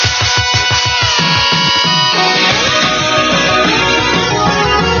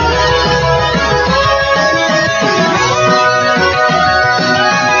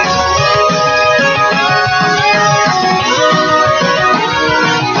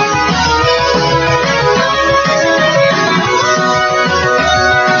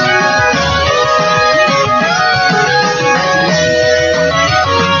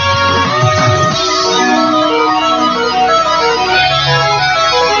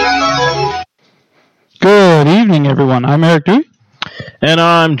evening, everyone. I'm Eric Dewey. And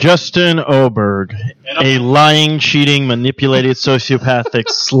I'm Justin Oberg, a lying, cheating, manipulated, sociopathic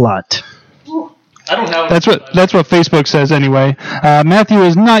slut. I don't know. That's what Facebook says anyway. Matthew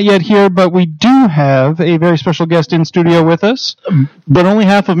is not yet here, but we do have a very special guest in studio with us. But only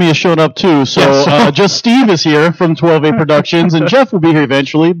half of me has shown up too, so just Steve is here from 12A Productions, and Jeff will be here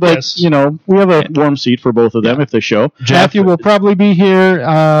eventually. But we have a warm seat for both of them if they show. Matthew will probably be here,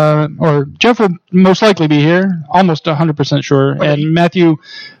 or Jeff will most likely be here, almost 100% sure, and Matthew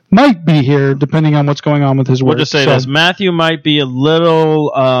might be here depending on what's going on with his work. We'll just say this: Matthew might be a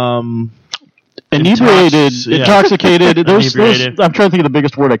little. Intoxicated. I'm trying to think of the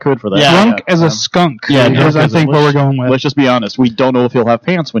biggest word I could for that. Drunk as a skunk. Is I think what we're going with. Let's just be honest. We don't know if he'll have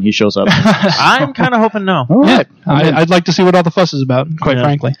pants when he shows up. I'm kind of hoping no. All right. I'd like to see what all the fuss is about, quite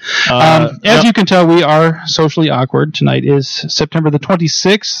frankly. As you can tell, we are socially awkward. Tonight is September the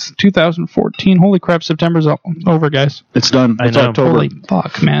 26th, 2014. Holy crap, September's over, guys. It's done. It's October. Holy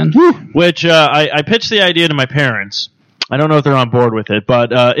fuck, man. Which I pitched the idea to my parents. I don't know if they're on board with it,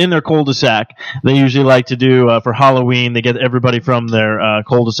 but in their cul-de-sac, they usually like to do, for Halloween, they get everybody from their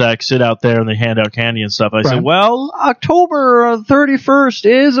cul-de-sac, sit out there, and they hand out candy and stuff. I said, well, October 31st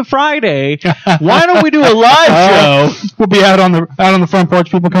is a Friday. Why don't we do a live show? We'll be out on the front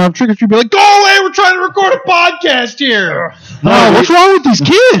porch. People come up, trick-or-treat, be like, go away, we're trying to record a podcast here. What's wrong with these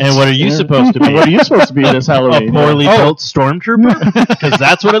kids? And what are you supposed to be? What are you supposed to be this Halloween? A poorly built stormtrooper? Because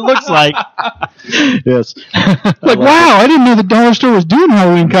that's what it looks like. Yes. Like, wow, I didn't know the dollar store was doing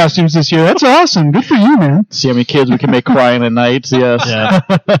Halloween costumes this year. That's awesome. Good for you, man. See how many kids we can make cry in a night. Yes. Yeah.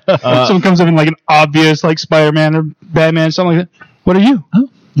 Someone comes up in like an obvious, like Spider-Man or Batman, something like that. What are you? Oh,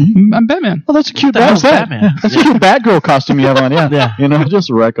 I'm Batman. Oh, that's a cute Batman. That's a cute Batgirl costume you have on. Yeah. Just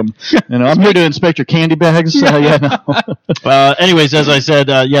wreck them. I'm here to inspect your candy bags. Anyways, as I said,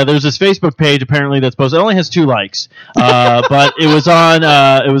 there's this Facebook page apparently that's posted. It only has 2 likes, but it was on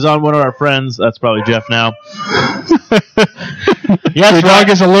one of our friends. That's probably Jeff now. Yes, the dog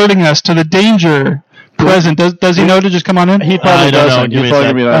is alerting us to the danger present. Does he know to just come on in? He probably doesn't. Give me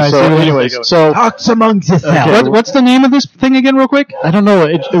a that. So, anyways, talks amongst yourselves. What's the name of this thing again, real quick? I don't know.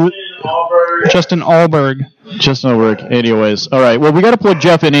 Justin Alberg. Justin Alberg. Anyways, all right. Well, we got to plug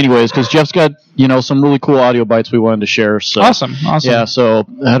Jeff in anyways because Jeff's got some really cool audio bites we wanted to share. So awesome. Yeah. So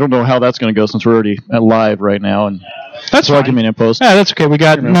I don't know how that's going to go since we're already live right now and. That's fine. Him in post. Yeah, that's okay. We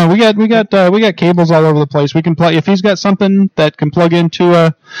got cables all over the place. We can plug if he's got something that can plug into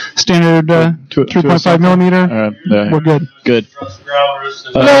a standard 3.5 millimeter. We're good. Good.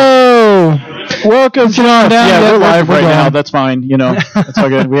 Hello. Welcome to down. Yeah, we're live right now. That's fine. That's all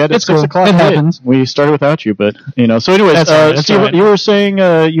good. We had it 6 o'clock. It happens. We started without you, but So, anyways, Steve, you were saying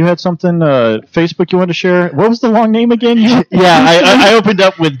you had something Facebook you wanted to share. What was the long name again? I opened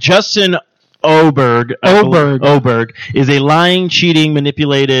up with Justin Oberg is a lying, cheating,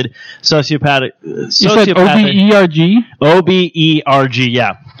 manipulated, sociopathic. You said Oberg? Oberg,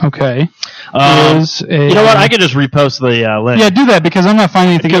 yeah. Okay. You know what? I could just repost the link. Yeah, do that because I'm not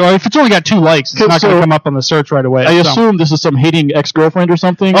finding anything. If it's only got 2 likes, it's not going to come up on the search right away. I assume this is some hating ex-girlfriend or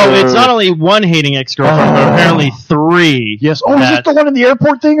something. Oh, it's not only one hating ex-girlfriend, but apparently 3 Yes. Oh, is it the one in the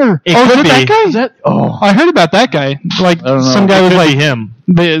airport thing? Or it could be. That guy? Is that? Oh, I heard about that guy. Like some guy was like him.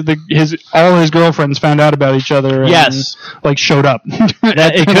 All his girlfriends found out about each other. Yes. And, showed up.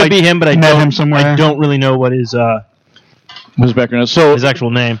 It could be him, but I met him somewhere. I don't really know what his background is. So his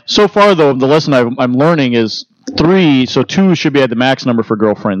actual name. So far, though, the lesson I'm learning is 3. So 2 should be at the max number for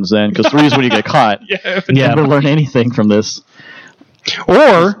girlfriends then, because 3 is when you get caught. Never learn anything from this.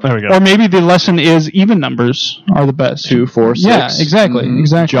 Or maybe the lesson is even numbers are the best. 2, 4, 6. Yeah, exactly.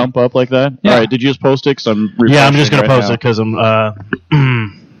 Exactly. Jump up like that. Yeah. All right. Did you just post it? Cause I'm just going to post it because I'm.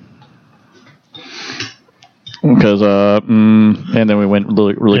 Because and then we went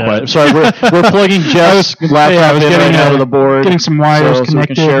really quiet. Sorry, we're plugging Jeff's laptop in out of the board, getting some wires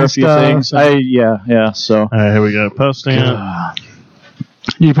connected, so we can share a few things. So. All right, here we go. Posting it.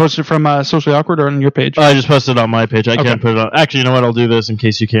 You posted from Socially Awkward or on your page? I just posted it on my page. I can't put it on. Actually, you know what? I'll do this in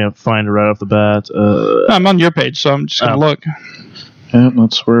case you can't find it right off the bat. I'm on your page, so I'm just going to look. And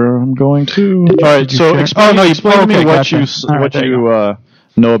that's where I'm going to. All right, so explain to me what you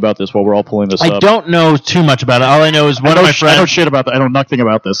know about this while we're all pulling this up. I don't know too much about it. All I know is one of my friends. I know shit about that. I know nothing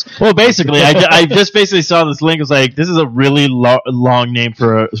about this. Well, basically, I just basically saw this link. It was like, this is a really long name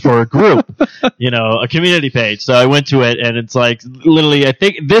for a group, a community page. So I went to it, and it's like literally, I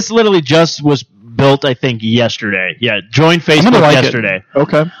think this literally just was built, I think, yesterday. Yeah, joined Facebook yesterday.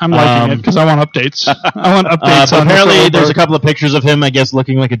 Okay. I'm liking it because I want updates. I want updates. Apparently, there's a couple of pictures of him, I guess,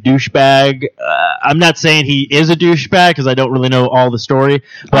 looking like a douchebag. I'm not saying he is a douchebag because I don't really know all the story.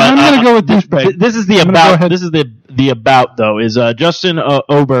 But I'm going to go with douchebag. This is the about. This is the about though. Is Justin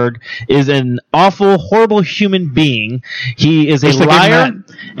Oberg is an awful, horrible human being. He is a liar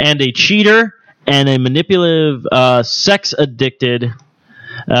and a cheater and a manipulative, sex-addicted.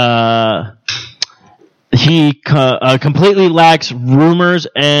 He completely lacks rumors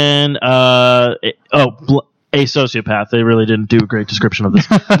and a sociopath. They really didn't do a great description of this.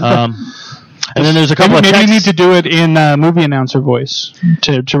 And then there's a couple of texts. Maybe you need to do it in movie announcer voice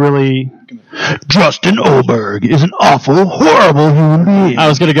to really. Justin Oberg is an awful, horrible human being. I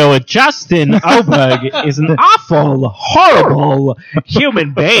was going to go with Justin Oberg is an awful, horrible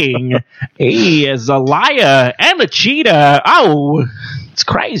human being. He is a liar and a cheater. Oh, it's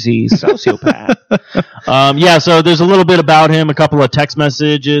crazy. Sociopath. So there's a little bit about him, a couple of text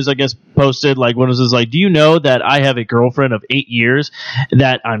messages, I guess, posted. Like, one was this, like, do you know that I have a girlfriend of 8 years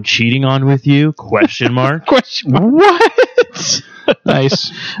that I'm cheating on with you? Question mark. Question mark. What?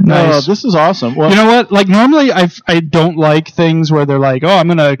 Nice. This is awesome. Well, you know what? Like, normally I don't like things where they're like, oh, I'm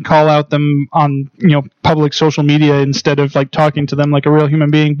going to call out them on, public social media instead of like talking to them like a real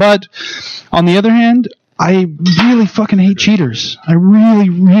human being. But on the other hand, I really fucking hate cheaters. I really,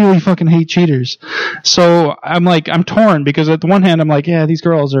 really fucking hate cheaters. So I'm torn because at the one hand I'm like, yeah, these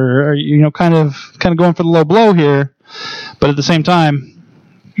girls are kind of going for the low blow here, but at the same time,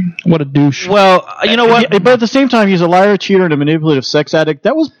 what a douche. Well, you know what? But at the same time, he's a liar, cheater, and a manipulative sex addict.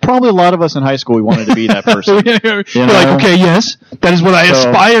 That was probably a lot of us in high school. We wanted to be that person. You're like, okay, yes, that is what I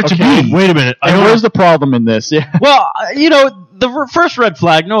aspire to be. Wait a minute. Where's the problem in this? Yeah. Well, the first red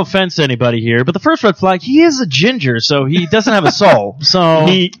flag, no offense to anybody here, but the first red flag, he is a ginger, so he doesn't have a soul. So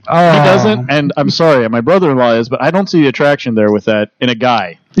he doesn't, and I'm sorry, my brother-in-law is, but I don't see the attraction there with that in a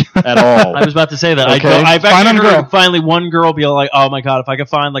guy at all. I was about to say that. Okay. I've actually heard finally one girl be like, oh my God, if I could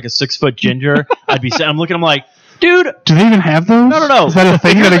find like a 6-foot ginger, I'd be I'm looking, I'm like, dude. Do they even have those? No. Is that a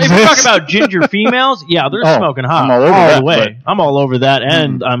thing that exists? If you talk about ginger females, yeah, they're smoking hot. I'm all over that, the way. I'm all over that,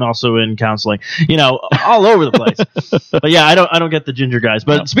 and I'm also in counseling. All over the place. But yeah, I don't get the ginger guys.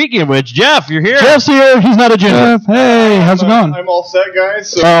 But speaking of which, Jeff, you're here. Jeff's here. He's not a ginger. Jeff, hey, how's it going? I'm all set,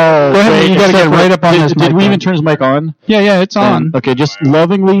 guys. So go ahead. You got to get right up on this. Did we even turn his mic on? Yeah, it's on. Okay, just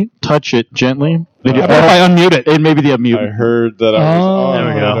lovingly touch it gently. How about if I unmute it? And maybe the unmute. I heard that I was on.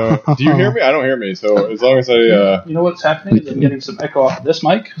 There we go. Do you hear me? I don't hear me. So as long as I... You know what's happening is I'm getting some echo off this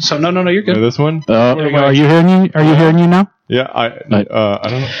mic. So no, you're good. This one? There we go. Are you hearing you? Are you hearing you now? Yeah, I don't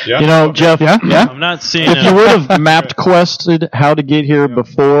know. Yeah. Jeff. Yeah. I'm not seeing. If you would have MapQuested how to get here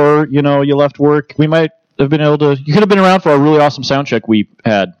before you left work, we might have been able to. You could have been around for a really awesome sound check we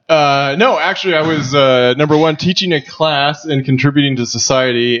had. No, actually, I was number one, teaching a class and contributing to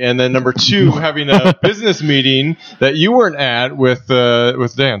society, and then number two, having a business meeting that you weren't at with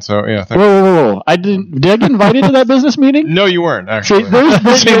Dan. So yeah. Whoa! Did I get invited to that business meeting? No, you weren't. Actually, See,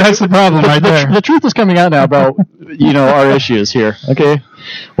 that's the problem right there. The truth is coming out now about our issues here. Okay.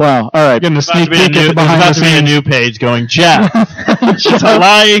 Wow. All right. Getting a sneak peek there's about to be a new page going, Jeff. She's a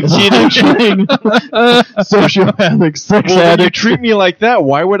lying, cheating, sociopathic, sex when addict. you treat me like that,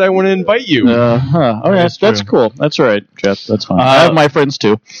 why would I want to invite you? Okay, that's cool. That's all right, Jeff. That's fine. I have my friends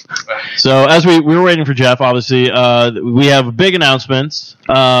too. So as we were waiting for Jeff, obviously, we have big announcements.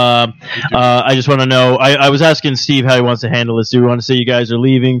 I just want to know. I was asking Steve how he wants to handle this. Do we want to say you guys are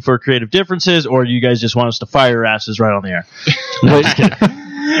leaving for creative differences, or do you guys just want us to fire your asses right on the air? No, just kidding.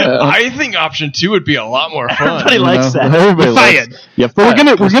 I think option 2 would be a lot more fun. Everybody likes that. Everybody fired.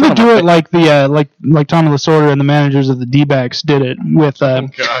 We're gonna do it like the like Tommy Lasorda and the managers of the D-backs did it with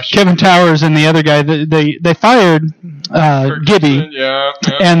Kevin Towers and the other guy. They fired Gibby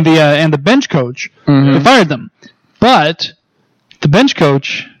and the bench coach. Mm-hmm. They fired them, but the bench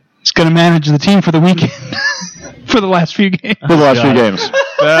coach is going to manage the team for the weekend. For the last few games.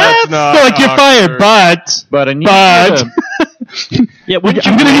 That's not like you're fired, but I need Yeah,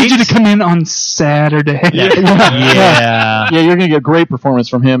 I'm going to need you to come in on Saturday. Yeah, you're going to get a great performance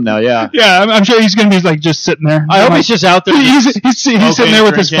from him now. Yeah, I'm sure he's going to be like just sitting there. I hope he's just out there. He's sitting there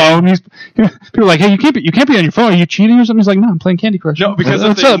with his phone. People are like, "Hey, you can't be on your phone. Are you cheating or something?" He's like, "No, I'm playing Candy Crush." No, because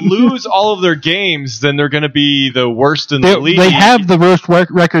if they lose all of their games, then they're going to be the worst in the league. They have the worst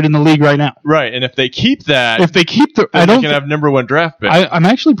record in the league right now. Right, and if they keep that, they can have number one draft pick. I'm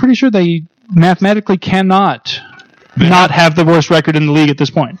actually pretty sure they mathematically cannot not have the worst record in the league at this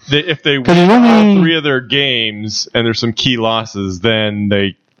point. If they win all 3 of their games and there's some key losses, then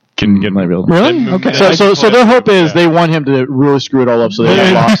they can might be able to. Really? Okay. So their hope is they want him to really screw it all up so they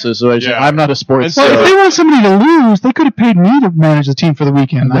have losses. So I'm not a sports. Well, if they want somebody to lose, they could have paid me to manage the team for the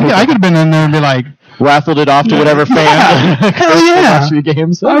weekend. I could have been in there and be like, raffled it off to whatever fan. Hell yeah! Last few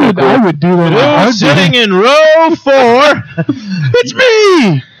games. I would do that. Sitting in row 4. It's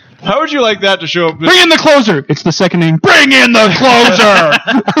me. How would you like that to show up? Bring in the closer. It's the second inning. Bring in the closer.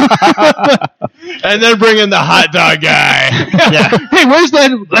 And then bring in the hot dog guy. Yeah. Hey, where's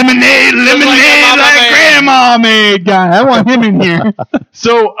that lemonade like grandma made guy? I want him in here.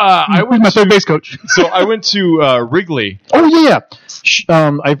 So I went my third base coach. So I went to Wrigley. Oh yeah. I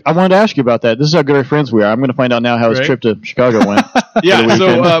wanted to ask you about that. This is how good our friends we are. I'm going to find out now how his trip to Chicago went. Yeah,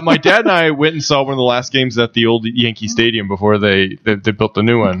 so my dad and I went and saw one of the last games at the old Yankee Stadium before they built the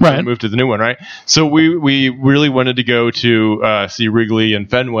new one. Right. They moved to the new one, right? So we really wanted to go to see Wrigley and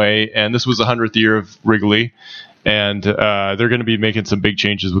Fenway, and this was the 100th year of Wrigley. And they're going to be making some big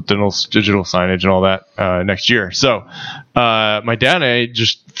changes with digital signage and all that next year. So my dad and I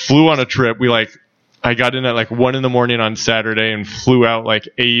just flew on a trip. I got in at like 1 a.m. on Saturday and flew out like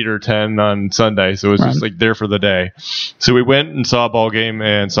 8 or 10 on Sunday. So it was just like there for the day. So we went and saw a ball game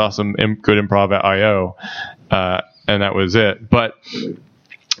and saw some good improv at IO. And that was it. But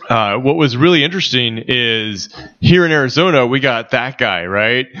what was really interesting is here in Arizona, we got that guy,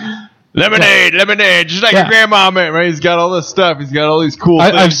 right? Lemonade, just like your grandma, man, right? He's got all this stuff. He's got all these cool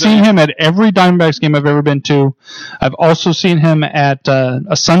things. I've seen him at every Diamondbacks game I've ever been to. I've also seen him at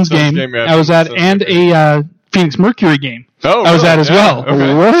a Suns game I was at, and a Phoenix Mercury game I was at as well. Okay.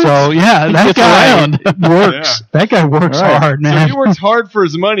 So, that guy works. Yeah. That guy works hard, man. So he works hard for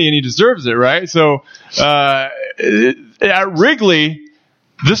his money, and he deserves it, right? So at Wrigley,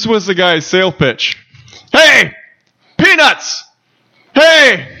 this was the guy's sale pitch. Hey, peanuts!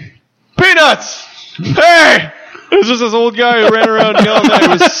 Hey! Peanuts! Hey! It was just this old guy who ran around yelling that. It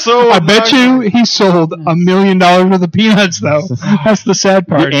was so I bet you he sold $1 million worth of peanuts, though. That's the sad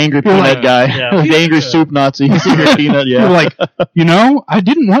part. The angry peanut guy. Yeah. The angry soup Nazi. Peanut, You're like, I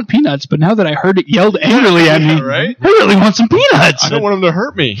didn't want peanuts, but now that I heard it yelled angrily at me, right? I really want some peanuts. I don't want him to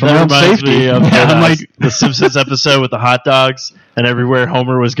hurt me. That reminds me of the Simpsons episode with the hot dogs. And everywhere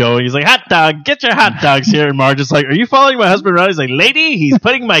Homer was going, he's like, hot dog, get your hot dogs here. And Marge is like, are you following my husband around? He's like, lady, he's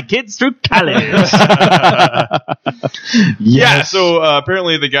putting my kids through college. Yeah, so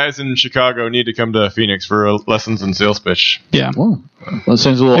apparently the guys in Chicago need to come to Phoenix for lessons in sales pitch. Yeah. Well, that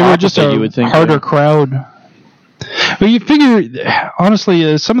seems a little they were just a you would think, harder crowd. But you figure,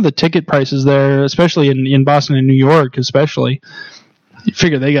 honestly, some of the ticket prices there, especially in Boston and New York, especially, you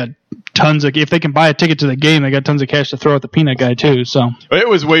figure they got tons of, if they can buy a ticket to the game, they got tons of cash to throw at the peanut guy too. So it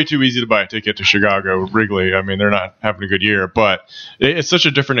was way too easy to buy a ticket to Chicago Wrigley. I mean, they're not having a good year, but it's such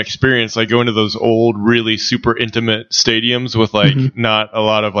a different experience. Like going to those old, really super intimate stadiums with not a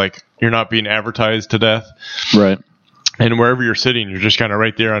lot of you're not being advertised to death, right? And wherever you're sitting, you're just kind of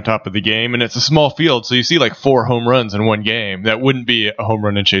right there on top of the game. And it's a small field, so you see 4 home runs in one game. That wouldn't be a home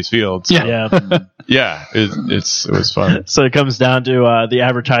run in Chase Field. So. Yeah. It was fun. So it comes down to the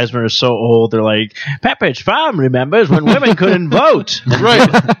advertisement is so old. They're like, Pepperidge Farm remembers when women couldn't vote. Right.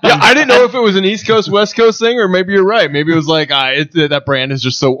 Yeah, I didn't know if it was an East Coast, West Coast thing, or maybe you're right. Maybe it was that brand is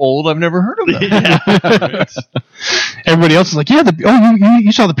just so old, I've never heard of that. Yeah. Everybody else is like,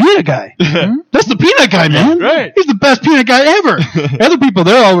 you saw the peanut guy. That's the peanut guy, man. Right. He's the best peanut guy ever. Other people,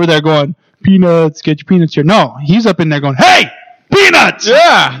 they're over there going, peanuts, get your peanuts here. No, he's up in there going, hey, peanuts!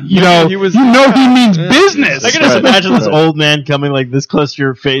 Yeah. He means business. I can just imagine this old man coming this close to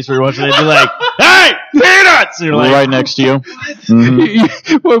your face where you're watching it and be like, hey, peanuts! And you're like, right next to you.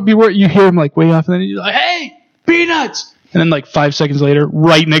 Mm-hmm. You hear him way off and then you're like, hey, peanuts! And then 5 seconds later,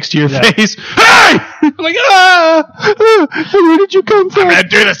 right next to your face, hey! I'm like, where did you come from? I'm going to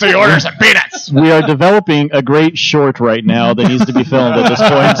do this so you order some peanuts. We are developing a great short right now that needs to be filmed at this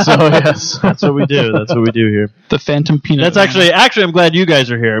point. So yes, that's what we do. That's what we do here. The Phantom Peanut. That's actually, I'm glad you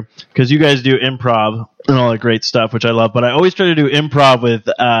guys are here because you guys do improv and all that great stuff, which I love. But I always try to do improv with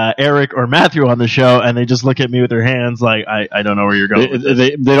Eric or Matthew on the show, and they just look at me with their hands like I don't know where you're going.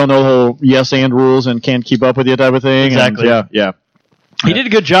 They don't know the whole yes and rules and can't keep up with you type of thing. Exactly. And yeah. He did a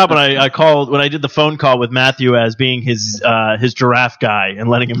good job when I did the phone call with Matthew as being his giraffe guy and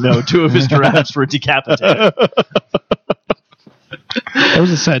letting him know 2 of his giraffes were decapitated. That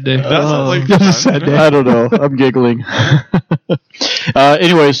was a sad day. That sounds that was a sad day. I don't know. I'm giggling.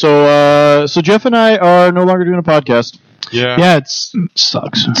 Anyway, so Jeff and I are no longer doing a podcast. Yeah, it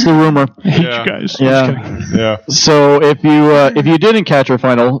sucks. It's the rumor. I hate Yeah. you guys. Yeah. So if you didn't catch our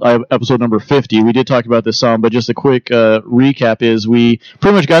final episode number 50, we did talk about this some, but just a quick recap is we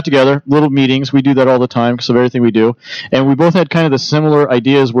pretty much got together, little meetings. We do that all the time because of everything we do, and we both had kind of the similar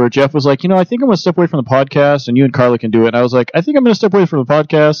ideas where Jeff was like, I think I'm going to step away from the podcast, and you and Carla can do it. And I was like, I think I'm going to step away from the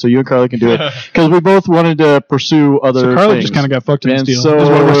podcast, so you and Carla can do it, because we both wanted to pursue other So Carla things. just kind of got fucked in And the deal. so, is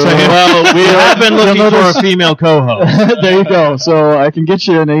what we're saying. well, we I've been looking for a female co-host. There you go. So I can get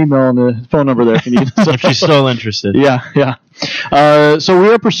you an email and a phone number there if you need. So if she's still interested. yeah. So we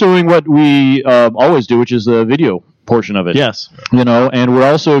are pursuing what we always do, which is the video portion of it. Yes. And we're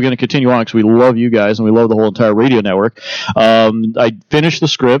also going to continue on because we love you guys and we love the whole entire radio network. I finished the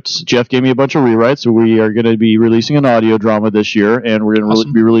scripts. Jeff gave me a bunch of rewrites, so we are going to be releasing an audio drama this year, and we're going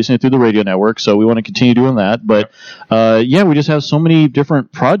to be releasing it through the radio network. So we want to continue doing that. But we just have so many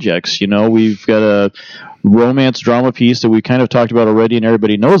different projects. We've got a romance drama piece that we kind of talked about already and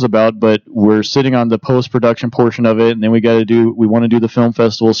everybody knows about, but we're sitting on the post-production portion of it, and then we want to do the film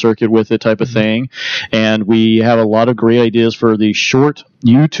festival circuit with it type of thing, and we have a lot of great ideas for the short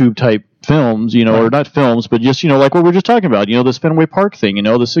YouTube type films, or not films, but just, like what we were just talking about, this Fenway Park thing,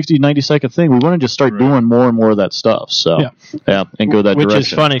 the 60, 90 second thing. We want to just start doing more and more of that stuff. So, and go that Which direction.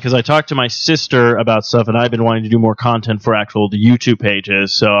 is funny because I talked to my sister about stuff, and I've been wanting to do more content for actual YouTube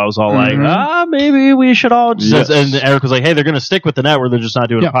pages. So I was all like, maybe we should all just, and Eric was like, hey, they're going to stick with the network. They're just not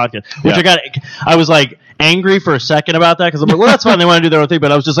doing a podcast. Which I was like angry for a second about that because I'm like, well, that's fine. They want to do their own thing.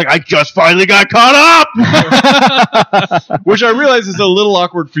 But I was just like, I just finally got caught up. Which I realize is a little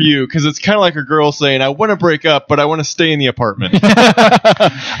awkward for you because it's kind of like a girl saying, I want to break up, but I want to stay in the apartment.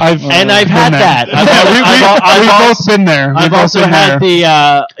 I've had that. We've both been there. I've also had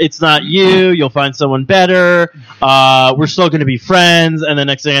the it's not you, you'll find someone better, we're still going to be friends, and the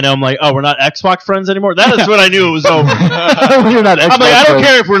next thing I know I'm like, oh, we're not Xbox friends anymore? That is when I knew it was over. We're not I'm like, I don't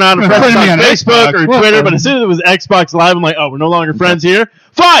care if we're not friends on Facebook or Xbox. Twitter, but as soon as it was Xbox Live, I'm like, oh, we're no longer friends here?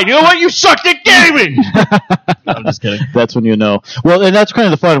 Fine, you know what? You sucked at gaming! No, I'm just kidding. That's when you know. Well, and that's kind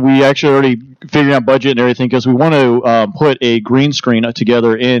of the fun. We actually already figured out budget and everything because we want to put a green screen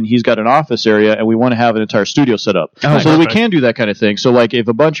together he's got an office area, and we want to have an entire studio set up so that we can do that kind of thing. So, like, if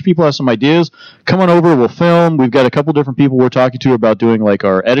a bunch of people have some ideas, come on over, we'll film. We've got a couple different people we're talking to about doing, like,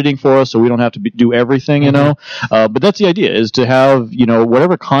 our editing for us so we don't have to do everything, But that's the idea, is to have,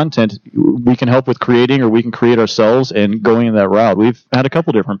 whatever content we can help with creating or we can create ourselves and going in that route. We've had a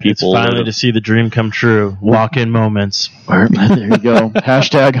couple different people. It's finally to see the dream come true. Walk-in moments. There you go.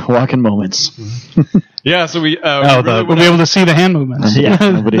 Hashtag walk-in moments. Yeah, so we we'll be able to see the hand movements. Yeah.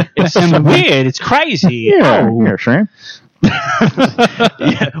 It's Weird. It's crazy. Yeah, sure.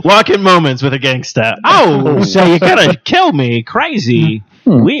 Walk-in moments with a gangsta. Oh, so you're gonna kill me? Crazy.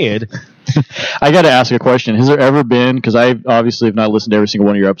 Weird. I got to ask a question. Has there ever been, because I obviously have not listened to every single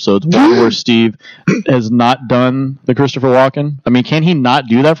one of your episodes, where Steve has not done the Christopher Walken? I mean, can he not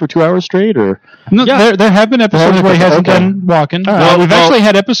do that for 2 hours straight? Or No, there have been episodes where he hasn't done walking. We've actually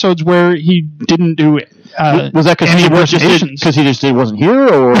had episodes where he didn't do it. Was that because he just wasn't here,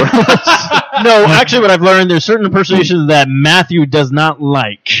 or No, actually, what I've learned, there's certain impersonations that Matthew does not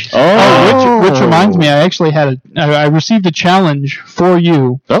like. Which reminds me, I actually I received a challenge for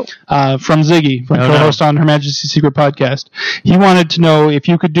you from Ziggy, from co-host on Her Majesty's Secret Podcast. He wanted to know if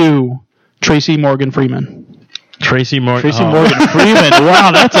you could do Tracy Morgan Freeman. Tracy Morgan Freeman.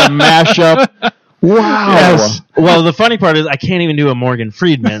 Wow, that's a mashup. Wow. Yes. Well, the funny part is I can't even do a Morgan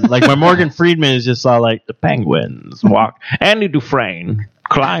Freeman. Like, my Morgan Freeman is just all like, the penguins walk. Andy Dufresne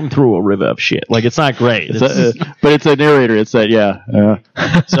climb through a river of shit. Like, it's not great. But it's a narrator. It's that,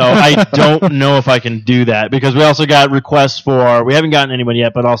 So I don't know if I can do that, because we also got requests we haven't gotten anyone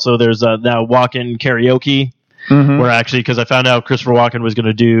yet, but also there's now walk-in karaoke. Where actually, because I found out Christopher Walken was going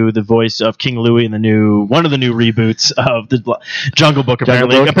to do the voice of King Louie in one of the new reboots of the Jungle Book.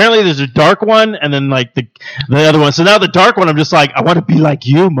 Apparently, there's a dark one, and then like the other one. So now the dark one, I'm just like, I want to be like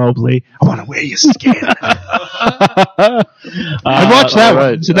you, Mobley. I want to wear your skin. I'd watch that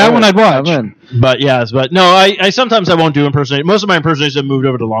one. So that one I'd watch. But no, I sometimes I won't do impersonation. Most of my impersonations have moved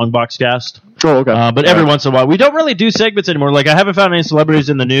over to Longbox Cast. Oh, okay. But every once in a while, we don't really do segments anymore. Like, I haven't found any celebrities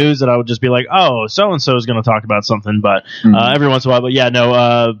in the news that I would just be like, oh, so and so is going to talk about something. But every once in a while,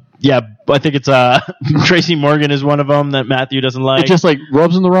 I think it's Tracy Morgan is one of them that Matthew doesn't like. It just like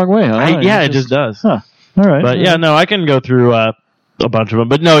rubs in the wrong way, huh? It just does. Huh. All right. But I can go through a bunch of them.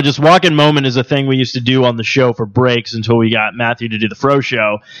 But no, just walk-in moment is a thing we used to do on the show for breaks until we got Matthew to do the Fro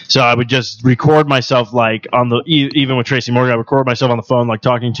Show. So I would just record myself like on the even with Tracy Morgan, I would record myself on the phone like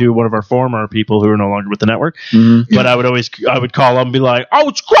talking to one of our former people who are no longer with the network. But I would call up and be like, "Oh,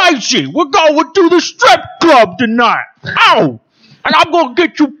 it's crazy. We're going to the strip club tonight. Oh, and I'm going to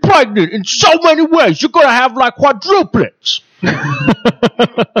get you pregnant in so many ways. You're going to have like quadruplets.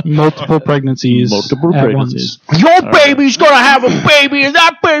 Multiple pregnancies. At once. Your baby's going to have a baby, and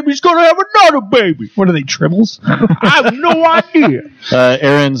that baby's going to have another baby. What are they, tribbles? I have no idea."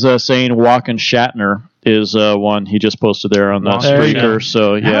 Aaron's saying Walken Shatner is one he just posted there on the Spreaker.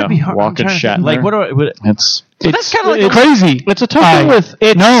 So yeah, Walken Shatner. Like what It's that's kind of like it's crazy. It's a tough one with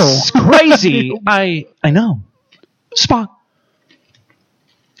it's crazy. I know. Spock.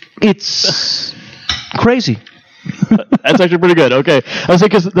 It's crazy. That's actually pretty good. Okay. I was saying,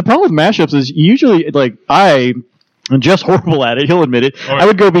 because the problem with mashups is usually, like, I'm just horrible at it. He'll admit it. I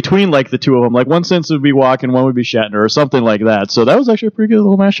would go between, like, the two of them. Like, one sentence would be Walken, one would be Shatner, or something like that. So that was actually a pretty good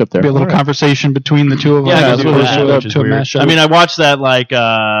little mashup there. Be a little conversation between the two of them. Yeah, That's what that, up which is to a weird. mashup. I mean, I watched that, like,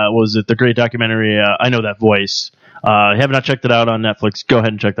 was it the great documentary, I Know That Voice. Have not checked it out on Netflix. Go ahead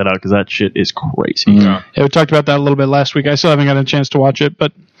and check that out, because that shit is crazy. Yeah. Yeah, we talked about that a little bit last week. I still haven't gotten a chance to watch it,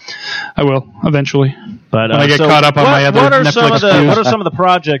 but I will eventually. But when I get caught up on my other what are Netflix some of the views. What are some of the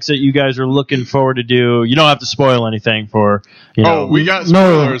projects that you guys are looking forward to do? You don't have to spoil anything for, you know. Oh, we got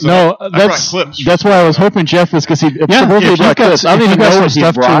No, spoilers. no, I brought that's clips. that's why I was hoping Jeff was, because he supposedly if you've brought got- clips. I don't if even you've got know some what he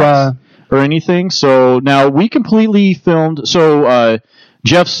stuff to, brought or anything. So now we completely filmed. So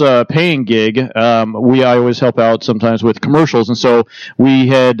Jeff's paying gig, I always help out sometimes with commercials, and so we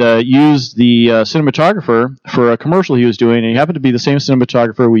had used the cinematographer for a commercial he was doing, and he happened to be the same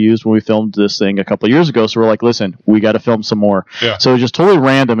cinematographer we used when we filmed this thing a couple of years ago. So we're like, listen, we got to film some more. Yeah. So it's just totally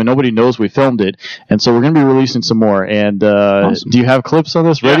random, and nobody knows we filmed it, and so we're going to be releasing some more. And Awesome. do you have clips on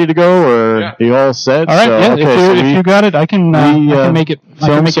this ready to go, or Yeah. are you all set? All right, So, yeah. okay, if you got it, I can make it. I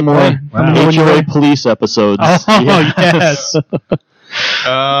film can make some it more play. HOA police episodes. Oh Yeah. yes.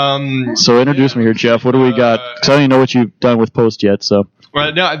 So introduce me here, Jeff. What do we got? Because I don't even know what you've done with post yet. So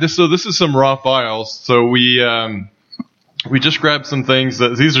Right now, this is some raw files. So we just grabbed some things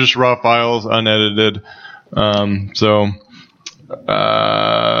these are just raw files, unedited.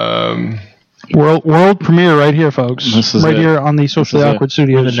 World premiere right here, folks. This is right it. here on the Socially This is Awkward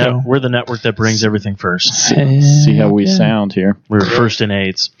Studios show. We're the network that brings everything first. see how we sound here. We're first in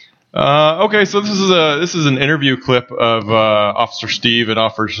AIDS. Okay, so this is an interview clip of Officer Steve and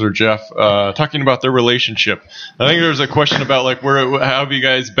Officer Jeff talking about their relationship. I think there's a question about like how have you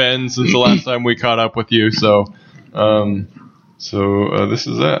guys been since the last time we caught up with you? So this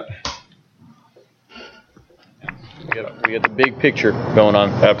is that. We got the big picture going on.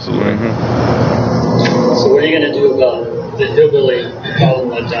 Absolutely. So what are you going to do about the hillbilly problem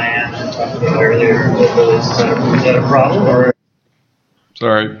that Diane talked about earlier? Hillbillies, is that a problem? Or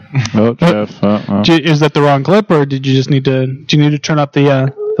Sorry. Oh, Jeff. Is that the wrong clip, or do you need to turn up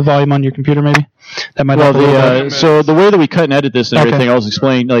the volume on your computer? Maybe that might help a little bit. So the way that we cut and edit this and Okay. everything, I was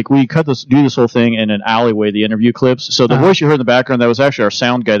explaining, like we do this whole thing in an alleyway, the interview clips. So the voice you heard in the background, that was actually our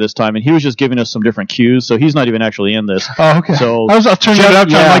sound guy this time, and he was just giving us some different cues. So he's not even actually in this. Oh, okay. So I was turning it up,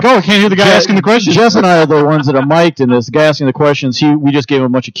 yeah. I'm like, oh, I can't hear the guy asking the questions. Jeff and I are the ones that are mic'd in this. The guy asking the questions, we just gave him a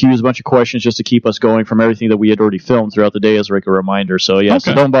bunch of cues, a bunch of questions just to keep us going from everything that we had already filmed throughout the day as like a reminder. So yeah,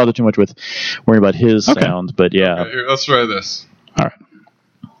 so Okay. don't bother too much with worrying about his Okay. sound. But yeah. Here, let's try this. All right.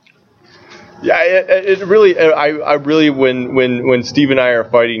 Yeah, it really, I really, when Steve and I are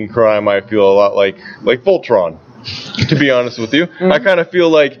fighting crime, I feel a lot like Voltron, to be honest with you. I kind of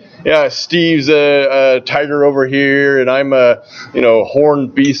feel like, yeah, Steve's a tiger over here, and I'm a,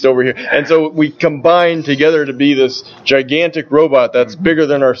 horned beast over here. And so we combine together to be this gigantic robot that's bigger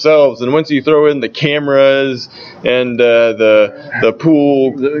than ourselves. And once you throw in the cameras and the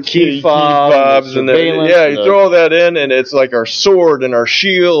pool, the key fobs, and you throw all that in, and it's like our sword and our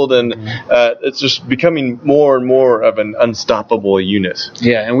shield, and it's just becoming more and more of an unstoppable unit.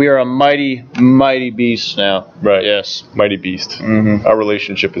 Yeah, and we are a mighty, mighty beast now. Right. Yes. Mighty beast. Our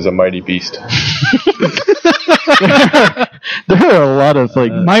relationship is a mighty beast. There are a lot of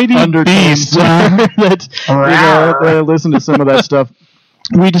Mighty undertones beasts, that listen to some of that stuff.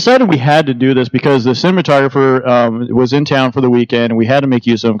 We decided we had to do this because the cinematographer was in town for the weekend, and we had to make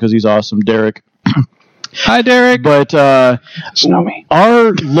use of him because he's awesome, Derek. Hi, Derek. But Snowmy.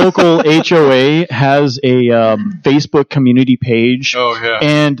 our local HOA has a Facebook community page. Oh yeah.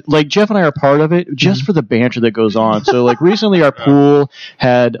 And like Jeff and I are part of it just for the banter that goes on. So like recently our pool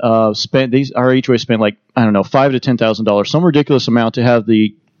had our HOA spent like, I don't know, $5,000 to $10,000, some ridiculous amount to have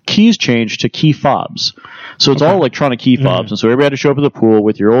the keys changed to key fobs. So it's all electronic key fobs. And so everybody had to show up at the pool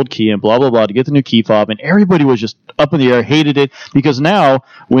with your old key and blah, blah, blah to get the new key fob. And everybody was just up in the air, hated it, because now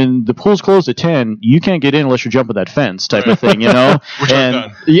when the pool's closed at 10, you can't get in unless you're jumping that fence type of thing, you know? Which I've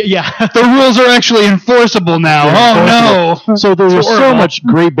done. Yeah. The rules are actually enforceable now. Oh, no. So there was so much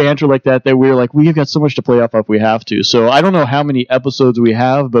great banter like that we were like, we've got so much to play off if we have to. So I don't know how many episodes we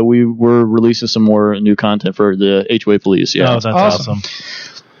have, but we're releasing some more new content for the HOA Police. Yeah. Oh, that's awesome.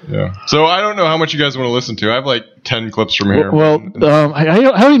 Yeah. So I don't know how much you guys want to listen to. I have like 10 clips from here. Well, I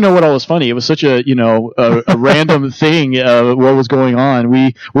don't even know what all was funny. It was such a random thing. What was going on?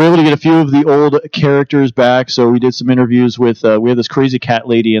 We were able to get a few of the old characters back. So we did some interviews with. We had this crazy cat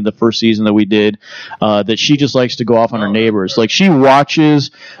lady in the first season that we did. That she just likes to go off on her neighbors. Like she watches,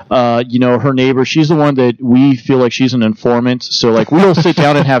 her neighbors. She's the one that we feel like she's an informant. So like we'll sit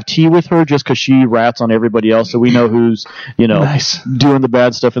down and have tea with her just because she rats on everybody else. So we know who's Nice. doing the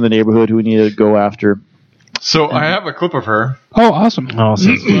bad stuff in the neighborhood who we need to go after. So I have a clip of her. Oh, awesome.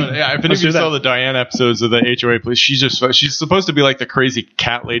 Awesome. Yeah, if any of you saw the Diane episodes of the HOA Police, she's supposed to be like the crazy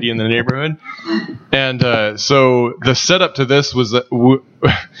cat lady in the neighborhood. And so the setup to this was that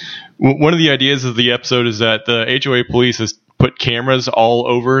one of the ideas of the episode is that the HOA Police has put cameras all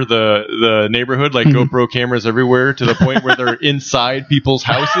over the neighborhood, like GoPro cameras everywhere, to the point where they're inside people's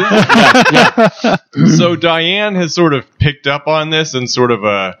houses. So Diane has sort of picked up on this and sort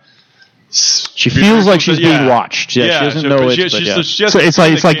of she feels like she's being watched. Yeah, she doesn't know it. So it's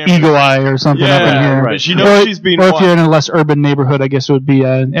like Eagle Eye or something up in here. Right. She knows she's being watched. Or if you're in a less urban neighborhood, I guess it would be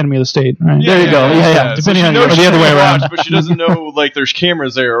Enemy of the State. Right? There you go. Yeah. Depending on the other way around. But she doesn't know like there's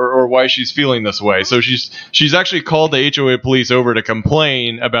cameras there or why she's feeling this way. So she's actually called the HOA Police over to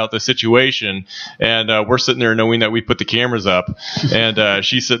complain about the situation, and we're sitting there knowing that we put the cameras up, and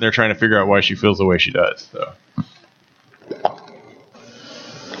she's sitting there trying to figure out why she feels the way she does. So.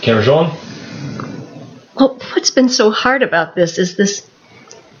 Cameras on. Well, what's been so hard about this is this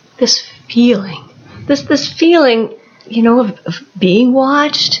feeling, this feeling, of being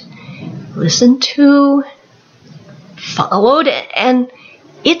watched, listened to, followed, and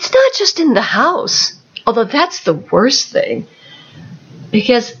it's not just in the house, although that's the worst thing,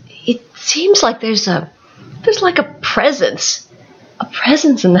 because it seems like there's like a presence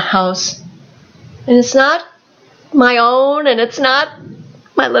in the house, and it's not my own, and it's not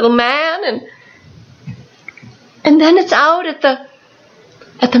my little man, and then it's out at the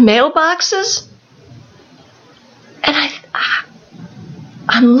mailboxes, and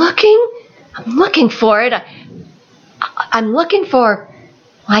I'm looking for it. I'm looking for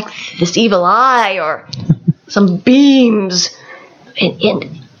like this evil eye or some beams,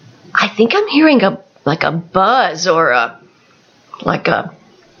 and I think I'm hearing a buzz or a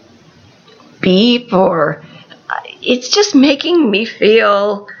beep, or it's just making me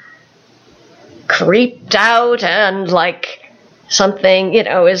feel creeped out and like something,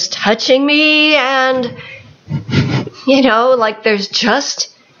 is touching me, and, like there's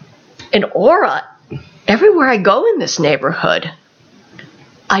just an aura everywhere I go in this neighborhood.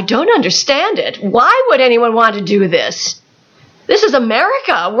 I don't understand it. Why would anyone want to do this? This is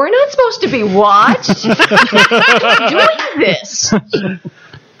America. We're not supposed to be watched. Why doing this?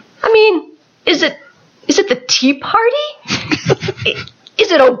 I mean, is it the Tea Party?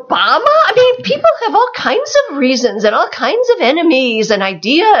 Is it Obama? I mean, people have all kinds of reasons and all kinds of enemies and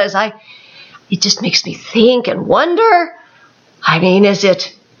ideas. It just makes me think and wonder. I mean, is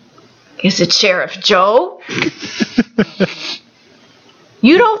it Sheriff Joe?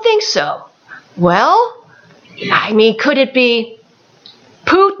 You don't think so? Well, I mean, could it be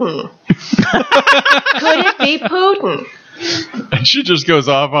Putin? Could it be Putin? And she just goes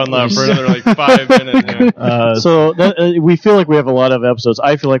off on that for another like 5 minutes. So we feel like we have a lot of episodes.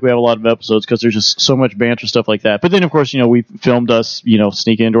 I feel like we have a lot of episodes because there's just so much banter stuff like that. But then, of course, we filmed us,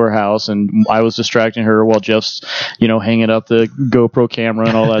 sneaking into her house, and I was distracting her while Jeff's, hanging up the GoPro camera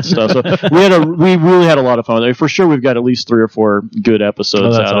and all that stuff. So we really had a lot of fun. For sure, we've got at least 3 or 4 good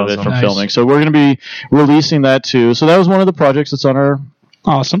episodes out of it from filming. So we're going to be releasing that too. So that was one of the projects that's on our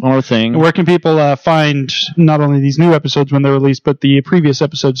thing. Where can people find not only these new episodes when they're released, but the previous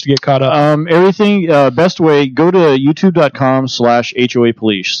episodes to get caught up? Everything, best way, go to youtube.com/HOA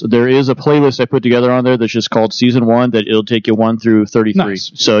Police. There is a playlist I put together on there that's just called Season 1 that it'll take you 1 through 33.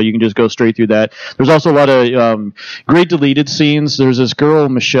 Nice. So you can just go straight through that. There's also a lot of great deleted scenes. There's this girl,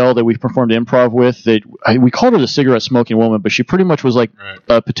 Michelle, that we performed improv with that we called her the cigarette smoking woman, but she pretty much was like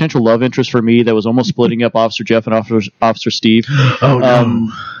a potential love interest for me that was almost splitting up Officer Jeff and Officer Steve. Oh, no.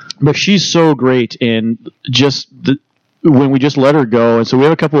 But she's so great, and when we just let her go, and so we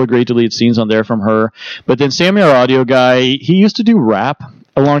have a couple of great deleted scenes on there from her. But then Sammy, our audio guy, he used to do rap,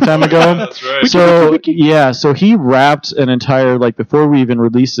 a long time ago. That's right. So so he rapped an entire, like, before we even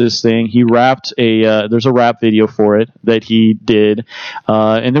released this thing, he rapped there's a rap video for it that he did,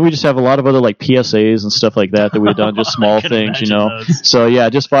 and then we just have a lot of other like PSAs and stuff like that we've done, just small things, you know. Those. So yeah,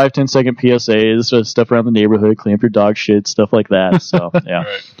 just 5-10 second PSAs, so stuff around the neighborhood, clean up your dog shit, stuff like that. So yeah.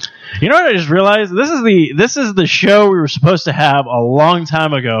 Right. You know what I just realized? This is the show we were supposed to have a long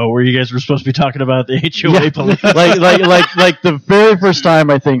time ago, where you guys were supposed to be talking about the HOA police. like the very first time,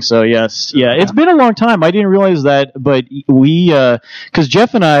 I think so. Yes, yeah. It's been a long time. I didn't realize that, but we, because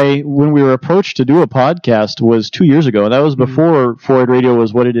Jeff and I, when we were approached to do a podcast, was 2 years ago, and that was before Floyd Radio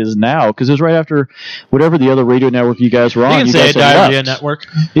was what it is now. Because it was right after whatever the other radio network you guys were on. You can say a Diarrhea Network.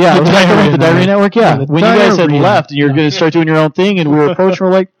 Yeah, the Diarrhea Network. Yeah, the when you guys had Diarrhea. left and you're going to start doing your own thing, and we were approached, and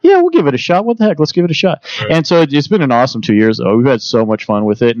we're like, yeah, we'll give it a shot. What the heck? Let's give it a shot. Right. And so it's been an awesome 2 years, though. We've had so much fun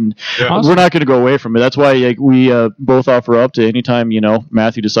with it, and Yeah. we're not going to go away from it. That's why we both offer up to anytime,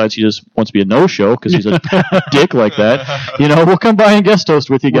 Matthew decides he just wants to be a no-show because he's a dick like that. We'll come by and guest host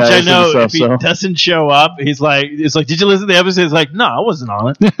with you Which guys. I know and if stuff, he doesn't show up, it's like, did you listen to the episode? He's like, no, I wasn't on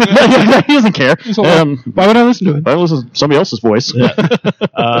it. he doesn't care. Why would I listen to it? I listen to somebody else's voice.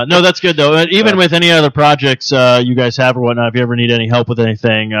 No, that's good though. Even with any other projects you guys have or whatnot, if you ever need any help with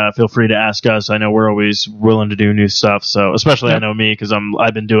anything, feel free to ask us. I know we're always willing to do new stuff. So especially I know me because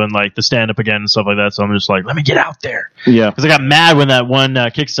I've been doing like the stand up again and stuff like that. So I'm just like, let me get out there Yeah. because I got mad when that one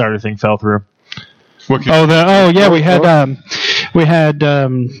Kickstarter thing fell through. What could, We had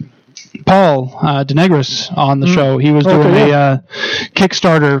Paul Denegris on the show. He was doing a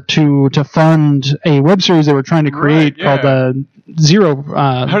Kickstarter to fund a web series they were trying to create Right, called Zero.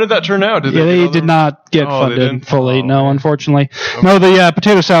 how did that turn out? Did They get did not get Oh, they funded didn't? fully. Oh, No, man. unfortunately. No, the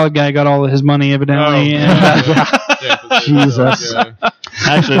potato salad guy got all of his money evidently. Jesus.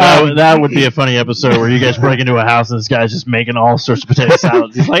 Actually, that would be a funny episode where you guys break into a house and this guy's just making all sorts of potato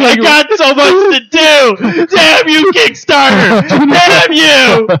salads. He's like, I got so much to do. Damn you, Kickstarter. Damn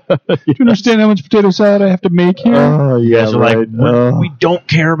you. Do you understand how much potato salad I have to make here? Oh, You yeah, guys are right. like, we don't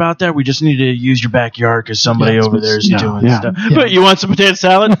care about that. We just need to use your backyard because somebody over there is doing stuff. yeah. But you want some potato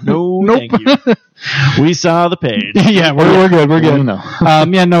salad? No, thank you. We saw the page. Yeah, we're good. We're good.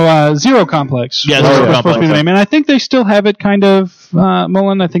 No. Zero Complex. Yeah, was Zero supposed to be the Complex. name. And I think they still have it kind of,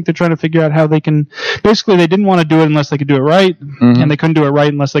 Mullen. I think they're trying to figure out how they can. Basically, they didn't want to do it unless they could do it right, and they couldn't do it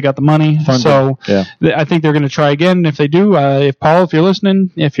right unless they got the money. So Yeah. I think they're going to try again. If they do, if Paul, if you're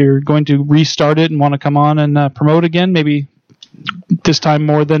listening, if you're going to restart it and want to come on and promote again, maybe this time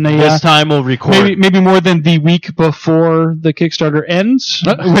more than This time we'll record. maybe more than the week before the Kickstarter ends,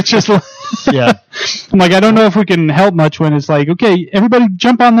 which is. Yeah. I'm like, I don't know if we can help much when it's like, okay, everybody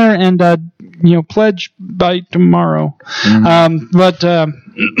jump on there and pledge by tomorrow. But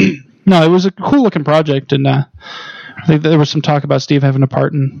no, it was a cool looking project, and I think there was some talk about Steve having a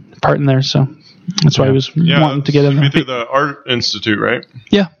part in there, so that's why I was wanting to get in Be there. through the Art Institute, right?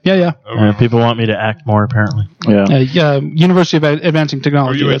 Yeah. People want me to act more, apparently. Yeah. University of Advancing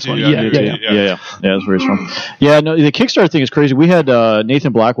Technology. UAT, That's one. yeah, Yeah. That's very strong. Yeah, no, the Kickstarter thing is crazy. We had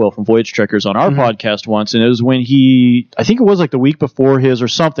Nathan Blackwell from Voyage Trekkers on our podcast once, and it was when I think it was like the week before his or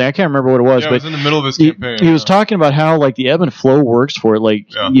something. I can't remember what it was, Yeah, it but was in the middle of his he campaign. was talking about how like the ebb and flow works for it. Like,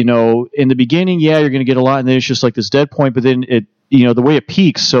 in the beginning, you're going to get a lot, and then it's just like this dead point, but then it, the way it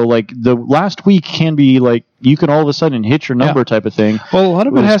peaks. So like the last week can be like, you can all of a sudden hit your number type of thing. Well, a lot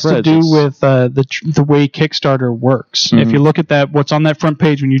of it With has to spreads, do it's- with the way Kickstarter works. If you look at what's on that front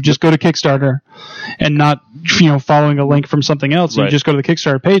page when you just go to Kickstarter and not following a link from something else, you Right. just go to the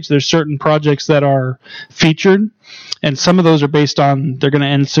Kickstarter page. There's certain projects that are featured, and some of those are based on they're going to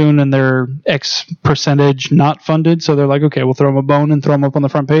end soon and they're X percentage not funded. So they're like, okay, we'll throw them a bone and throw them up on the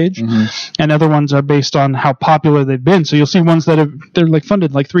front page. And other ones are based on how popular they've been. So you'll see ones that they're like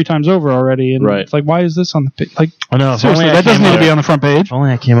funded like 3 times over already, and Right. it's like, why is this on the page? Like, I know. If seriously, only I that doesn't came need to up- be on the front page. If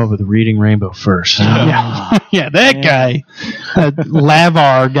only I came up with Reading Rainbow first. Yeah, that guy, that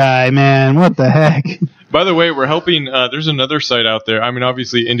Lavar guy, man, what the heck? By the way, we're helping. There's another site out there. I mean,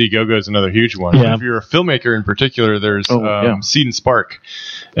 obviously, Indiegogo is another huge one. Yeah. If you're a filmmaker in particular, there's Seed and Spark,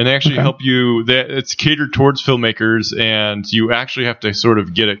 and they actually help you. It's catered towards filmmakers, and you actually have to sort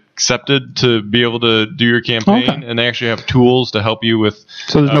of get accepted to be able to do your campaign. Okay. And they actually have tools to help you with.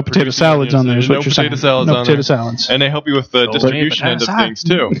 So there's no potato producing salads on there. videos. Is what No you're potato saying. salads No on potato there. salads. And they help you with the distribution end of things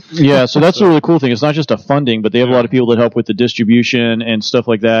too. Yeah, so that's the really cool thing. It's not just a funding, but they have a lot of people that help with the distribution and stuff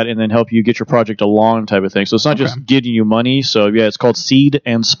like that, and then help you get your project along type type of thing. So it's not just getting you money. So yeah, it's called Seed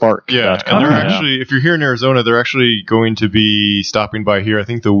and Spark. Yeah, and they're actually, if you're here in Arizona, they're actually going to be stopping by here. I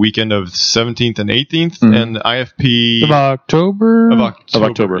think the weekend of 17th and 18th, and IFP of October. Of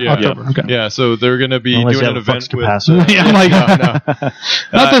October. Yeah. October. Okay. Yeah, so they're going to be doing an event with. Yeah, I'm like,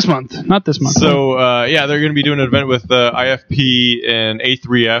 not this month. Not this month. So they're going to be doing an event with IFP and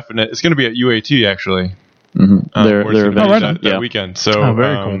A3F, and it's going to be at UAT actually. Their event that weekend. So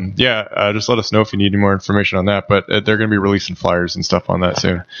very cool. Just let us know if you need any more information on that. But they're going to be releasing flyers and stuff on that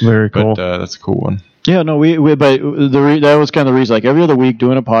soon. Very cool. But that's a cool one. Yeah, no, but that was kind of the reason. Like every other week,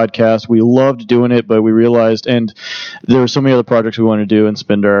 doing a podcast, we loved doing it, but we realized, and there were so many other projects we wanted to do and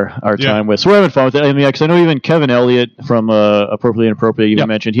spend our time with. So we're having fun with it. I mean, because I know even Kevin Elliott from Appropriately Inappropriate even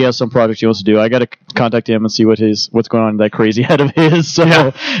mentioned he has some projects he wants to do. I got to contact him and see what's going on in that crazy head of his. So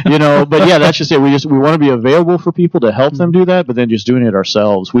but yeah, that's just it. We want to be available for people to help them do that, but then just doing it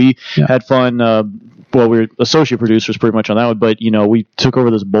ourselves. We had fun. Well, we were associate producers pretty much on that one, but we took over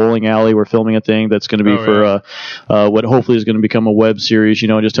this bowling alley. We're filming a thing that's going to be for what hopefully is going to become a web series.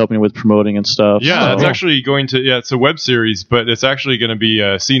 Just helping with promoting and stuff. Yeah, it's actually going to. Yeah, it's a web series, but it's actually going to be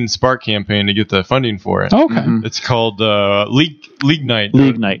a Seed and Spark campaign to get the funding for it. Okay, it's called League Night.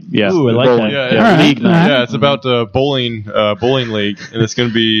 League Night. Yeah, ooh, I like bowling. that. Yeah, League Night. Yeah, it's about bowling league, and it's going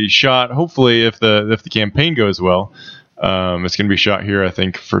to be shot. Hopefully, if the campaign goes well. It's going to be shot here, I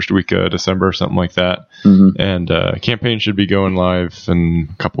think, first week of December or something like that. And campaign should be going live in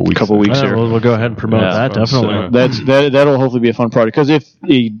a couple weeks. Here. We'll go ahead and promote that definitely. That'll hopefully be a fun project because if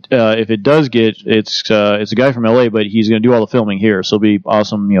it does get it's a guy from LA, but he's going to do all the filming here, so it'll be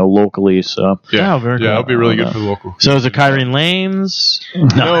awesome, locally. So very cool. It'll be really good for the local. So is it Kyrene Lanes? No,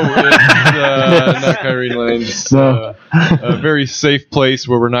 it's not Kyrene Lanes. It's a very safe place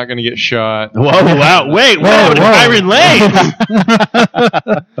where we're not going to get shot. Whoa! Wow! Wait! Whoa! Kyrene Lanes.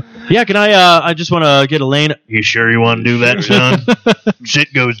 Yeah, can I just want to get a lane. You sure you want to do that, son?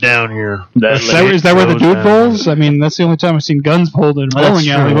 Shit goes down here. Is that where the dude bowls? I mean, that's the only time I've seen guns pulled in a bowling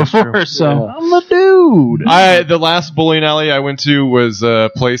alley before. So I'm the dude. The last bowling alley I went to was a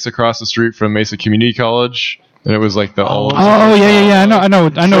place across the street from Mesa Community College. And it was like the all. Oh yeah. I know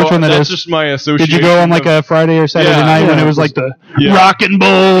which one that that's is. Just my association. Did you go on like a Friday or Saturday night when it was like the rock and bowl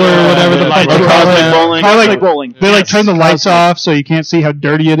or whatever the cosmic bowling? Cosmic bowling. They turn the lights off so you can't see how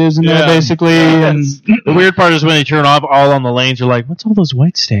dirty it is in there, basically. And the weird part is when they turn off all on the lanes, you're like, "What's all those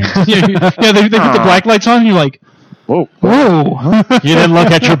white stands?" They put the black lights on, and you're like. Whoa! You didn't look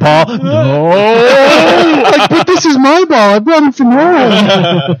at your ball. No, but this is my ball. I brought it from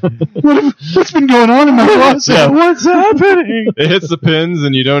home. What's been going on in my closet? Yeah. What's happening? It hits the pins,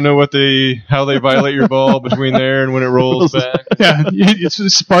 and you don't know how they violate your ball between there and when it rolls back. Yeah, it's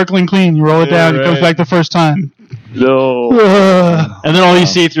sparkling clean. You roll it down, it comes back the first time. No. And then all you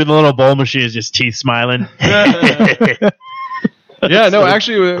see through the little bowl machine is just teeth smiling. Yeah, no,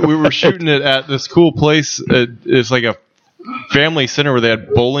 actually, we were shooting it at this cool place. It's like a family center where they had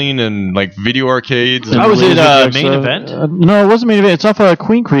bowling and like video arcades. How was it main event? No, it wasn't main event. It's off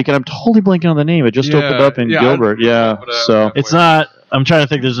Queen Creek, and I'm totally blanking on the name. It just opened up in Gilbert. So it's not. I'm trying to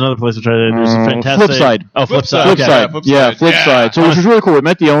think. There's another place to try to. There's a fantastic. Flipside. Oh, Flipside. Flipside. So which was really cool. We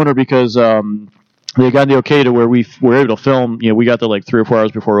met the owner because. They got the okay to where we were able to film. We got there like 3 or 4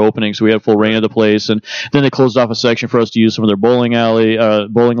 hours before opening, so we had full reign of the place. And then they closed off a section for us to use some of their bowling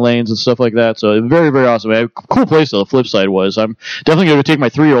lanes and stuff like that. So very, very awesome. Cool place though. The flip side was I'm definitely going to take my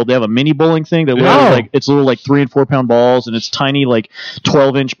 3-year-old. They have a mini bowling thing that literally it's little like 3 and 4 pound balls, and it's tiny like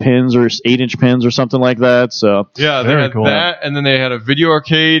 12-inch pins or 8-inch pins or something like that. So yeah, they had that, and then they had a video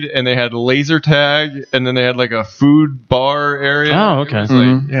arcade, and they had laser tag, and then they had like a food bar area. Oh, okay.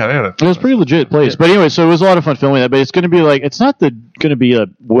 It was a pretty legit place. But anyway, so it was a lot of fun filming that. But it's going to be it's not going to be a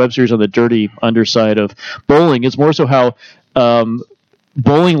web series on the dirty underside of bowling. It's more so how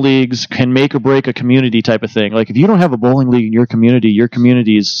bowling leagues can make or break a community type of thing. Like if you don't have a bowling league in your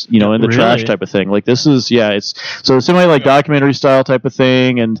community's in the trash type of thing. Like this is it's semi like documentary style type of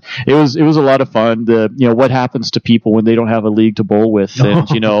thing, and it was a lot of fun. What happens to people when they don't have a league to bowl with, and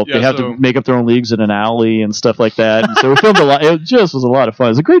they have to make up their own leagues in an alley and stuff like that. And so we filmed a lot. It just was a lot of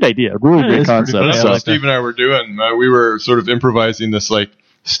fun. It's a great idea, really great concept. That's what Steve and I were doing. We were sort of improvising this like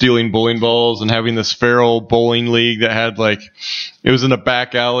stealing bowling balls and having this feral bowling league that had it was in a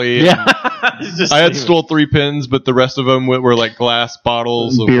back alley. Yeah. I had stole 3 pins, but the rest of them were like glass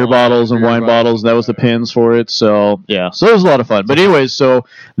bottles, of beer wine, bottles and wine bottles. That was the pins for it. So yeah, so it was a lot of fun. But anyways, so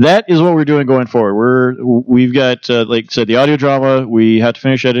that is what we're doing going forward. We've got like I said, the audio drama. We have to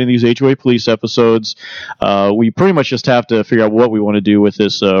finish editing these HOA police episodes. We pretty much just have to figure out what we want to do with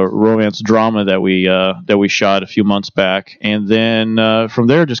this romance drama that we shot a few months back, and then from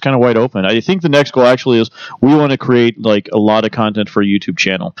there just kind of wide open. I think the next goal actually is we want to create like a lot of content for a YouTube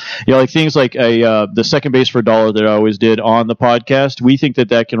channel. You know, like things like the second base for a dollar that I always did on the podcast. We think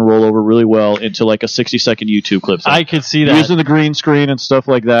that can roll over really well into like a 60-second YouTube clip. I could see that using the green screen and stuff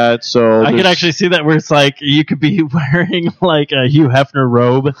like that. So I could actually see that where it's like you could be wearing like a Hugh Hefner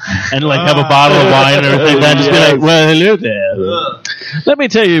robe and like have a bottle of wine and everything. Then just be like, well, hello there. Let me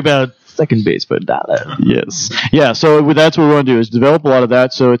tell you about second base for a dollar. Yes. Yeah, so that's what we want to do is develop a lot of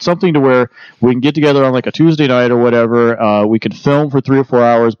that. So it's something to where we can get together on like a Tuesday night or whatever. We can film for 3 or 4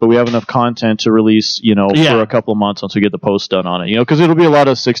 hours, but we have enough content to release, for a couple of months once we get the post done on it. Because it'll be a lot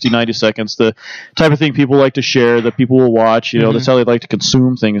of 60, 90 seconds, the type of thing people like to share, that people will watch. That's how they like to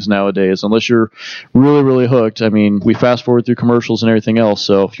consume things nowadays. Unless you're really, really hooked. I mean, we fast forward through commercials and everything else.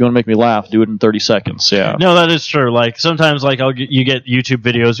 So if you want to make me laugh, do it in 30 seconds. Yeah. No, that is true. Like sometimes like you get YouTube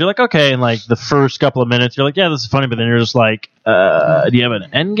videos, you're like, okay, and like the first couple of minutes, you're like, yeah, this is funny, but then you're just like, do you have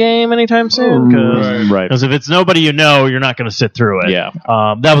an end game anytime soon? Because if it's nobody you know, you're not going to sit through it. Yeah.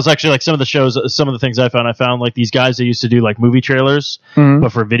 That was actually like some of the things I found like these guys that used to do like movie trailers, but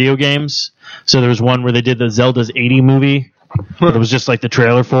for video games. So there was one where they did the Zelda's 80 movie. But it was just like the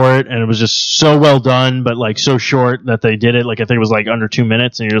trailer for it, and it was just so well done, but like so short that they did it. Like I think it was like under 2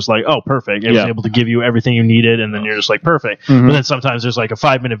 minutes, and you're just like, oh, perfect. It was able to give you everything you needed, and then you're just like, perfect. But then sometimes there's like a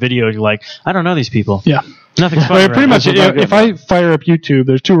 5-minute video, and you're like, I don't know these people. Yeah, nothing's funny. Pretty much, if I fire up YouTube,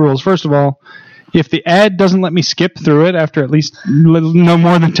 there's 2 rules. First of all, if the ad doesn't let me skip through it after at least no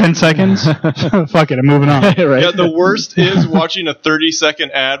more than 10 seconds, fuck it, I'm moving on. Right? Yeah, the worst is watching a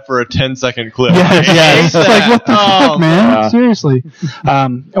 30-second ad for a 10-second clip. Yeah, it's like, what the fuck, man? Seriously.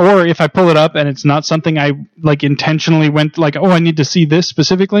 Or if I pull it up and it's not something I like intentionally went like, oh, I need to see this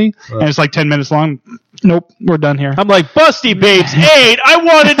specifically, and it's like 10 minutes long. Nope, we're done here. I'm like, Busty Babes 8, I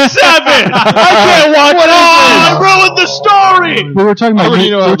wanted 7. I can't watch it. I ruined the story. We were talking about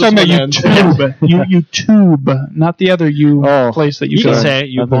YouTube. YouTube, not the other place that you can say it.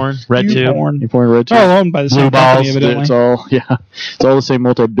 YouPorn, RedTube. YouPorn, RedTube. All owned by the same company, evidently. It's all the same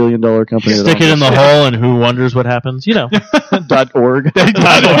multi-billion-dollar company. Stick it in the hole, and who wonders what happens? .org.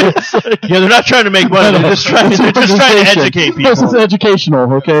 Yeah, they're not trying to make money. They're just trying to educate people. This is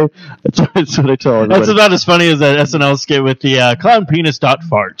educational, okay? That's what I tell everybody. That's about as funny as that SNL skit with the clown penis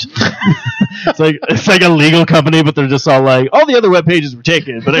 .fart. It's like a legal company, but they're just all like, all the other web pages were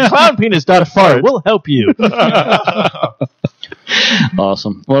taken, but a clown penis .fart will help you.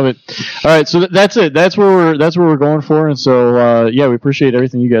 Awesome, love it. All right, so that's it. That's where we're going for, and so we appreciate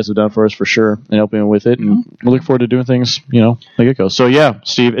everything you guys have done for us for sure, and helping with it, and we look forward to doing things, like it goes. So yeah,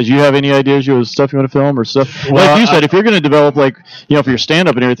 Steve, as you have any ideas, you have stuff you want to film or stuff, like you said, if you're going to develop like for your stand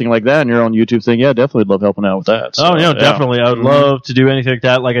up and everything like that, and your own YouTube thing, yeah, definitely love helping out with that. So, definitely, I would love to do anything like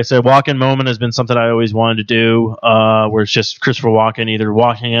that. Like I said, walk-in moment has been something I always wanted to do, where it's just Christopher Walken either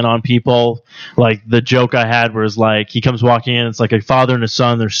walking in on people, like the joke I had was like he comes walking in, it's like a father and a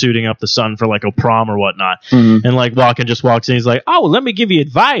son, they're suiting up the son for like a prom or whatnot, and like Walken just walks in, he's like, oh, let me give you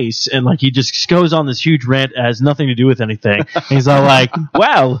advice, and like he just goes on this huge rant that has nothing to do with anything. And he's all like,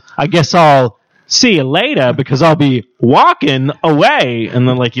 well, I guess I'll see you later because I'll be walking away, and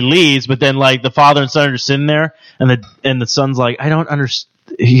then like he leaves, but then like the father and son are just sitting there, and the son's like, I don't understand.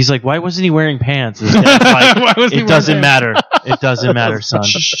 He's like, why wasn't he wearing pants? His dad's like, it doesn't matter. It doesn't matter, son.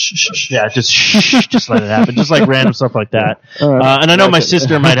 Yeah, just let it happen. Just like random stuff like that. And I know my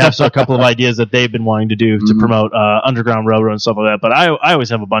sister might have a couple of ideas that they've been wanting to do to promote Underground Railroad and stuff like that. But I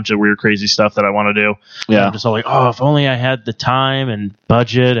always have a bunch of weird, crazy stuff that I want to do. Yeah. I'm just all like, oh, if only I had the time and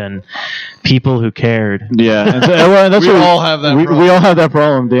budget and people who cared. Yeah. And so, that's we all have that problem. We all have that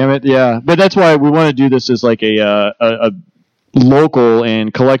problem, damn it. Yeah. But that's why we want to do this as like a local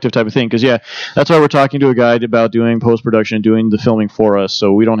and collective type of thing, because that's why we're talking to a guy about doing post-production and doing the filming for us,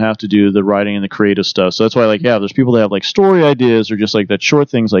 so we don't have to do the writing and the creative stuff. So that's why there's people that have like story ideas or just like that short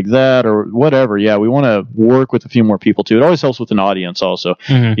things like that or whatever. We want to work with a few more people too. It always helps with an audience also.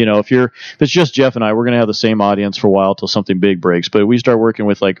 If it's just Jeff and I, we're going to have the same audience for a while till something big breaks, but we start working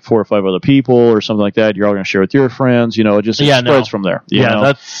with like 4 or 5 other people or something like that, you're all going to share with your friends, it spreads from there.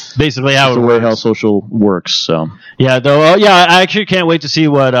 That's basically how the way how social works. So I I actually can't wait to see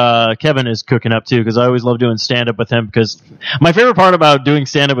what Kevin is cooking up too, because I always love doing stand up with him. Because my favorite part about doing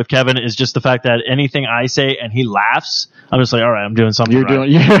stand up with Kevin is just the fact that anything I say and he laughs, I'm just like, all right, I'm doing something. You're right.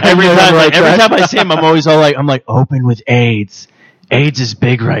 doing. Every time I see him, I'm always all like, open with AIDS. AIDS is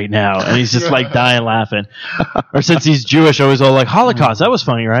big right now, and he's just like dying laughing. Or since he's Jewish, always all like Holocaust. That was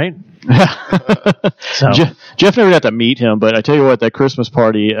funny, right? So Jeff never got to meet him, but I tell you what, that Christmas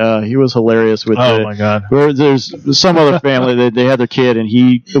party, he was hilarious with. my god! Where there's some other family that they had their kid, and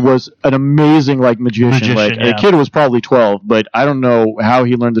he was an amazing magician. The kid was probably 12, but I don't know how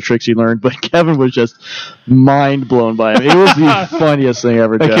he learned the tricks he learned. But Kevin was just mind blown by him. It was the funniest thing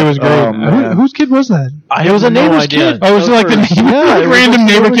ever. That kid was great. Oh, whose kid was that? It was a neighbor's kid. Oh, was it like the random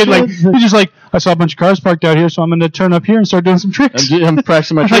neighbor kid? kid. He's just like, I saw a bunch of cars parked out here, so I'm going to turn up here and start doing some tricks. I'm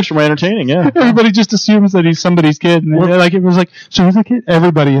practicing my tricks for my entertaining. Yeah. Everybody just assumes that he's somebody's kid, and it was like, so who's the kid?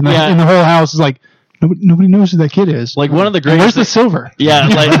 Everybody in the whole house is like, nobody knows who that kid is. Like one of the And greatest. where's the silver? Yeah,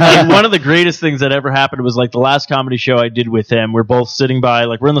 like one of the greatest things that ever happened was like the last comedy show I did with him. We're both sitting by,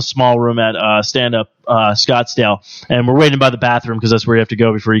 we're in the small room at Stand Up Scottsdale, and we're waiting by the bathroom because that's where you have to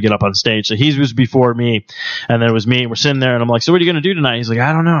go before you get up on stage. So he was before me, and then it was me, and we're sitting there, and I'm like, so what are you going to do tonight? He's like,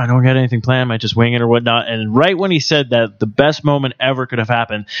 I don't know. I don't got anything planned. I might just wing it or whatnot. And right when he said that, the best moment ever could have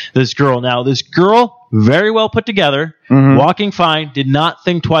happened, this girl, very well put together, walking fine, did not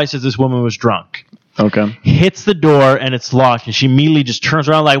think twice as this woman was drunk. Okay. Hits the door and it's locked, and she immediately just turns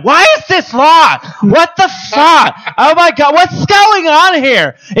around like, why is this locked? What the fuck? Oh my god, what's going on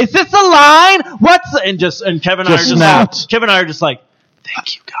here? Is this a line? And Kevin and I are just like,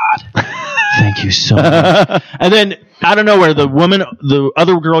 thank you, God. Thank you so much. And then out of nowhere, the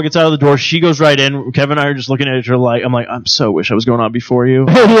other girl gets out of the door. She goes right in. Kevin and I are just looking at each other like, I'm like, I'm so wish I was going on before you.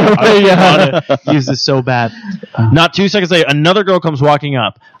 I want to use this so bad. Not 2 seconds later, another girl comes walking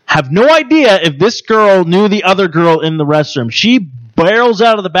up. Have no idea if this girl knew the other girl in the restroom. She barrels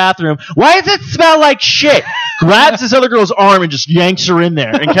out of the bathroom. Why does it smell like shit? Grabs this other girl's arm and just yanks her in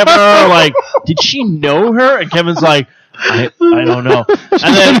there. And Kevin and I are like, did she know her? And Kevin's like, I don't know.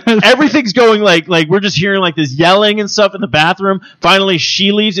 And then everything's going like we're just hearing like this yelling and stuff in the bathroom. Finally,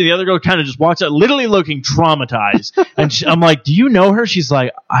 she leaves, and the other girl kind of just walks out, literally looking traumatized. And I'm like, do you know her? She's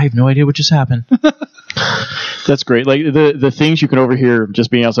like, I have no idea what just happened. That's great. Like the things you can overhear just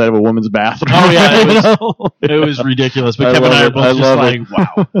being outside of a woman's bathroom. Oh yeah, it was ridiculous. But Kevin and I are both just like,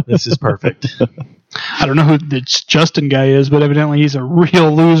 wow, this is perfect. I don't know who this Justin guy is, but evidently he's a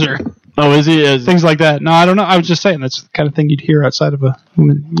real loser. Oh, is he? Things like that. No, I don't know. I was just saying that's the kind of thing you'd hear outside of a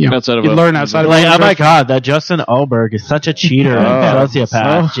woman. Outside of you'd learn outside of like, a oh my god, that Justin Ulberg is such a cheater and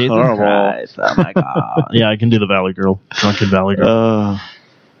sociopath. Jesus Christ. Oh my god. Yeah, I can do the Valley Girl. Drunken Valley Girl.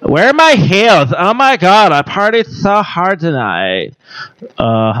 Where are my heels? Oh my god, I partied so hard tonight.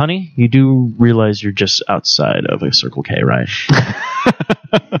 Honey, you do realize you're just outside of a Circle K, right?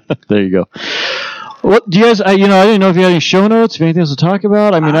 There you go. What do you guys? I didn't know if you had any show notes, if anything else to talk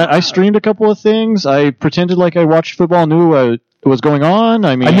about. I mean, I streamed a couple of things. I pretended like I watched football, knew what was going on.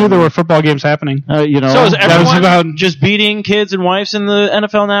 I mean, I knew there were football games happening. So is everyone just beating kids and wives in the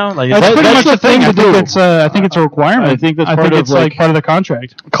NFL now? Like, that's pretty much the thing. to do. I think it's a requirement. I think that's part of part of the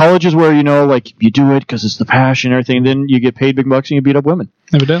contract. Colleges where you do it because it's the passion and everything. And then you get paid big bucks and you beat up women.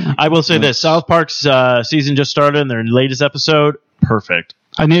 Evidently, I will say this: South Park's season just started, and their latest episode, perfect.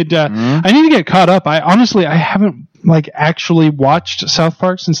 I need to get caught up. I haven't actually watched South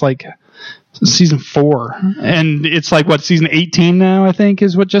Park since season 4, and it's season 18 now, I think,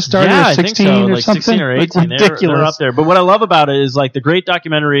 is what just started. Yeah, or 16 I think so. or something. 16 or 18. Ridiculous. They're up there. But what I love about it is the great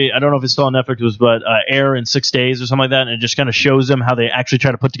documentary, I don't know if it's still on Netflix, but Air in 6 days or something like that, and it just kind of shows them how they actually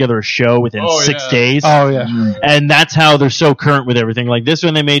try to put together a show within 6 days. Oh yeah. And that's how they're so current with everything. Like this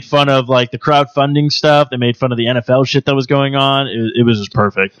one, they made fun of the crowdfunding stuff. They made fun of the NFL shit that was going on. It was just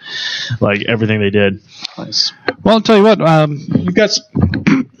perfect. Everything they did. Nice. Well, I'll tell you what,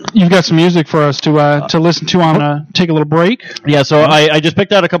 you've got some music for us to listen to on take a little break. Yeah, so I just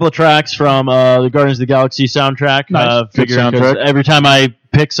picked out a couple of tracks from the Guardians of the Galaxy soundtrack. Nice. Good soundtrack. Every time I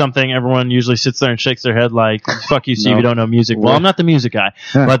pick something, everyone usually sits there and shakes their head like, fuck you, Steve, you don't know music. Well, I'm not the music guy.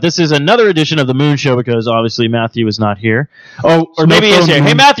 Yeah. But this is another edition of The Moon Show because obviously Matthew is not here. Oh, or maybe he is here.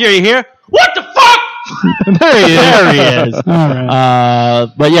 Hey, Matthew, are you here? What the fuck? There he is. All right.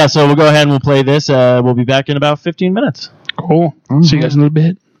 But yeah, so we'll go ahead and we'll play this. We'll be back in about 15 minutes. Cool. See you guys in a little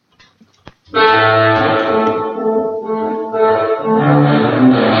bit.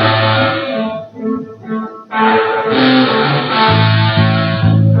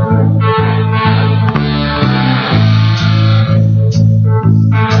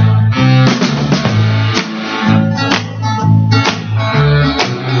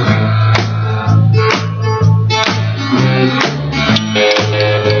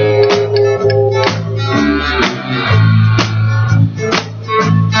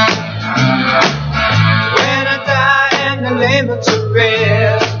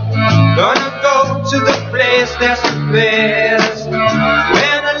 that's the best.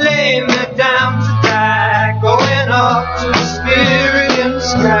 When I lay me down to die, going up to the spirit in the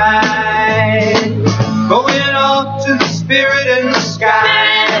sky. Going up to the spirit in the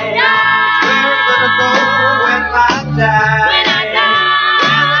sky. That's where I'm gonna go when I die. When I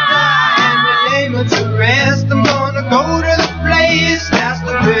die and you lay me to rest, I'm gonna go to the place that's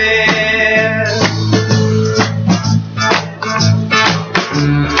the best.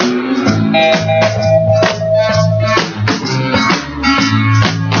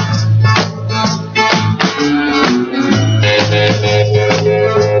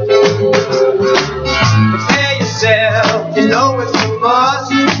 Prepare yourself, you know it's a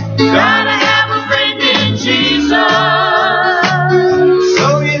must. Gotta have a friend in Jesus.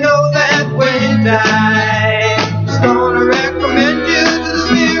 So you know that when you die, He's gonna recommend you to the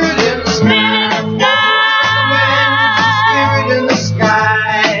spirit in the sky. Recommend you to the spirit in the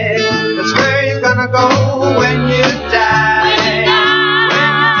sky. That's where you're gonna go when you die.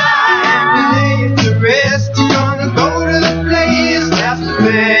 When you die and you lay to rest, you're gonna go to the place that's the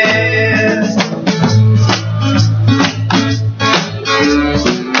best.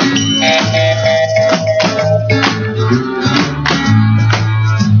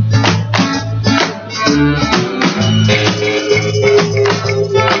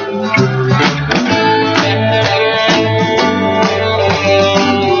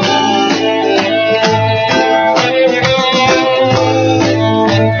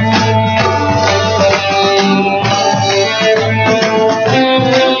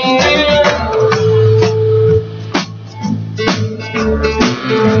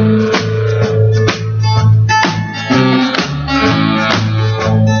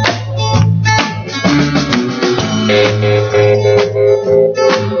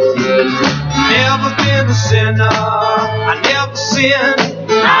 Never been a sinner, I never sinned.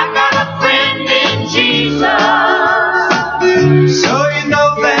 I got a friend in Jesus. So you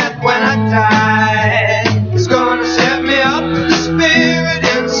know that when I die, He's gonna set me up to the spirit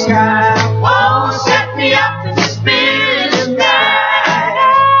in the sky. Oh, set me up to the spirit in the sky.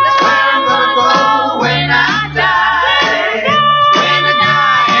 That's where I'm gonna go when I die. When I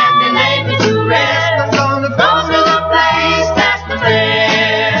die and they lay me to rest, I'm gonna go to the place that's the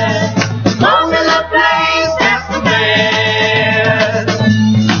best. Go to the place that's the best.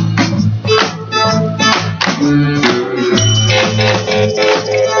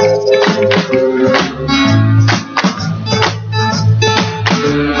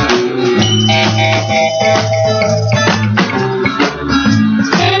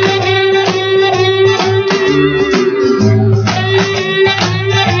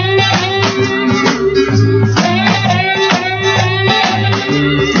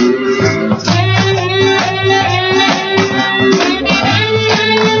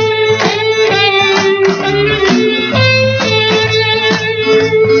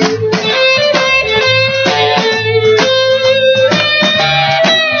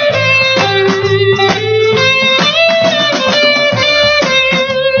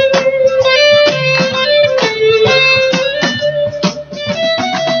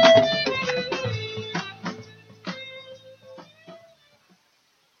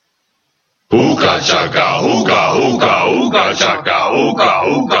 Ooga chaka, ooga, ooga, ooga chaka, ooga,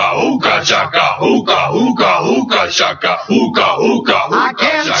 ooga, ooga chaka, ooga, ooga, ooga chaka, ooga, ooga, I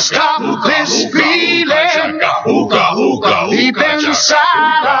can't stop this feeling deep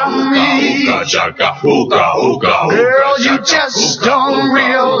inside of me. Girl, you just don't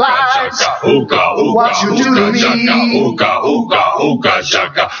realize what you do to me.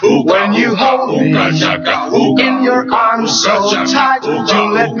 When you hold me in your arms so tight, you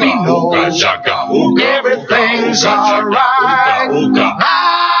let me know everything's alright.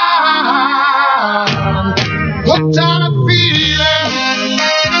 I'm hooked on a feeling.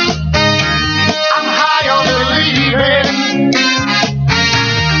 I'm high on believing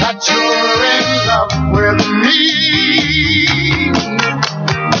that you're in love with me.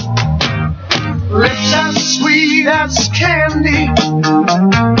 Lips as sweet as candy,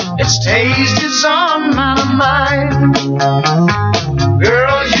 its taste is on my mind.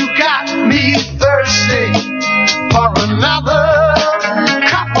 Girl, you got me thirsty for another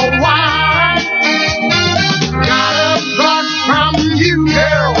cup of wine. Got a bug from you,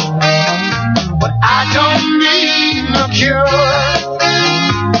 girl, but I don't need no cure.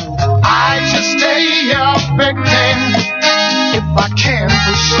 I just stay affecting if I can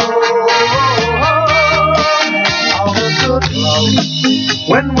for sure. All the good love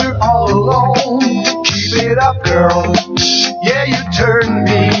when we're all alone. Keep it up, girl. Yeah, you turn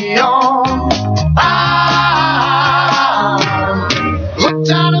me on. I'm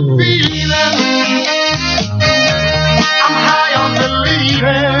hooked on a feeling.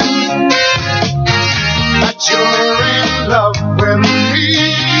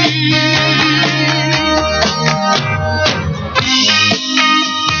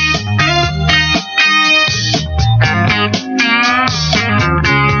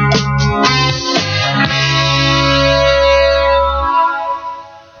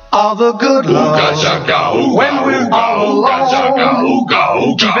 the good Lord. When we're all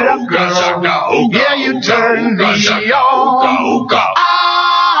alone, keep it up, girl. Yeah, you turn me on.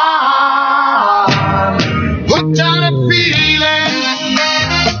 I'm hooked on a feeling.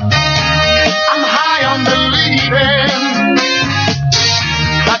 I'm high on believing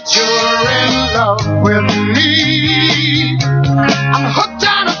that you're in love with me. I'm hooked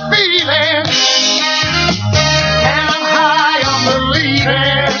on a feeling, and I'm high on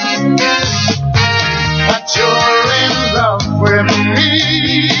believing that you're in love with me.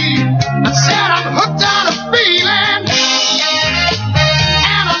 I said I'm hooked on a feeling,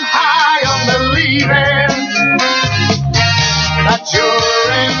 and I'm high on believing that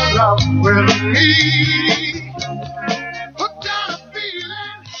you're in love with me. Hooked on a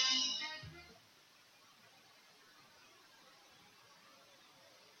feeling.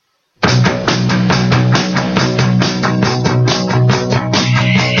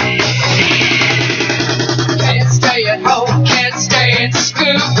 Can't stay at home, can't stay in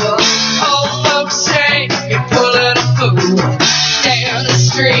school. Old folks say you're pulling a fool. Down the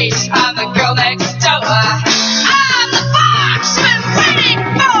street, I'm the girl next door. I'm the fox we're waiting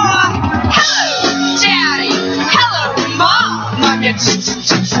for. Hello, Daddy. Hello, Mom. I'm your Jerry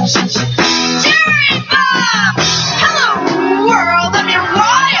Bob. Hello, world. I'm your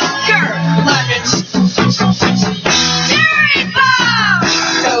wild girl. I'm your Jerry Bob.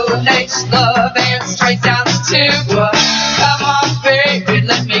 Donates love and straight down the tube. Come on, baby,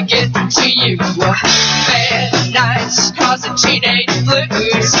 let me get to you. Bad nights causing teenage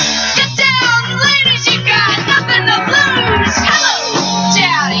blues. Get down, ladies, you got nothing to lose. Hello,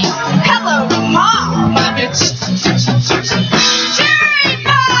 Daddy. Hello, Mom. I'm your Jerry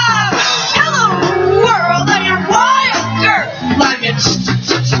Bob. Hello, world. I'm your wild girl. I'm your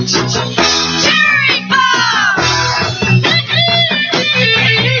Jerry Bob.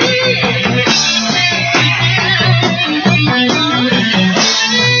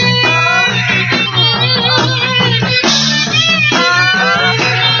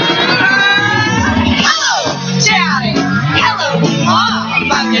 Hello, Daddy. Hello,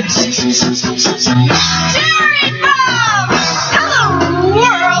 Mom. I'm your Jerry Bob. Hello,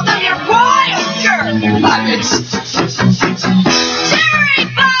 world. I'm your wild girl. I'm your Jerry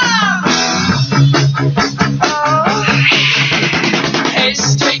Bob. Hey,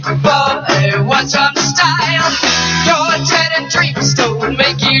 street boy, what's up style? Your dead and dreams don't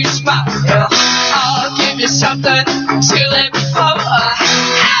make you smile. I'll give you something to live for.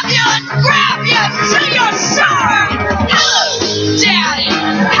 Have you and grab you till you're sore. Hello, Daddy.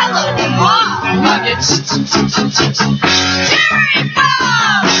 Hello, Mom. I'm your Jerry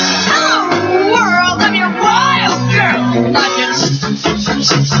Bob. Hello, world. I'm your wild girl. I'm your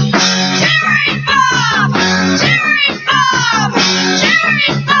Jerry Bob. Jerry Bob. Jerry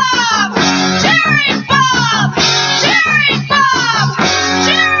Bob. Jerry Bob. Jerry Bob.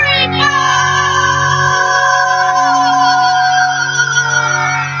 Jerry Bob.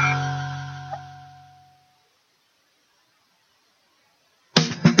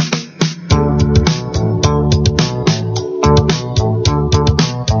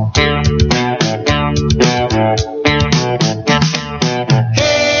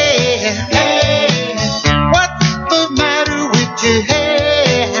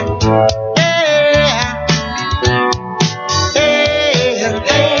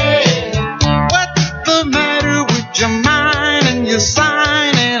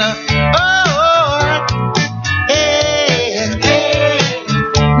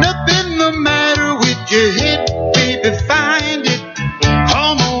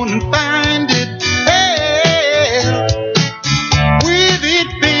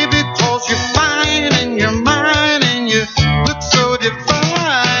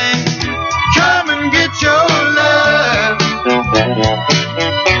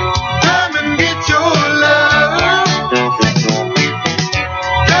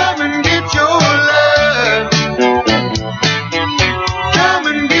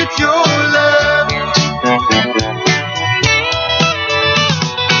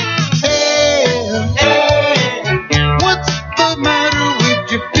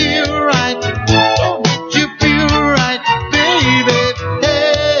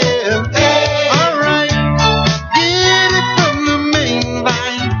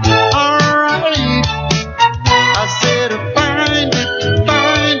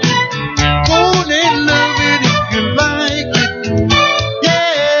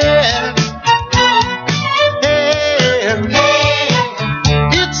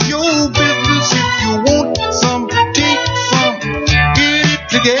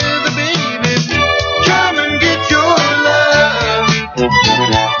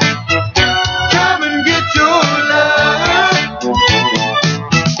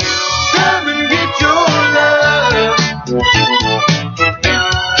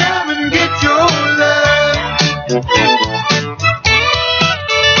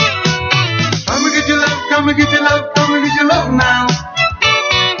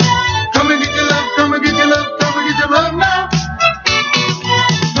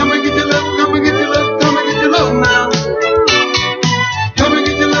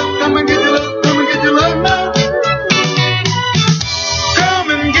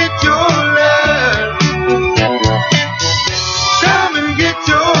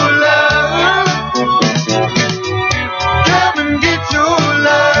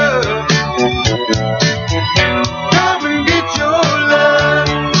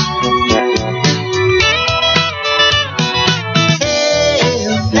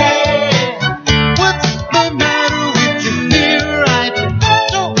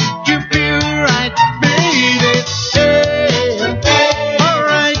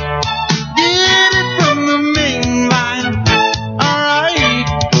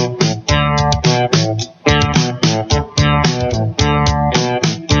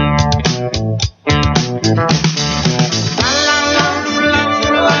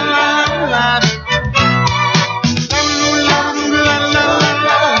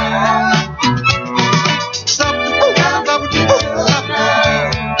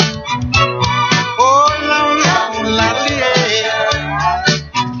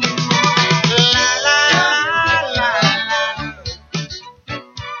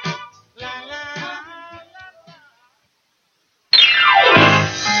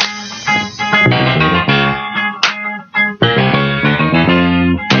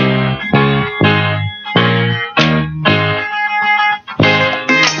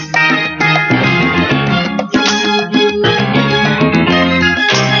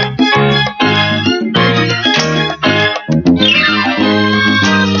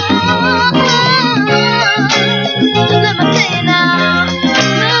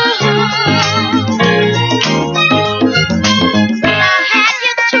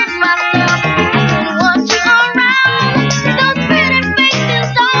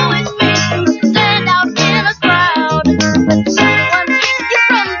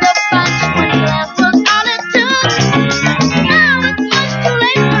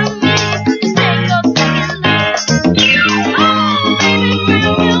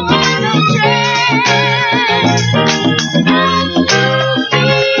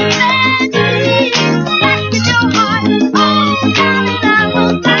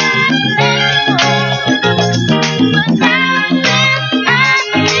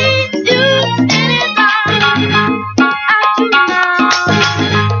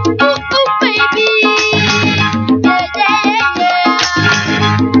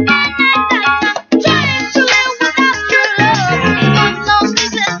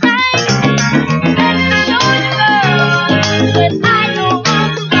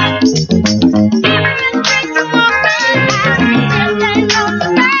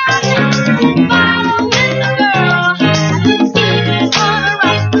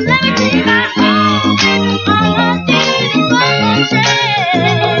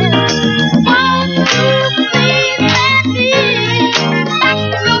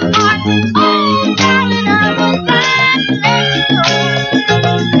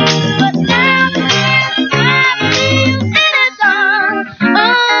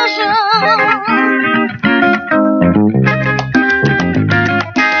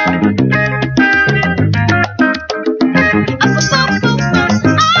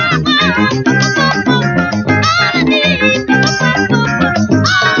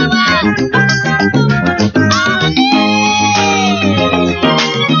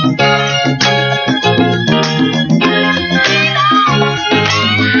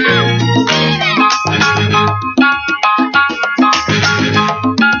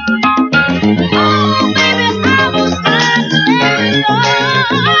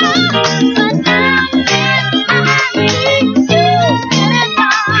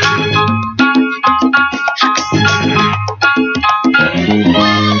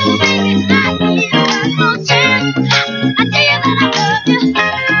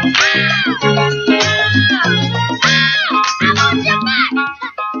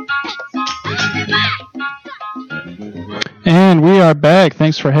 And we are back.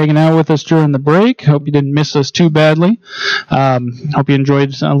 Thanks for hanging out with us during the break. Hope you didn't miss us too badly. Hope you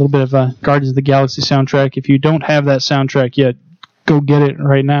enjoyed a little bit of Guardians of the Galaxy soundtrack. If you don't have that soundtrack yet, go get it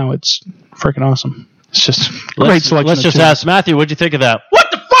right now. It's freaking awesome. It's just great selection. Let's just ask Matthew, what'd you think of that? What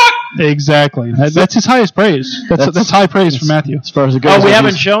the fuck? Exactly. That's his highest praise. That's high praise for Matthew. As far as it goes. Oh, we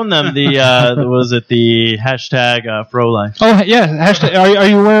haven't shown them the the hashtag FroLife. Oh yeah, hashtag. Are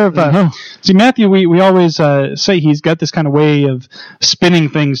you aware of? See, Matthew, we always say he's got this kind of way of spinning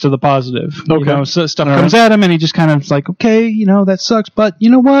things to the positive. Okay. You know, so stuff comes at him, and he just kind of like, okay, you know, that sucks, but you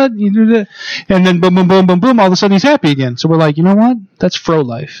know what? And then boom, boom, boom, boom, boom. All of a sudden, he's happy again. So we're like, you know what? That's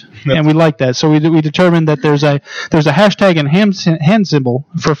FroLife, and we like that. So we determined that there's a hashtag and hand symbol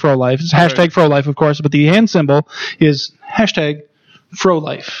for FroLife. It's hashtag FroLife, of course, but the hand symbol is hashtag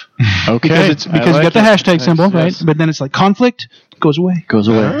FroLife. Okay. Because you got the hashtag symbol, right? But then it's like conflict goes away. Goes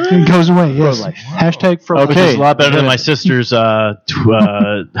away. It goes away, yes. Hashtag FroLife. Which is a lot better than my sister's hashtag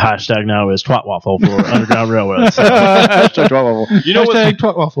now is twatwaffle for Underground Railroad. So. Hashtag twatwaffle. You know what's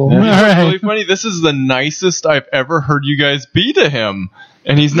twatwaffle. really funny? This is the nicest I've ever heard you guys be to him.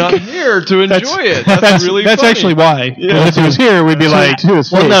 And he's not here to enjoy it. That's really That's funny. actually why. Yeah. If he was here, we'd be like,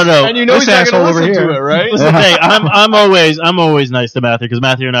 well, no. And you know This he's not going asshole to over listen here. to it, right? Listen, hey, I'm always nice to Matthew because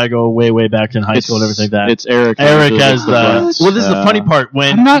Matthew and I go way back in high school and everything like that. It's Eric. Eric has the. Well, this is the funny part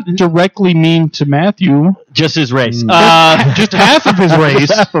when I'm not directly mean to Matthew. just his race. Just half of his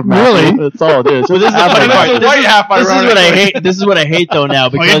race. Really? That's all it is. Well, this is the funny part. This is what I right. hate. This is what I hate though now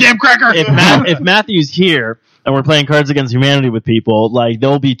because you damn cracker! if Matthew's here and we're playing Cards Against Humanity with people, like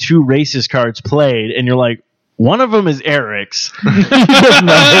there'll be two racist cards played, and you're like, one of them is Eric's,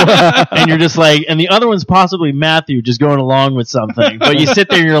 and you're just like, and the other one's possibly Matthew just going along with something. But you sit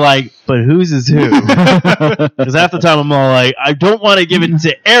there and you're like, but whose is who? Because half the time I'm all like, I don't want to give it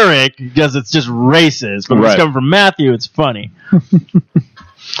to Eric because it's just racist, but when it's coming from Matthew, it's funny.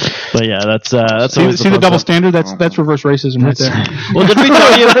 But yeah, that's See the double standard? That's reverse racism right there. Well, did we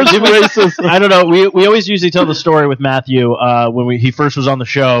tell you? I don't know. We always usually tell the story with Matthew when he first was on the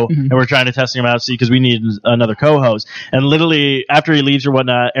show, and we're trying to test him out, see, because we need another co-host. And literally after he leaves or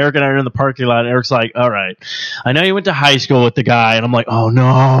whatnot, Eric and I are in the parking lot. And Eric's like, "All right, I know you went to high school with the guy," and I'm like, "Oh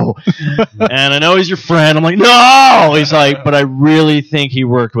no," and I know he's your friend. I'm like, "No," he's like, "But I really think he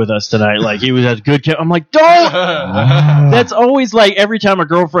worked with us tonight. Like he was a good kid." I'm like, "Don't." That's always like every time a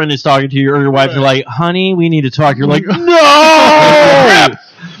girlfriend is talking to you or your wife, you're like, "Honey, we need to talk." You're like, "No."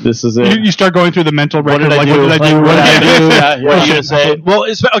 This is it. You start going through the mental record. What did I do? What did I do? What did I do? What are you gonna say? Well,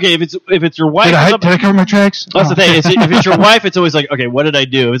 okay, if it's your wife, Did I cover my tracks? that's the thing. If it's your wife, it's always like, okay, what did I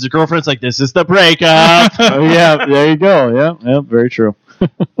do? If it's a girlfriend, it's like, this is the breakup. Oh yeah, there you go. Yeah, very true.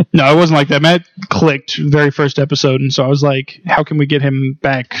 No, it wasn't like that. Matt clicked very first episode, and so I was like, how can we get him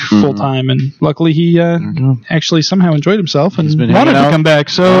back full time? And luckily he actually somehow enjoyed himself and been wanted hanging to out. come back.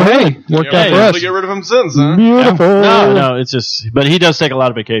 So hey, worked out for Able us. to get rid of him since, huh? Beautiful. No, it's just, but he does take a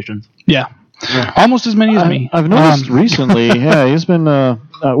lot of vacations. Yeah. Almost as many as me. I've noticed recently. Yeah, he's been a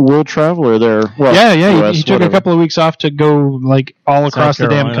world traveler there. Well, yeah. He took a couple of weeks off to go like all across the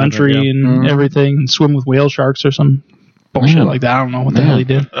damn Carolina, country and everything, and swim with whale sharks or some bullshit like that. I don't know what the hell he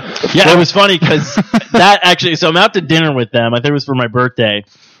did. Yeah, it was funny because that actually. So I'm out to dinner with them. I think it was for my birthday.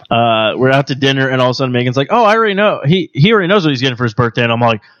 We're out to dinner, and all of a sudden Megan's like, "Oh, I already know. He already knows what he's getting for his birthday." And I'm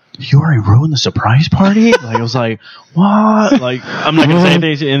like, "You already ruined the surprise party?" Like I was like, "What?" Like I'm not gonna say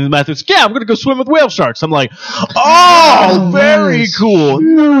anything. And Matthew's, "Yeah, I'm gonna go swim with whale sharks." I'm like, "Oh, very cool,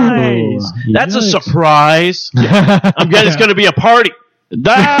 nice. That's a surprise. I'm guessing it's gonna be a party." You're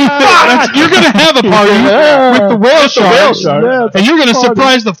going to have a party with the whale sharks, and you're going to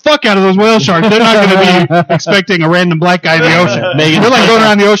surprise the fuck out of those whale sharks. They're not going to be expecting a random black guy in the ocean. You're like going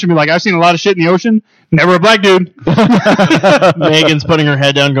around the ocean and be like, I've seen a lot of shit in the ocean, never a black dude. Megan's putting her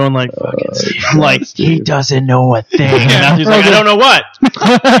head down going like, fucking Steve. I'm like, he doesn't know a thing. And Matthew's like, I don't know what.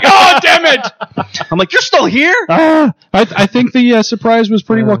 Oh, damn it. I'm like, you're still here? I think the surprise was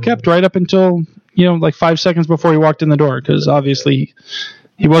pretty well kept right up until, like 5 seconds before he walked in the door, because obviously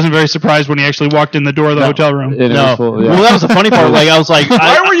he wasn't very surprised when he actually walked in the door of the hotel room. Well, that was the funny part. Like, I was like,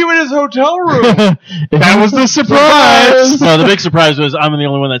 why were you in his hotel room? That was the surprise. No, the big surprise was I'm the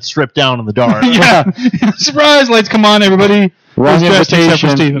only one that stripped down in the dark. Yeah. Surprise, lights come on, everybody. Wrong Dressed except for invitation.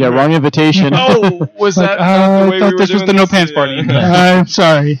 Steven. Yeah, wrong invitation. Oh, was that not I the way thought we this were was the doing no this? pants party. Yeah. I'm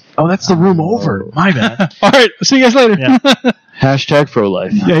sorry. Oh, that's the room over. My bad. All right, see you guys later. Yeah. Hashtag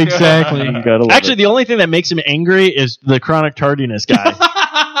FroLife. Yeah, exactly. Gotta love Actually, it. the only thing that makes him angry is the chronic tardiness guy.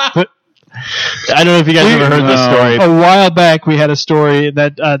 I don't know if you guys ever heard this story. A while back, we had a story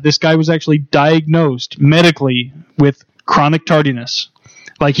that this guy was actually diagnosed medically with chronic tardiness.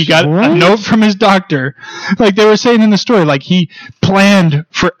 Like, he got a note from his doctor. Like, they were saying in the story, like, he planned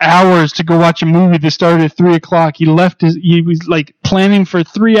for hours to go watch a movie that started at 3 o'clock. He was, like, planning for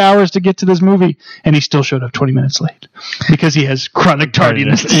 3 hours to get to this movie, and he still showed up 20 minutes late because he has chronic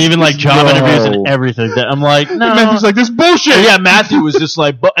tardiness. And even, like, job interviews and everything. I'm like, no. And Matthew's like, this bullshit! Yeah, Matthew was just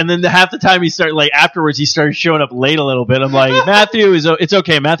like, and then half the time afterwards, he started showing up late a little bit. I'm like, Matthew, it's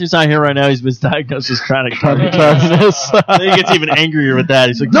okay. Matthew's not here right now. He's been diagnosed with chronic tardiness. Then he gets even angrier with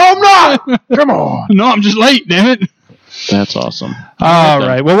that. He's like, no, I'm not! Come on! No, I'm just late, damn it. That's awesome. All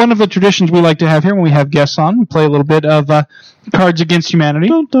right. Well, one of the traditions we like to have here when we have guests on, we play a little bit of Cards Against Humanity.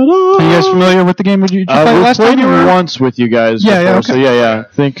 Are you guys familiar with the game? Did you play last time? We played once with you guys before, okay. So yeah.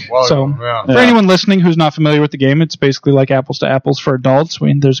 For anyone listening who's not familiar with the game, it's basically like apples to apples for adults.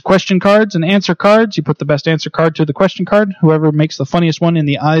 There's question cards and answer cards. You put the best answer card to the question card. Whoever makes the funniest one in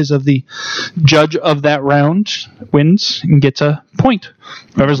the eyes of the judge of that round wins and gets a point.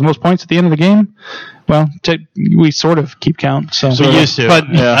 Whoever has the most points at the end of the game, well, we sort of keep count. So we used to, but I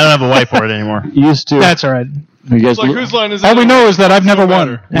don't have a whiteboard anymore. Used to. That's all right. You guys whose line is it? All we know is that I've never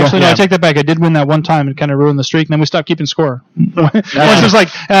won. Actually, no, Yeah. I take that back. I did win that one time. It kind of ruined the streak, and then we stopped keeping score. Once it was like,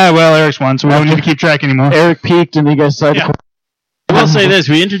 well, Eric's won, so we don't need to keep track anymore. Eric peaked, and you guys decided to. I will say this: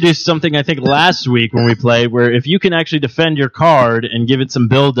 we introduced something I think last week when we played, where if you can actually defend your card and give it some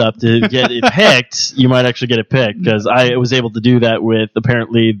build up to get it picked, you might actually get it picked. Because I was able to do that with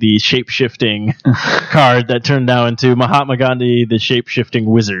apparently the shape shifting card that turned now into Mahatma Gandhi, the shape shifting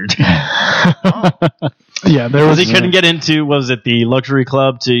wizard. Yeah, there was. He couldn't get into the luxury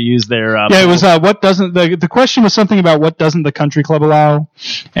club to use their. It was what doesn't the question was something about what doesn't the country club allow,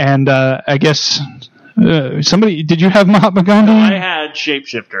 and I guess. Somebody, did you have Mahatma Gandhi? No, I had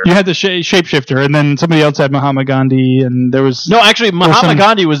Shapeshifter. You had the Shapeshifter, and then somebody else had Mahatma Gandhi, and there was actually Mahatma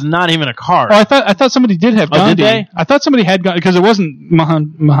Gandhi was not even a card. Oh, I thought somebody did have Gandhi. Did they? I thought somebody had Gandhi because it wasn't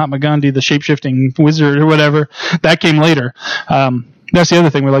Mahatma Gandhi, the shapeshifting wizard or whatever. That came later. That's the other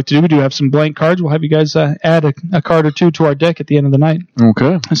thing we like to do. We do have some blank cards. We'll have you guys add a card or two to our deck at the end of the night.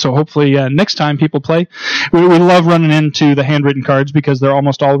 Okay. So hopefully next time people play, we love running into the handwritten cards because they're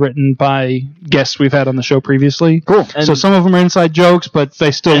almost all written by guests we've had on the show previously. Cool. So some of them are inside jokes, but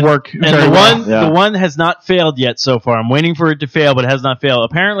they still work very well. The one has not failed yet so far. I'm waiting for it to fail, but it has not failed.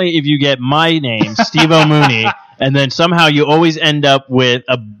 Apparently, if you get my name, Steve O'Mooney, and then somehow you always end up with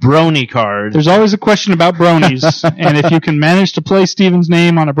a brony card. There's always a question about bronies, and if you can manage to play Steven's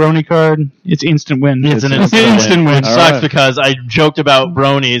name on a brony card, it's instant win. It's an instant win. It sucks because I joked about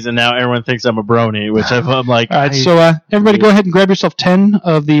bronies, and now everyone thinks I'm a brony, which I'm like... All right, so everybody go ahead and grab yourself 10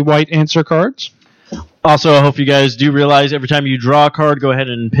 of the white answer cards. Also, I hope you guys do realize every time you draw a card, go ahead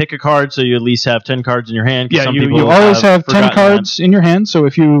and pick a card so you at least have 10 cards in your hand. Yeah, you always have 10 cards in your hand, so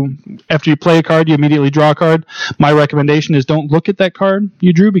after you play a card, you immediately draw a card. My recommendation is don't look at that card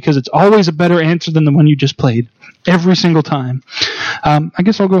you drew because it's always a better answer than the one you just played. Every single time. I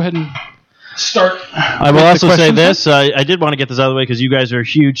guess I'll go ahead and start. I will also say this. I did want to get this out of the way because you guys are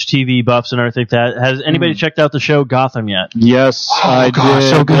huge TV buffs and everything. Has anybody checked out the show Gotham yet? Yes, I did.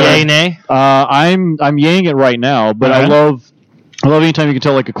 So good. Yay, nay? I'm yaying it right now, but I love anytime you can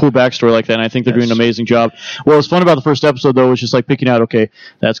tell like a cool backstory like that, and I think they're doing an amazing job. What was fun about the first episode, though, was just like picking out, okay,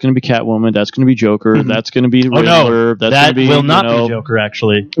 that's going to be Catwoman, that's going to be Joker, that's going to be Riddler, that's that going to be, will not be Joker,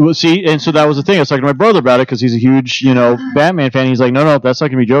 actually. Well, see, and so that was the thing. I was talking to my brother about it because he's a huge, Batman fan. He's like, no, that's not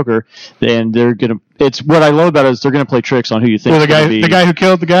going to be Joker. And they're going to. It's what I love about it is they're going to play tricks on who you think. The guy who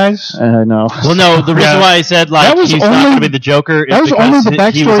killed the guys. No. Well, no. The reason why I said he's not going to be the Joker. That was only the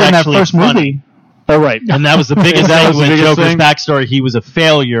backstory in that first funny. movie. Oh, right. And that was the biggest thing with Joker's backstory. He was a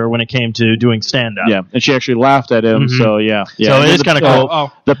failure when it came to doing stand-up. Yeah, and she actually laughed at him, so yeah. So it is kind of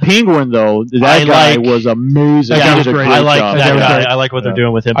cool. The Penguin, though, that guy was amazing. Yeah, was great. I like that guy. I like what they're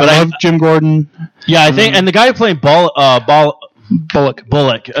doing with him. But I love Jim Gordon. Yeah, I think, and the guy who played Bullock.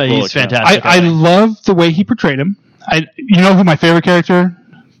 He's fantastic. I love the way he portrayed him. You know who my favorite character,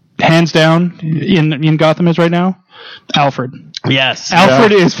 hands down, in Gotham is right now? Alfred. Yes.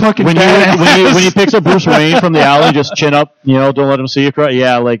 Alfred is fucking when badass. he picks up Bruce Wayne from the alley, just chin up, don't let him see you cry.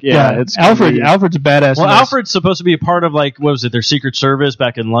 Yeah, it's Alfred's a badass. Well, Alfred's supposed to be a part of what was it, their Secret Service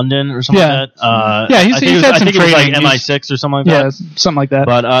back in London or something like that? He's had some training. It was like MI6 or something like that. Yeah, something like that.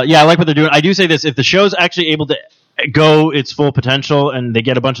 But I like what they're doing. I do say this: if the show's actually able to go its full potential and they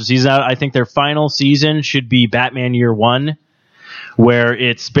get a bunch of seasons out, I think their final season should be Batman Year One, where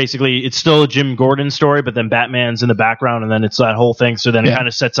it's still a Jim Gordon story, but then Batman's in the background, and then it's that whole thing. So then it kind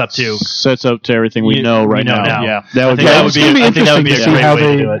of sets up to everything we know right now. Yeah, that would be interesting to a see great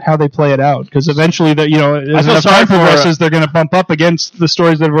way to do it. how they play it out, because eventually, as the time progresses, they're going to bump up against the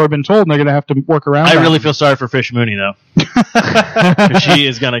stories that have already been told, and they're going to have to work around. I really feel sorry for Fish Mooney though, 'cause she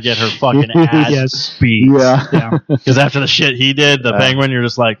is going to get her fucking ass beat. Yeah, because after the shit he did, the Penguin, you're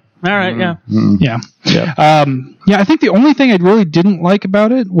just like, all right, yeah. I think the only thing I really didn't like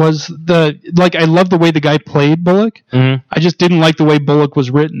about it was I love the way the guy played Bullock. Mm-hmm. I just didn't like the way Bullock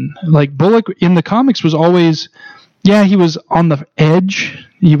was written. Like, Bullock in the comics was always, he was on the edge.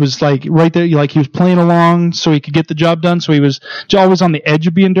 He was like right there, like he was playing along so he could get the job done. So he was always on the edge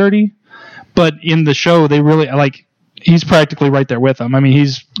of being dirty. But in the show, they really he's practically right there with him. I mean,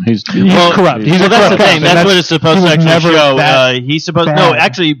 he's corrupt. That's the thing. That's what it's supposed to actually show. He's supposed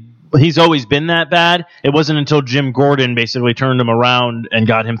actually. He's always been that bad. It wasn't until Jim Gordon basically turned him around and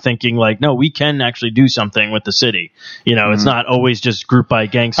got him thinking like, no, we can actually do something with the city. It's not always just group by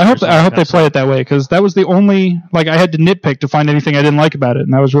gangsters. I hope they play it that way, because that was the only, I had to nitpick to find anything I didn't like about it,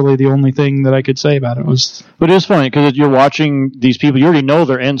 and that was really the only thing that I could say about it. But it is funny because you're watching these people. You already know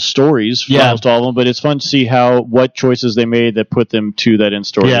their end stories for almost all of them, but it's fun to see what choices they made that put them to that end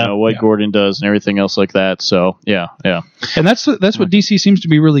story. What Gordon does and everything else like that. So yeah. And that's what DC seems to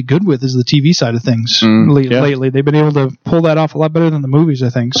be really good with, is the TV side of things. Lately, they've been able to pull that off a lot better than the movies, I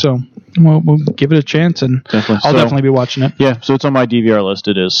think. So we'll give it a chance, and I'll definitely be watching it. Yeah, so it's on my DVR list.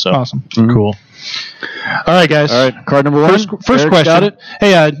 It is so awesome. Cool. All right, guys. All right, card number one. First question. Got it?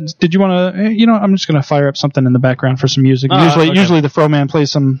 Hey, did you want to? I'm just going to fire up something in the background for some music. Usually the Fro-Man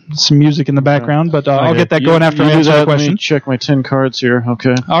plays some music in the background, but I'll get that going after I answer the question. Let me check my 10 cards here.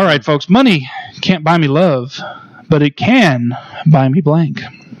 Okay. All right, folks. Money can't buy me love, but it can buy me blank.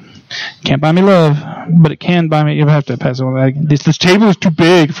 Can't buy me love, but it can buy me. You have to pass it on. This table is too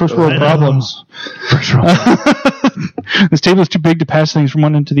big. First world problems. This table is too big to pass things from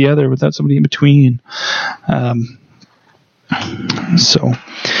one end to the other without somebody in between. So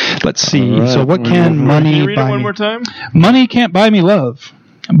let's see. Right. So what can money buy me? Can you read it one more time? Money can't buy me love,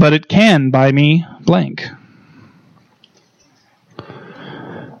 but it can buy me blank.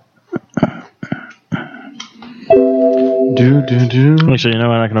 Actually,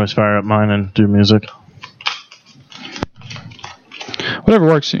 I can always fire up mine and do music. Whatever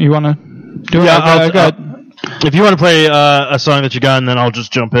works. You want to do it? Yeah, if you want to play a song that you got, and then I'll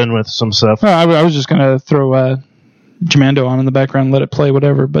just jump in with some stuff. I was just going to throw Jamando on in the background and let it play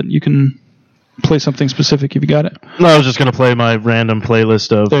whatever, but you can play something specific if you got it. No, I was just going to play my random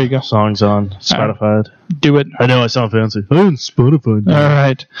playlist of there you go. Songs on Spotify. Do it. I know I sound fancy. Oh, Spotify. All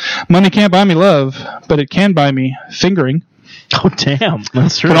right. Money can't buy me love, but it can buy me fingering. Oh, damn.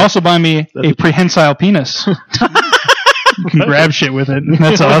 That's true. It can also buy me a prehensile penis. You can grab shit with it.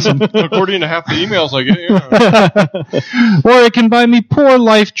 That's awesome. According to half the emails I get, yeah. Or it can buy me poor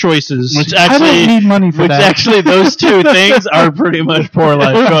life choices. I don't need money for that. Which actually, those two things are pretty much poor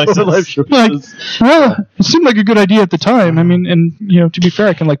life choices. Well, it seemed like a good idea at the time. I mean, and to be fair,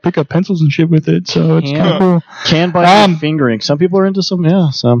 I can pick up pencils and shit with it, so it's kind of cool. Can buy me fingering. Some people are into some.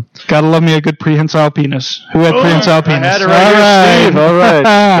 Gotta love me a good prehensile penis. Who had prehensile penis? I had it right here, Steve. All right,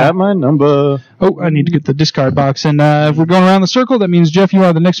 got my number. Oh, I need to get the discard box. And if we're going around the circle, that means, Jeff, you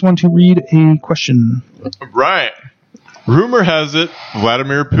are the next one to read a question. Right. Rumor has it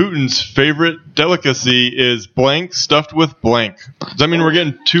Vladimir Putin's favorite delicacy is blank stuffed with blank. Does that mean we're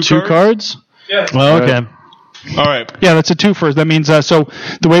getting two cards? Yeah. Well, okay. All right. Yeah, that's a two first. That means, so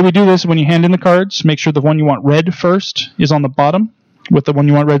the way we do this, when you hand in the cards, make sure the one you want red first is on the bottom, with the one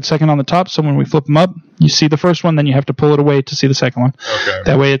you want red second on the top. So when we flip them up, you see the first one, then you have to pull it away to see the second one. Okay.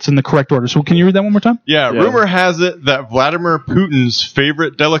 That way it's in the correct order. So can you read that one more time? Yeah. Rumor has it that Vladimir Putin's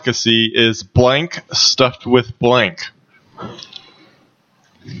favorite delicacy is blank stuffed with blank.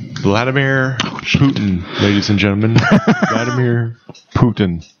 Vladimir Putin, ladies and gentlemen. Vladimir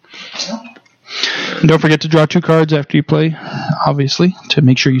Putin. And don't forget to draw two cards after you play, obviously, to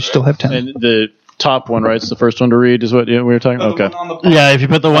make sure you still have 10. And the top one, right? It's the first one to read, is what we were talking about? Okay. Yeah, if you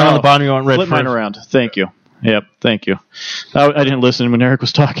put the one on the bottom, you want red flip mine around. Thank you. Yep, thank you. I didn't listen when Eric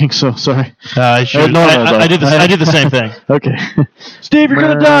was talking, so sorry. I did the same thing. Okay. Steve, you're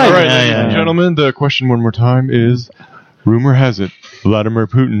going to die! All right, ladies and gentlemen, the question one more time is, rumor has it Vladimir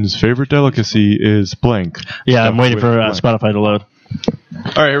Putin's favorite delicacy is blank. Yeah, I'm waiting for Spotify to load.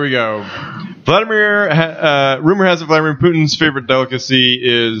 All right, here we go. Rumor has it Vladimir Putin's favorite delicacy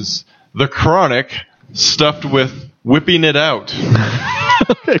is the Chronic stuffed with whipping it out.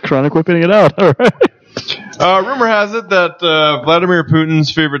 Chronic whipping it out, all right. Rumor has it that Vladimir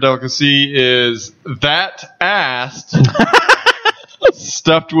Putin's favorite delicacy is that assed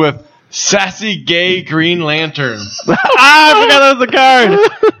stuffed with sassy gay Green Lantern. I forgot that was a card.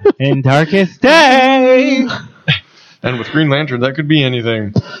 In darkest day. And with Green Lantern, that could be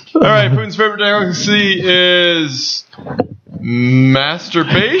anything. All right, Putin's favorite delicacy is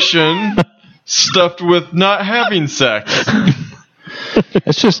masturbation stuffed with not having sex.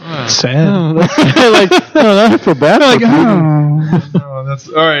 It's just sad. I feel bad. Oh, that's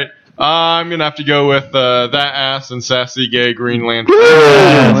all right. I'm gonna have to go with that ass and sassy gay Green Lantern.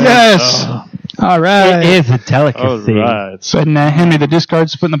 Yes. All right. It is a delicacy. All right. And hand me the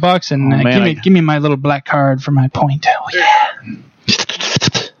discards to put in the box, and man, give me my little black card for my point. Oh yeah.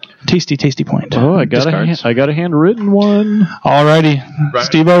 Tasty point. Oh, I got a handwritten one. Alrighty, Right.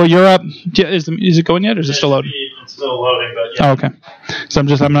 Steve-O, you're up. Is it going yet, or is it still loading? It's still loading, but yeah. Oh, okay. So I'm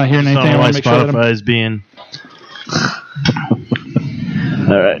not hearing I don't anything. know I why want to make sure that Spotify is being...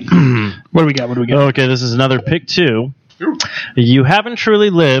 All right. What do we got? Okay, this is another pick 2. You haven't truly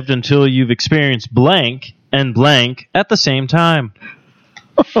lived until you've experienced blank and blank at the same time.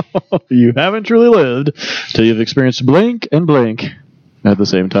 You haven't truly lived till you've experienced blank and blank at the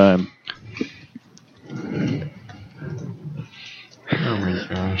same time. Oh my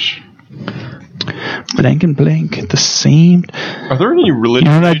gosh. Blank and blank at the same. Are there any religious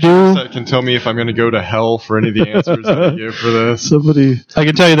You know what I teachers do? that can tell me if I'm going to go to hell for any of the answers that I give for this? Somebody. I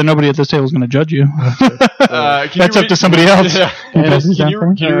can tell you that nobody at this table is going to judge you. Can That's you up read- to somebody else. Yeah. Can Can you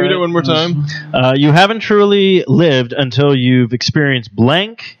read it one more time? You haven't truly lived until you've experienced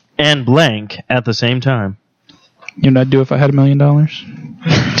blank and blank at the same time. You know what I'd do if I had $1 million?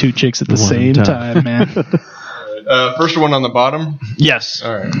 2 chicks at the same time, man. First one on the bottom. Yes.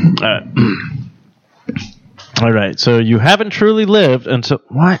 All right. All right. So you haven't truly lived until...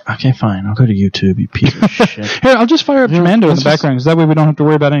 What? Okay, fine. I'll go to YouTube, you piece of shit. Here, I'll just fire up Jamando in the background, because that way we don't have to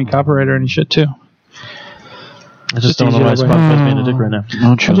worry about any copyright or any shit, too. I just don't know why Spotify's being a dick right now.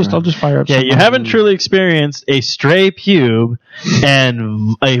 I'll just fire up. Yeah, you haven't truly experienced a stray pube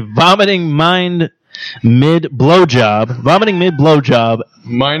and a vomiting mid blowjob.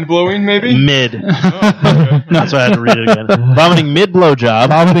 Mind blowing, maybe? Mid. That's why I had to read it again. Vomiting mid blowjob.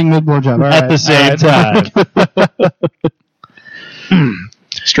 At the same time.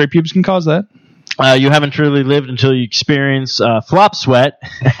 Straight pubes can cause that. You haven't truly lived until you experience flop sweat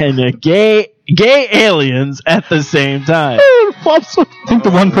and gay aliens at the same time. I think the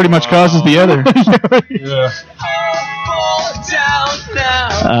one pretty much causes the other. Yeah.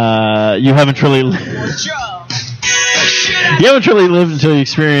 You haven't truly lived until you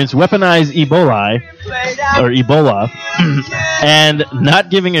experience weaponized Ebola and not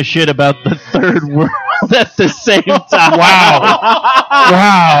giving a shit about the third world at the same time.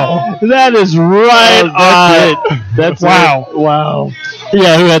 Wow. That is right on. That's wow. it. Wow.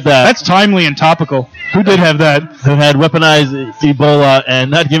 Yeah, who had that? That's timely and topical. Who did have that? Who had weaponized Ebola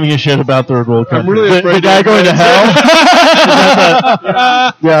and not giving a shit about third world I'm countries. really afraid The guy going to hell?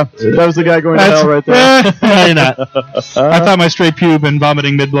 Yeah, that was the guy going to hell right there. No, you're not. I thought my straight pube and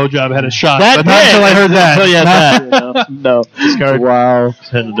vomiting mid blowjob had a shot. That but not did. until I heard that. Until you had that. No. Discard. Wow.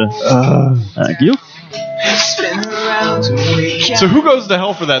 Thank you. So who goes to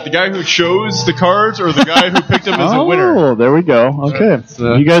hell for that? The guy who chose the cards or the guy who picked them as a winner? Oh, there we go. Okay.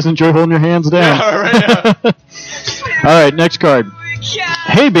 You guys enjoy holding your hands down. All right. Yeah. All right, next card.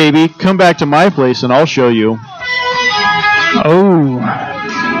 Hey, baby, come back to my place and I'll show you. Oh.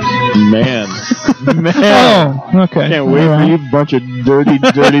 Man. Oh, okay. Can't wait for you bunch of dirty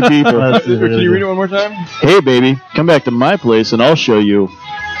people. Can you read it one more time? Hey, baby, come back to my place and I'll show you.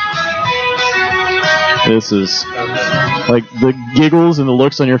 This is like the giggles and the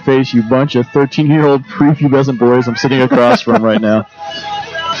looks on your face, you bunch of 13-year-old prepubescent boys I'm sitting across from right now.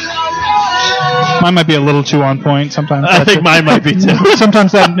 Mine might be a little too on point. Sometimes I think mine might be too.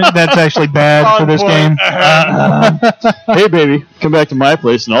 Sometimes that's actually bad for this game. Hey, baby, come back to my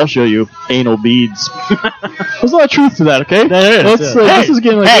place and I'll show you anal beads. There's a lot of truth to that, okay? There is. This is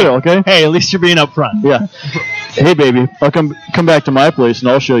getting like real, okay? Hey, at least you're being upfront. Yeah. Hey, baby, I'll come back to my place and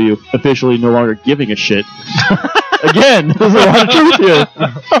I'll show you. Officially no longer giving a shit. Again, there's a lot of truth here.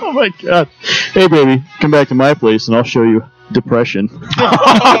 Oh, my God. Hey, baby, come back to my place and I'll show you depression.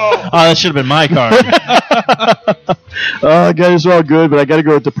 Oh, that should have been my card. Guys are all good, but I got to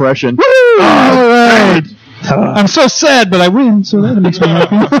go with depression. All right. I'm so sad, but I win, so that makes me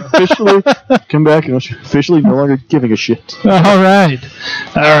happy. Officially come back and I'll officially no longer giving a shit. All right.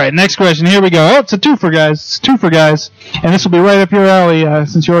 All right, next question. Here we go. Oh, it's a twofer, guys. It's a twofer, guys. And this will be right up your alley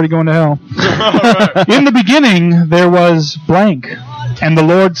since you're already going to hell. In the beginning, there was blank, and the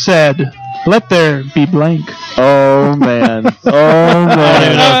Lord said, let there be blank. Oh, man. Oh, I don't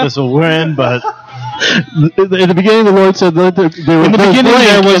even know man. if this will win, but In the beginning, the Lord said, "Let there." In the beginning,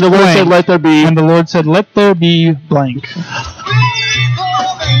 there was and the Lord blank. said, "Let there be." And the Lord said, "Let there be blank."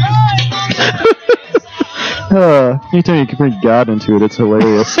 Anytime you can bring God into it, it's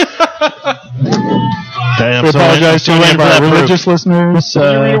hilarious. Okay, I'm We sorry. apologize to I'm any sorry of for our that proof. religious listeners.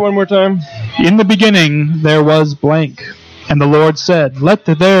 Can you read it one more time? In the beginning, there was blank. And the Lord said, "Let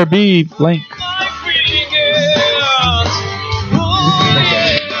there be blank."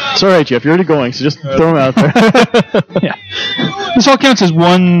 It's all right, Jeff. You're already going, so just throw them out there. Yeah. This all counts as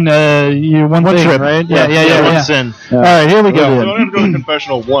one one thing, trip. right? Yeah, one sin. All right, here we So I go. don't have to go to the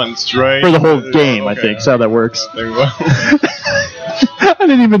confessional once, right? For the whole game, I Okay. think. That's how that works.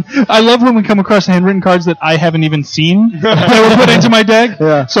 I love when we come across handwritten cards that I haven't even seen that were put into my deck.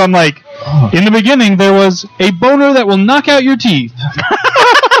 Yeah. So I'm like, in the beginning, there was a boner that will knock out your teeth.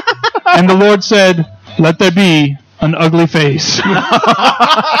 And the Lord said, "Let there be an ugly face." Woo,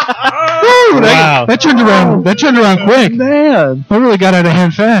 Wow. that turned around. That turned around quick. Man. I really got out of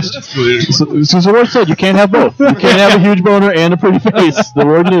hand fast. So the Lord said, you can't have both. You can't have a huge boner and a pretty face. The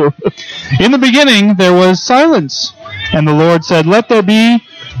Lord knew. In the beginning, there was silence. And the Lord said, "Let there be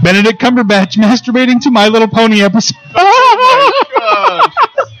Benedict Cumberbatch masturbating to My Little Pony episode."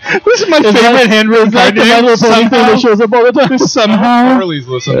 This is my favorite handwritten card. The My Little Pony thing that shows up all the time. Somehow, Harley's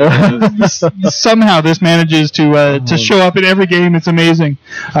listening to this. somehow this manages to show up in every game. It's amazing.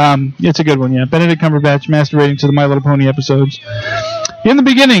 It's a good one, yeah. Benedict Cumberbatch masturbating to the My Little Pony episodes. In the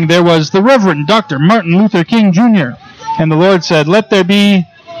beginning, there was the Reverend Dr. Martin Luther King Jr. And the Lord said, "Let there be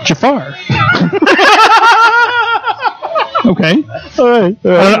Jafar." Okay. All right.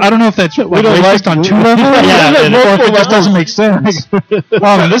 I don't know if that's We don't racist on two levels, Yeah, or and if it just doesn't make sense.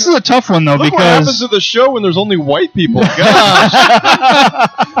 Oh, this is a tough one though Look what happens because to the show when there's only white people. Gosh.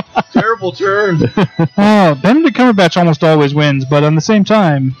 Terrible turn. Benedict Cumberbatch almost always wins, but on the same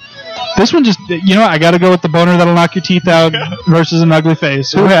time, this one just I got to go with the boner that'll knock your teeth out versus an ugly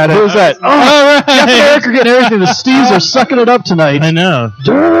face. Who had it? Who's that? All right. Jeff and Eric are getting everything. The Steves are sucking it up tonight. I know.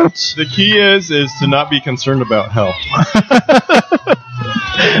 Dirt. The key is to not be concerned about health.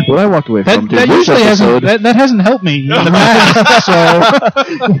 What I walked away from, dude, That this usually episode. that hasn't helped me in the past.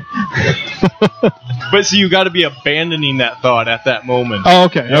 So, But see, you got to be abandoning that thought at that moment. oh,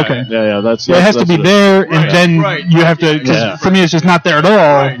 okay, okay. Yeah, that's. It has to be there, and Right, then right, you have to. 'cause Yeah. For me, it's just not there at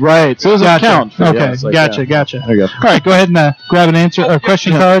all. Right. So it doesn't Gotcha. count. Okay, Yeah, it's like, gotcha, yeah. gotcha. There you go. All right, go ahead and grab an answer or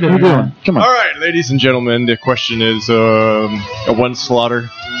question card. What are And, you doing? Come on. All right, ladies and gentlemen, the question is a one slaughter.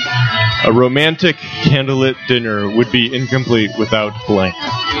 A romantic candlelit dinner would be incomplete without blank.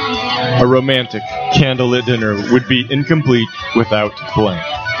 A romantic candlelit dinner would be incomplete without blank.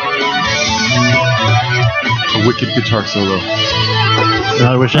 A wicked guitar solo.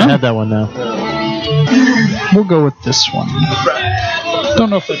 I wish I had that one now. We'll go with this one. Don't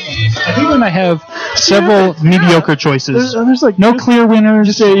know if it. I think when I have several mediocre choices, There's like no clear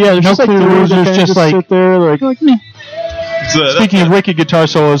winners, there's no just like clear three that losers, kinda just like sit there, like meh. So Speaking of wicked guitar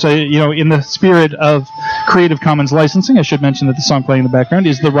solos, in the spirit of Creative Commons licensing, I should mention that the song playing in the background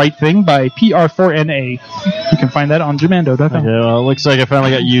is "The Right Thing" by PR4NA. You can find that on Jamando.com. Okay, well, it looks like I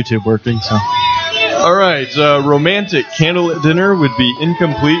finally got YouTube working, so. all right, romantic candlelit dinner would be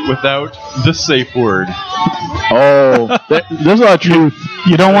incomplete without the safe word. oh, there's a lot of truth.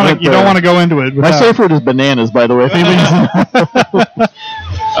 You don't want Right to. You don't there. want to go into it. My without- safe word is bananas, by the way. If anybody's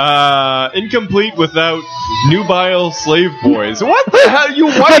Incomplete without nubile slave boys. What the hell, you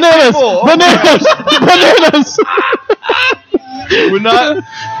white bananas, people? bananas, bananas. Would not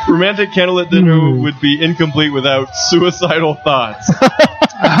romantic candlelit dinner would be incomplete without suicidal thoughts.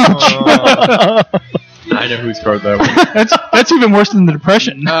 I know whose card that was. That's even worse than the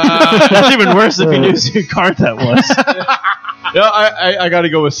depression. That's even worse if you knew whose card that was. Yeah, I got to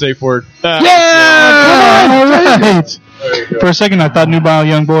go with safe word. All right. For a second, I thought Nubile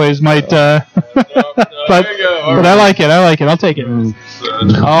Young Boys might, but There you go. All I like it. I like it. I'll take it.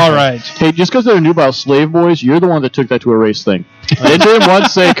 All right. Hey, just because they're nubile slave boys, you're the one that took that to a race thing. They didn't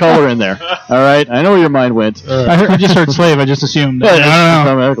once say color in there. All right, I know where your mind went. I just heard slave. I just assumed. I don't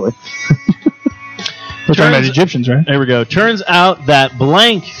know. Automatically. We're talking about Egyptians, right? There we go. Turns out that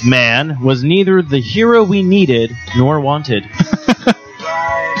blank man was neither the hero we needed nor wanted.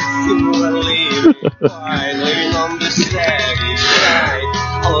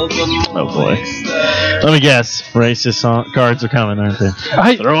 Oh boy. Let me guess. Racist cards are coming, aren't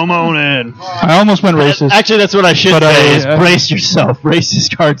they? Throw them on in. I almost went racist. Actually, that's what I should But say. I- Is brace yourself.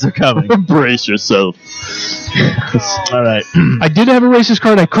 Racist cards are coming. Brace yourself. All right. I did have a racist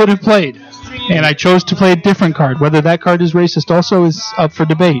card I could have played, and I chose to play a different card. Whether that card is racist also is up for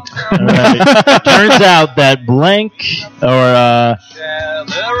debate. All right. Turns out that blank or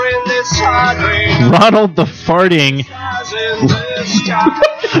Ronald the farting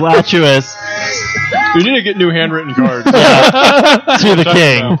flatuous We need to get new handwritten cards. to the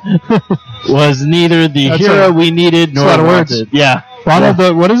king was neither the That's hero a- we needed that's a nor lot of words. wanted. Yeah. Ronald,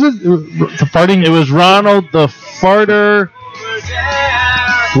 what is it? The farting. It was Ronald the farter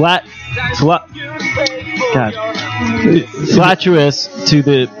flatuous to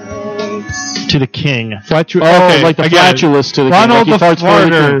the king. Flatu- Oh, okay, like the I got it. flatulous to the Ronald king. the Like he farts for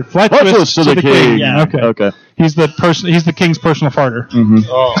the farter. king. Flatuous to the king. Yeah. Okay. He's the person. He's the king's personal farter.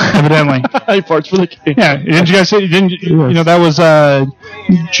 Oh. Evidently. He farts for the king. Yeah. Didn't you guys say? You know that was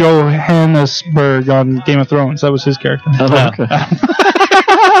Johannesburg on Game of Thrones. That was his character. Okay.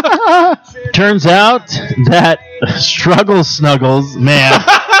 Turns out that Struggle Snuggles, man,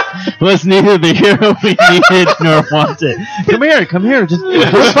 was neither the hero we needed nor wanted. Come here, just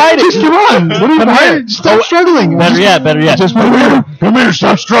fight it. Come on. What are you doing? Stop struggling. Better yet. Just come here.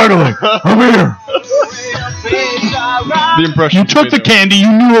 Stop struggling. Come here. The impression You took the candy. You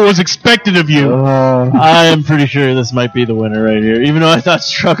knew what was expected of you. I am pretty sure this might be the winner right here, even though I thought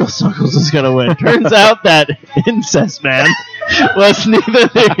Struggle Snuggles was going to win. Turns out that Incest Man was neither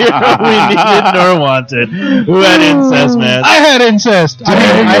the hero we needed nor wanted. Who had Incest Man? I had incest. I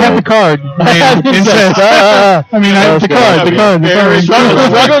had the card. I had incest. I mean, I had the card.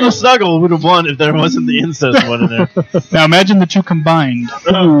 Struggle to Snuggle would have won if there wasn't the Incest one in there. Now imagine the two combined.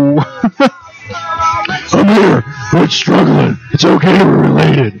 Ooh. I'm here. We're struggling. It's okay. We're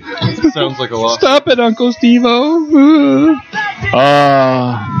related. Sounds like a lot. Stop it, Uncle Steve-O.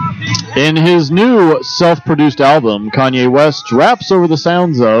 In his new self-produced album, Kanye West raps over the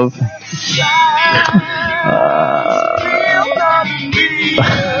sounds of.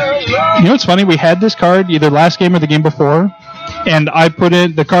 You know what's funny? We had this card either last game or the game before, and I put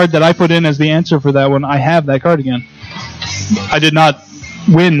in the card that I put in as the answer for that one. I have that card again. I did not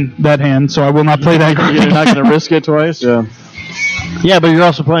win that hand, so I will not play that card. You're not going to risk it twice? Yeah. Yeah, but you're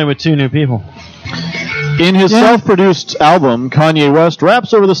also playing with two new people. In his self-produced album, Kanye West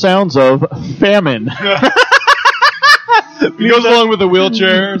raps over the sounds of famine. He goes along with the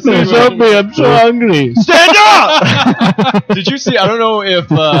wheelchair. Please help me, I'm so hungry. Stand up! Did you see? I don't know if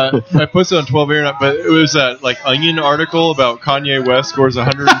I posted on 12 or not, but it was that Onion article about Kanye West scores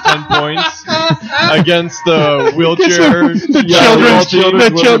 110 points against the wheelchair,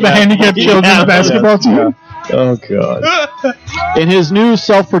 the handicapped children's basketball team. Oh, God. In his new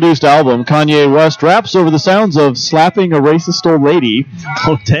self-produced album, Kanye West raps over the sounds of slapping a racist old lady.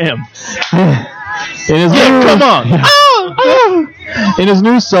 Oh, damn. Come on. In his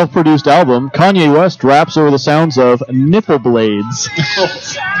new self-produced album, Kanye West raps over the sounds of nipple blades.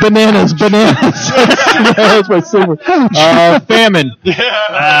 Bananas. That's my silver. Famine.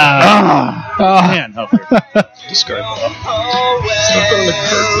 Man, Describe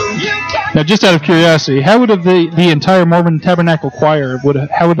Now, just out of curiosity, how would have the entire Mormon Tabernacle Choir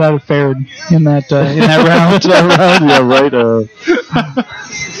how would that have fared in that round? Yeah, right.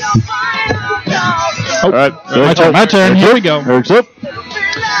 All right, my turn. Here we go. Eric's up. All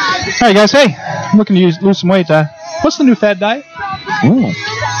right, guys. Hey, I'm looking to lose some weight. What's the new fad diet?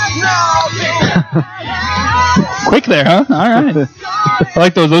 Quick there, huh? All right. I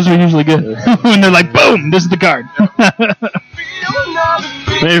like those. Those are usually good. When they're like, boom, this is the card.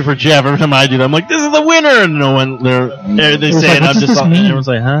 maybe for Jeff, every time I do that, I'm like, this is the winner! And no one, they say it, I'm just like, everyone's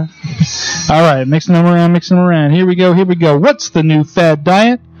like, huh? All right, mixing them around. Here we go. What's the new fad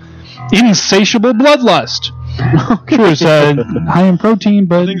diet? Insatiable bloodlust. Sure, it's high in protein,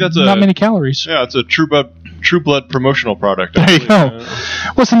 but not many calories. Yeah, it's a True Blood promotional product. There you go.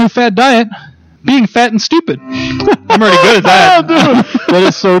 What's the new fad diet? Being fat and stupid. I'm already good at that. That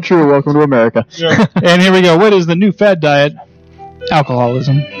is so true. Welcome to America. Yeah. And here we go. What is the new fad diet?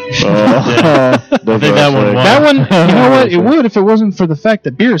 Alcoholism. I think that one won. That one, you know what? It would if it wasn't for the fact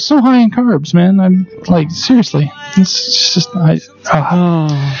that beer is so high in carbs, man. I'm like, seriously. It's just, But,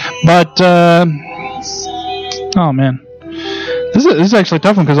 oh man. This is actually a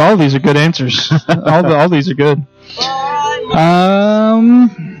tough one because all of these are good answers. all these are good.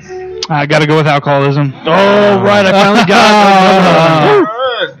 I gotta go with alcoholism. Oh, right. I finally got it.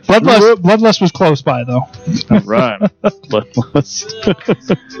 Bloodlust was close by, though. Right. Bloodlust.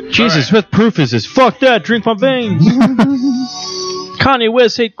 Jesus, what proof is this? Fuck that. Drink my veins. Kanye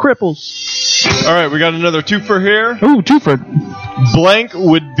West hate cripples. All right, we got another twofer here. Ooh, twofer. Blank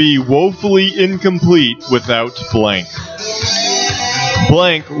would be woefully incomplete without blank.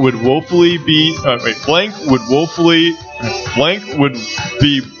 Blank would woefully be. Blank would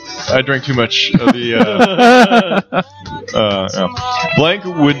be. I drank too much of the. Blank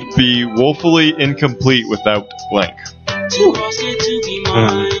would be woefully incomplete without blank. There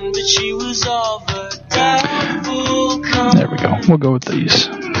we go. We'll go with these.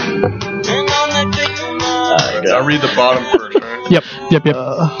 I'll read the bottom first, right? Yep.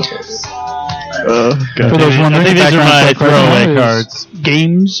 For those I wondering, think these are background my check right now throwaway is cards.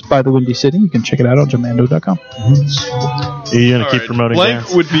 Games by the Windy City. You can check it out on Jamando.com. Are you going to keep promoting Blank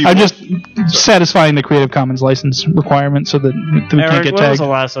that? would be. I'm just satisfying the Creative Commons license requirement so that we can't Eric, get when was tagged. the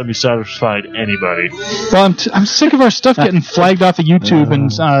last time you satisfied anybody? Well, I'm sick of our stuff getting flagged off of YouTube and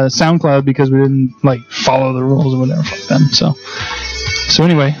SoundCloud because we didn't follow the rules or whatever. Fuck them. So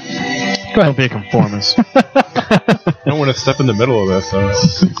anyway, go Don't ahead. be a conformist. I don't want to step in the middle of this.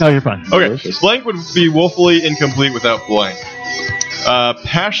 No, you're fine. Okay, Blank would be woefully incomplete without blank.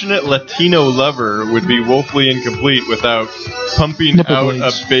 Passionate Latino lover would be woefully incomplete without pumping Nipple out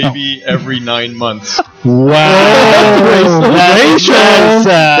blades. a baby every 9 months. Wow. That's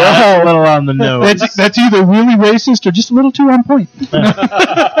a little on the nose. That's either really racist or just a little too on point.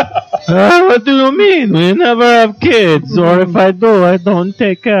 What do you mean? We never have kids, or if I do, I don't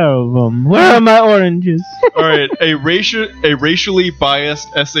take care of them. Where are my oranges? All right, a racially biased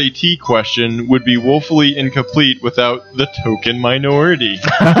SAT question would be woefully incomplete without the token minority.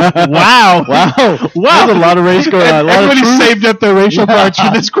 Wow. There's a lot of race going on. A lot of Everybody truth. saved up their racial cards for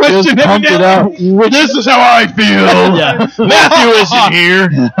this question. Just pumped it out. This is how I feel. Yeah. Matthew isn't here.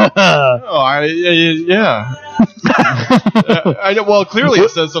 Yeah. I know. Well, clearly it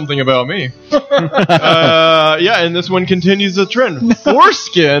says something about me. Yeah, and this one continues the trend.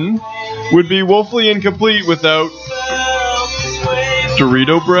 Foreskin would be woefully incomplete without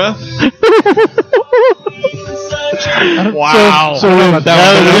Dorito breath. Wow. So we have,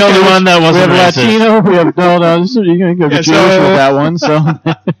 That was the only one that we wasn't have racist. Latino. We have no. You're gonna go Yeah, Jewish so- with that one. So.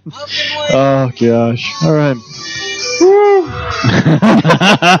 Oh gosh. All right.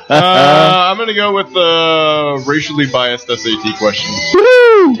 I'm gonna go with the racially biased SAT question.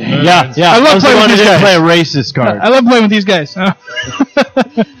 Yeah. I love was the playing one with who these didn't guys. play a racist card. I love playing with these guys. All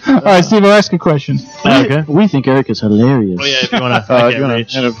right, Steve, I'll ask a question. Okay. We think Eric is hilarious. Oh, yeah, if you want to. You wanna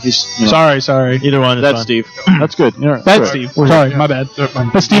kind of, Sorry. Either one is That's fine. Steve. That's good. Yeah, That's right. Steve. Sorry, my bad.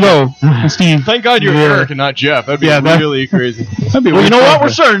 That's Steve-O. Steve. Thank God you're Eric and not Jeff. That'd be really crazy. That'd be Well, you know weird. what? We're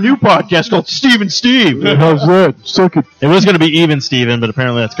starting a new podcast called Steve and Steve. How's that? Suck it. It was going to be Even Steven, but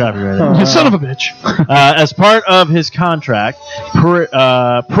apparently that's copyrighted. You son of a bitch. As part of his contract,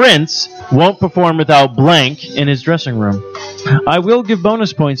 Prince won't perform without blank in his dressing room. I will give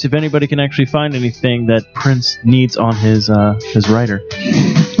bonus points if anybody can actually find anything that Prince needs on his writer.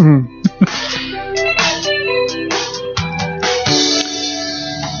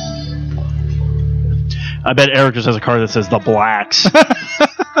 I bet Eric just has a card that says the Blacks.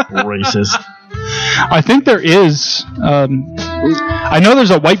 Racist. I think there is. I know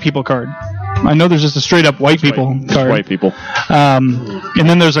there's a white people card. I know there's just a straight up white people card. White people. And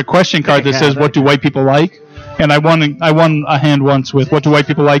then there's a question card that says, "What do white people like?" And I won a hand once with, "What do white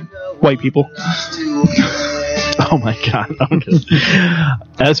people like?" White people. Oh my God. Okay.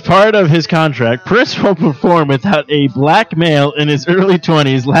 As part of his contract, Prince will perform without a black male in his early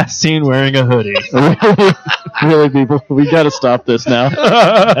 20s last seen wearing a hoodie. Really, people, we got to stop this now.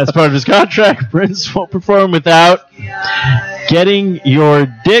 As part of his contract, Prince will perform without getting your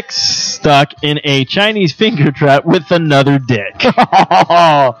dick stuck in a Chinese finger trap with another dick.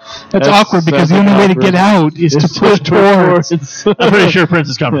 That's awkward because the only way to get out is to push towards. I'm pretty sure Prince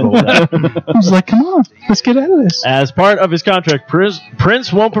is comfortable with that. I was like, come on, let's get out of this. As part of his contract,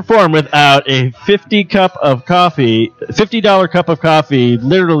 Prince won't perform without a $50 cup of coffee,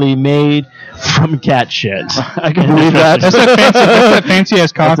 literally made from cat shit. I can believe that. That's that fancy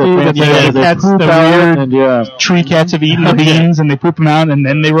ass coffee that the cats, the weird and yeah. tree cats have eaten the beans and they poop them out and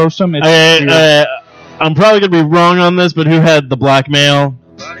then they roast them. It's weird. I'm probably going to be wrong on this, but who had the black male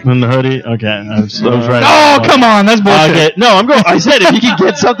in the hoodie? Okay, I was right. Oh, come on, that's bullshit. Okay. No, I said if you can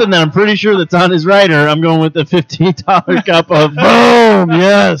get something that I'm pretty sure that's on his writer, I'm going with the $15 cup of. Boom!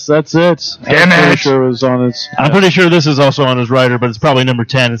 Yes, that's it. Damn I'm pretty it. sure it was on its. I'm pretty sure this is also on his writer, but it's probably number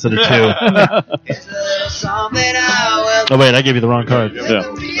 10 instead of 2. Oh wait, I gave you the wrong card. Yeah.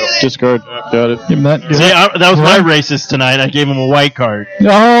 Discard. Got it. Give him that. See, that was my racist tonight. I gave him a white card.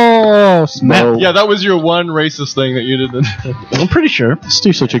 Oh, snap. No. Yeah, that was your one racist thing that you did. I'm pretty sure.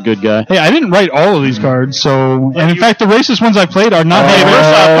 Steve's such a good guy. Hey, I didn't write all of these cards, so and in fact, the racist ones I played are not.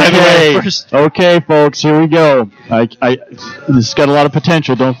 Okay, folks, here we go. This has got a lot of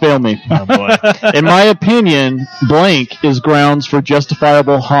potential. Don't fail me. Oh boy. In my opinion, blank is grounds for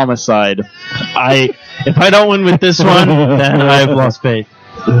justifiable homicide. If I don't win with this one, then I've lost faith.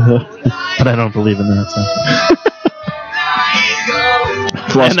 But I don't believe in that. So.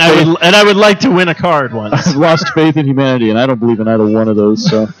 Lost I would like to win a card once. I've lost faith in humanity, and I don't believe in either one of those.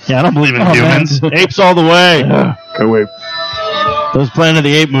 So Yeah, I don't believe in humans. Apes all the way. go away. Those Planet of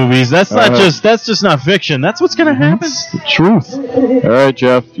the Apes movies. That's just not fiction. That's what's gonna happen. It's the truth. All right,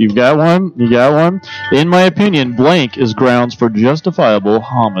 Jeff, you've got one. You got one. In my opinion, blank is grounds for justifiable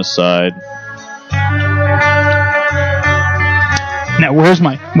homicide. Now,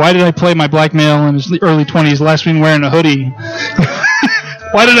 why did I play my black male in his early 20s last week wearing a hoodie?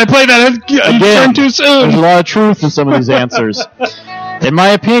 Why did I play that? Again, turned too soon. There's a lot of truth in some of these answers. In my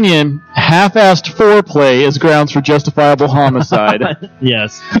opinion, half-assed foreplay is grounds for justifiable homicide.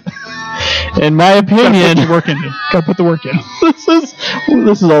 Yes. In my opinion, Gotta put the work in.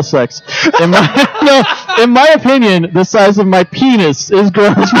 this is all sex. In my opinion, the size of my penis is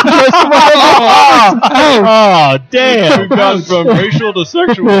grounds for justifiable homicide. Oh, damn. We've gone from racial to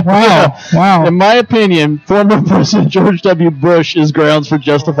sexual. Wow. In my opinion, former President George W. Bush is grounds for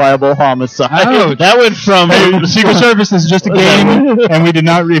justifiable homicide. Oh, That went from the Secret Service is just a game, and we did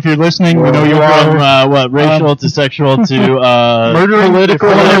not. If you're listening, we know you from are. racial to sexual to Murdering Political,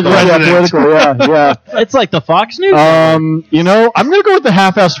 yeah. It's like the Fox News. I'm gonna go with the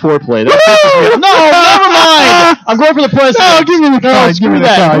half-assed foreplay. No, never mind. I'm going for the president. No, give me the card. screw Give me the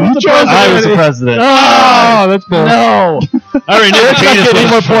that. card. You chose I was it. the president. Oh, that's bull. No. I already knew I the don't penis get any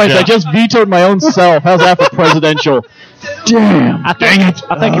more was- points. Yeah. I just vetoed my own self. How's that for presidential? Damn. Dang it.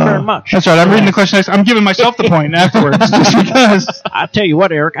 Thank you very much. That's right. I'm reading the question next. I'm giving myself the point afterwards, just because. I tell you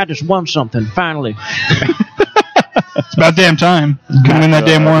what, Eric, I just won something finally. It's about damn time. Can win that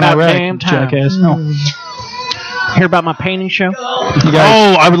damn war in About Iraq, damn time. jackass. Hear about my painting show?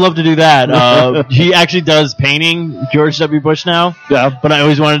 Oh, I would love to do that. He actually does painting, George W. Bush now. Yeah. But I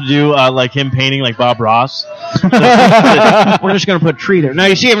always wanted to do like him painting like Bob Ross. We're just going to put a tree there. Now,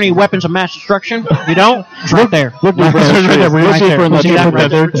 you see any weapons of mass destruction? You don't? It's right there. Look, we'll see for We'll see that another. right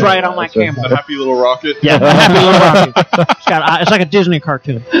there. It's right on my camera. The happy little rocket. Yeah, a happy little rocket. It's like a Disney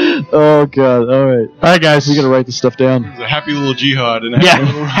cartoon. Oh god! All right, guys, we gotta write this stuff down. It's a happy little jihad. And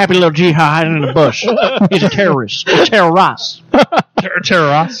Happy little jihad hiding in the bush. He's a terrorist. A terrorist.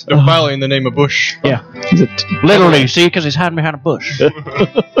 Terrorist. They're filing in the name of Bush. Yeah. Literally, see, because he's hiding behind a bush. All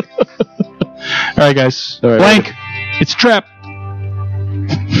right, guys. All right. Blank. It's a trap.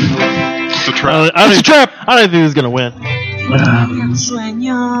 It's a trap. I don't It's a trap. I don't think he's gonna win.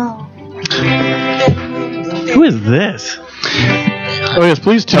 Who is this? Oh yes,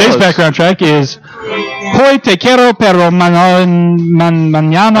 please tell Today's us. background track is Hoy te quiero, pero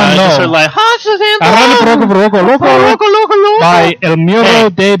mañana Just no. sort of like, By El Muro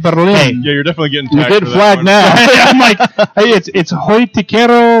de Berlin. Yeah, you're definitely getting You're tagged getting for that flagged one. now. I'm like, hey, it's Hoy te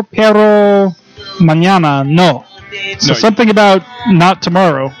quiero, pero mañana no. So No, something about not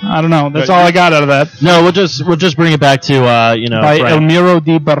tomorrow. I don't know. That's No, all I got out of that. no, we'll just bring it back to By El Frank. Muro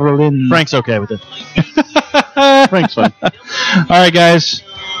de Berlin. Frank's okay with it. Frank's fine. All right, guys.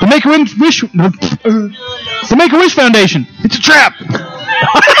 The Make-A-Wish Foundation. It's a trap.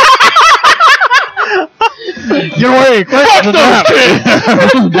 Get away! Fuck those kids!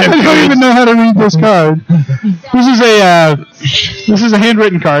 I don't even know how to read this card. This is a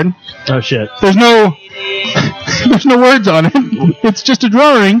handwritten card. Oh shit. There's no words on it. It's just a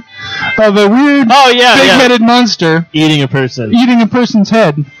drawing of a weird, big-headed monster Eating a person. eating a person's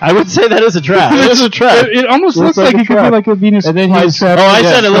head. I would say that is a trap. It is a trap. It almost looks like it could be like a Venus And then he's- flytrap. Oh, I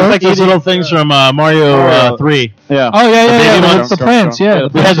Yeah, said it looked so like those eating- little things from Mario 3. Yeah. Oh yeah, baby yeah. monster. The plants, yeah.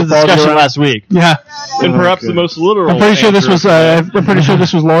 We had the discussion last week. Yeah. And perhaps the most literal. I'm pretty sure this answer was. of I'm pretty sure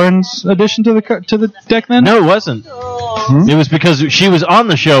this was Lauren's addition to the deck. Then. No, it wasn't. It was because she was on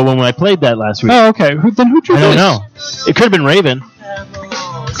the show when I played that last week. Oh, okay. Then who drew I don't this? know. It could have been Raven.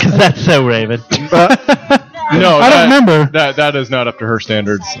 Because that's so Raven. No, I don't remember. That is not up to her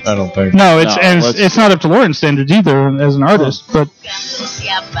standards. I don't think. No, it's No, and let's- it's not up to Lauren's standards either as an artist. But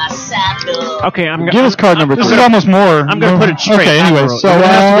Okay, I'm Give us card number this is 3. almost more. I'm gonna put it straight. Okay. Anyway, Afro. so So we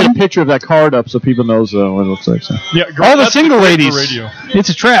have to get a picture of that card up so people knows what it looks like. So. Yeah, girl, all the that's single great for ladies. radio. It's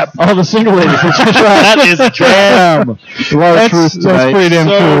a trap. All the single ladies. That is a trap. Damn. A lot of That's truth tonight. pretty damn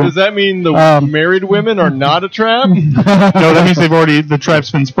So true. does that mean the married women are not a trap? No, that means the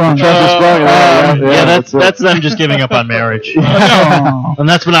trap's been sprung. Yeah, that's them just giving up on marriage. Oh. And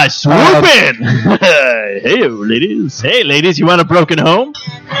that's when I swoop in. Hey, ladies. Hey, ladies, you want a broken home?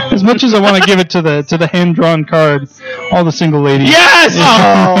 As much as I want to give it to the hand drawn card, all the single ladies. Yes!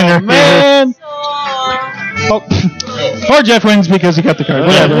 Oh, man. Or Jeff wins because he got the card.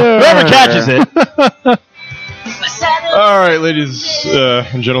 Whatever. Whoever catches it. All right, ladies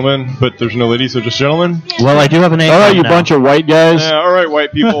and gentlemen, but there's no ladies, so just gentlemen. Well, I do have an A. All right, you bunch of white guys. Yeah, all right,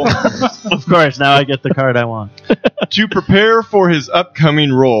 white people. Of course, now I get the card I want. To prepare for his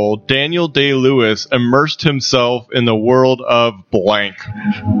upcoming role, Daniel Day-Lewis immersed himself in the world of blank.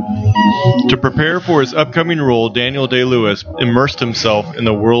 To prepare for his upcoming role, Daniel Day-Lewis immersed himself in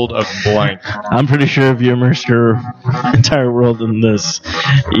the world of blank. I'm pretty sure if you immerse your entire world in this,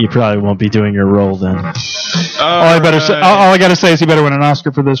 you probably won't be doing your role then. All I gotta say is he better win an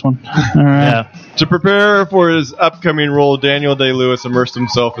Oscar for this one. All right. Yeah. To prepare for his upcoming role, Daniel Day-Lewis immersed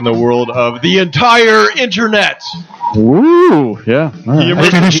himself in the world of the entire internet. Woo! Yeah. All right. I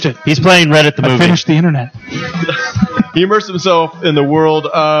finished it. He's playing Reddit the movie. I finished the internet. He immersed himself in the world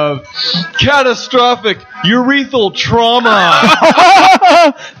of catastrophic urethral trauma.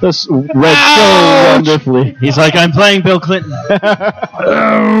 This read so wonderfully. He's like, I'm playing Bill Clinton.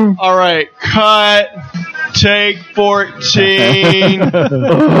 All right, cut. Take 14.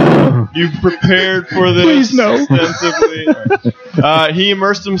 You've prepared for this Please no. extensively. He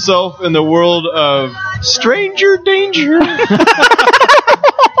immersed himself in the world of stranger danger.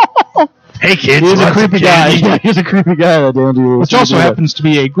 Hey kids, He's a creepy guy. Yeah, he's a creepy guy. That Which also happens to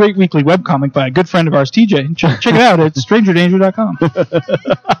be a great weekly webcomic by a good friend of ours, TJ. Check it out at strangerdanger.com.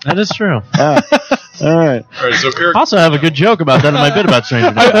 That is true. All right. All right, so Eric, I also have a good joke about that in my bit about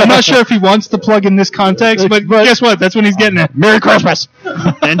Stranger Danger. I'm not sure if he wants the plug in this context, but guess what? That's when he's getting it. Merry Christmas.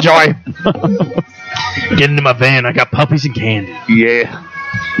 Enjoy. Get into my van. I got puppies and candy. Yeah.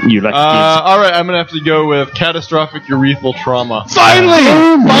 You like all right, I'm gonna have to go with catastrophic urethral trauma. Finally!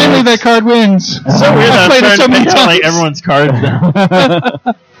 Finally, that card wins. So weird that I've played it so many pick out, like times. everyone's cards now.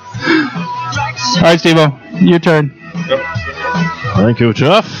 All right, Steve-O, your turn. Thank you,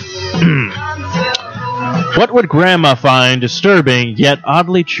 Jeff. What would Grandma find disturbing yet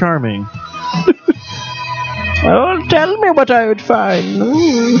oddly charming? Well, tell me what I would find.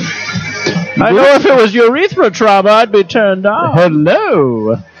 I know if it was urethral trauma, I'd be turned on.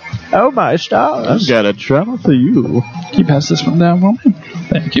 Hello. Oh, my stars. I've got a trauma for you. Can you pass this one down for me?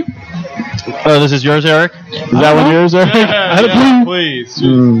 Thank you. Oh, this is yours, Eric? Is that one yours, Eric? Yeah, please. I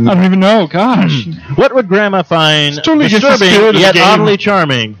don't even know. Gosh. What would Grandma find totally against the spirit disturbing of the yet game. oddly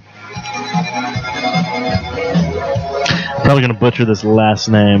charming? Probably going to butcher this last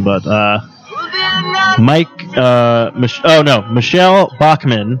name, but Michelle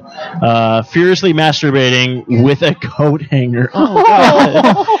Bachman, furiously masturbating with a coat hanger. Oh,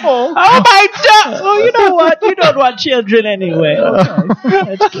 God. Oh, my God. Oh, you know what? You don't want children anyway.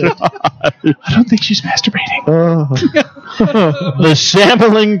 Okay. That's good. I don't think she's masturbating. The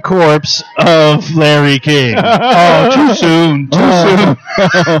shambling corpse of Larry King. Oh, too soon. Too soon.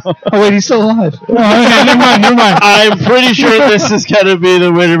 Oh, wait, he's still alive. Oh, okay, never mind. I'm pretty sure this is going to be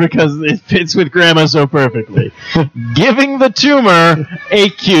the winner because it fits with Grandma so perfectly. Giving the tumor a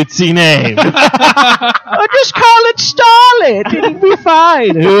cutesy name. Oh, just call it Starlet. It'll be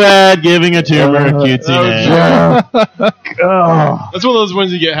fine. Who had giving a tumor a cutesy name? That's one of those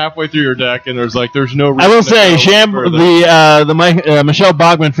ones you get halfway through your deck and there's no reason I will to say, go Michelle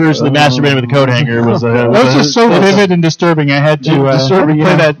Bachman furiously masturbating with a coat hanger was That was just so vivid and disturbing. I had to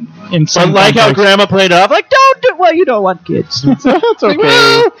play that in some But like how context. Grandma played off, like, Don't do. Well, you don't want kids. That's okay.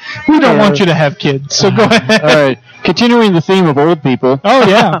 Well, we don't want you to have kids, so go ahead. All right. Continuing the theme of old people. Oh,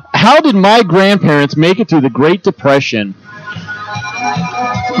 yeah. How did my grandparents make it through the Great Depression?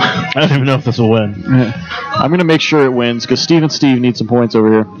 I don't even know if this will win. I'm going to make sure it wins because Steve and Steve need some points over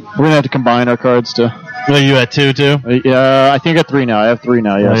here. We're going to have to combine our cards to... Well, you at 2 too? I think I got 3 now. I have 3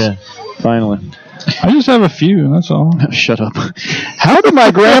 now, yes. Oh, yeah. Finally. I just have a few, that's all. Shut up. How did my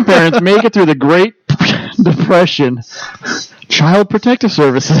grandparents make it through the Great Depression? Child Protective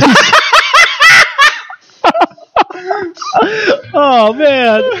Services. Oh,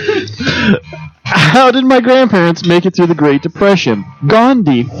 man. How did my grandparents make it through the Great Depression?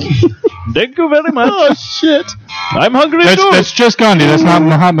 Gandhi. Thank you very much. Oh, shit. I'm hungry too. That's just Gandhi. That's not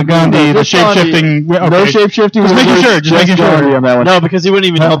Mahatma Gandhi. The shape-shifting. Okay. No shape-shifting. Just making sure. Just making sure. On that one. No, because he wouldn't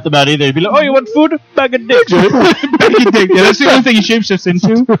even help them out either. He'd be like, oh, you want food? Bag of dicks. Bag of dicks. Yeah, that's the only thing he shapeshifts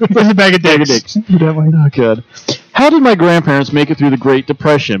into. Is a bag of dicks. Oh, good. How did my grandparents make it through the Great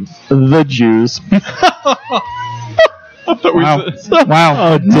Depression? The Jews. Wow. Wow.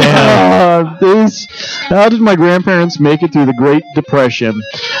 Oh, damn. How did my grandparents make it through the Great Depression?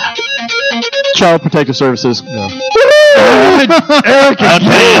 Child Protective Services. No. I'll tell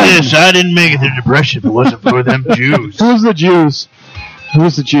you this, I didn't make it through the depression if it wasn't for them Jews. Who's the Jews?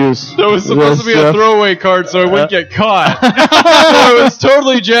 Who's the Jews? That was supposed to be a throwaway card, so I wouldn't get caught. So I was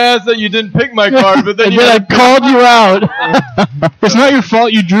totally jazzed that you didn't pick my card, but then I called you out. It's not your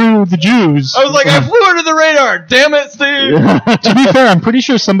fault you drew the Jews. I was like, I flew under the radar. Damn it, Steve. To be fair, I'm pretty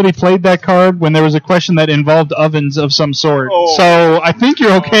sure somebody played that card when there was a question that involved ovens of some sort. Oh. So I think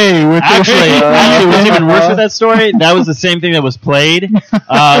you're okay with this. Actually, what's even worse with that story, that was the same thing that was played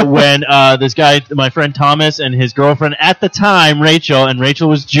when this guy, my friend Thomas, and his girlfriend at the time, Rachel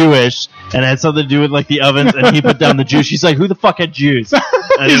was Jewish, and it had something to do with like the ovens, and he put down the Jews. She's like, who the fuck had Jews?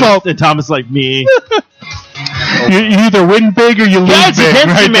 And Thomas like, me. You either win big or you lose Guides big. Against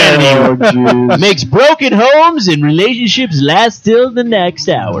Right Humanity there. makes broken homes and relationships last till the next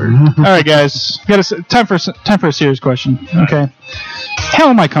hour. All right, guys. Time for a serious question. Okay. How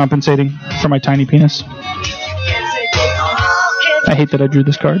am I compensating for my tiny penis? I hate that I drew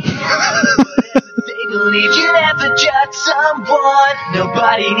this card. Believe you never judge someone.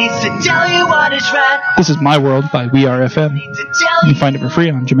 Nobody needs to tell you what is right. This is My World by We Are FM. You can find it for free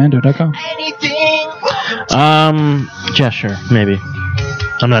on Jamando.com. Yeah, sure, maybe.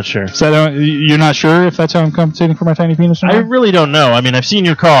 I'm not sure. So you're not sure if that's how I'm compensating for my tiny penis or not? I really don't know. I mean, I've seen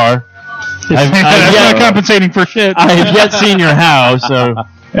your car. I'm not compensating for shit. I have yet seen your house, so...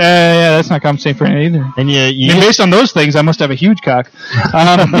 yeah, that's not compensating for it either. And based on those things, I must have a huge cock.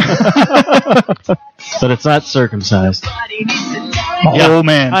 But it's not circumcised. I'm a whole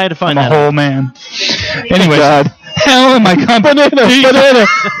man. I had to find I'm that a whole man. Anyway, how am I compensating? Banana.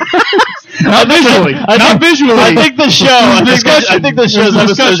 Not visually. Not visually. I think the show. I think the show's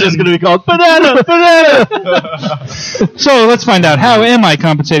episode is just going to be called Banana. So let's find out. How am I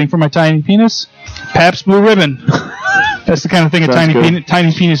compensating for my tiny penis? Pabst Blue Ribbon. That's the kind of thing a tiny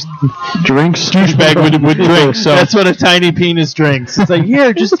penis drinks. Douchebag would drink. So that's what a tiny penis drinks. It's like,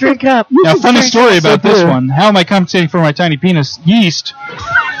 here, just drink up. Now, funny story about this one. How am I compensating for my tiny penis? Yeast.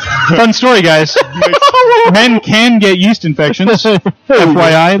 Fun story, guys. Men can get yeast infections.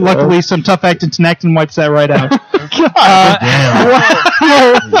 FYI. Luckily, some tough acting Tinactin wipes that right out.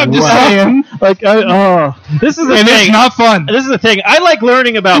 I'm just saying. Like, this is the thing. It's not fun. This is the thing. I like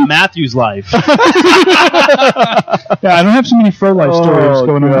learning about Matthew's life. Yeah, I don't have so many fro life stories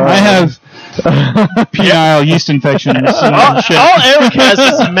going on. I have penile yeast infections. All Eric has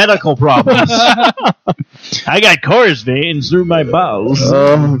is medical problems. I got coarse veins through my bowels.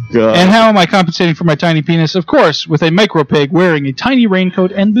 Oh, God. And how am I compensating for my tiny penis? Of course, with a micro pig wearing a tiny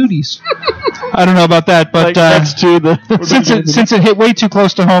raincoat and booties. I don't know about that, but since it hit way too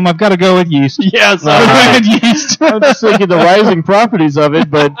close to home, I've got to go with yeast. Yes, yeast. I'm just thinking the rising properties of it,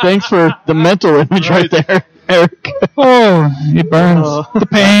 but thanks for the mental image right there, Eric. Oh, it burns. The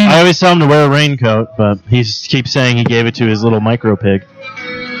pain. I always tell him to wear a raincoat, but he keeps saying he gave it to his little micro pig.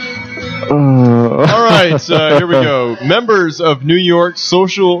 All right, here we go. Members of New York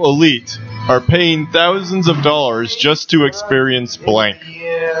social elite are paying thousands of dollars just to experience blank.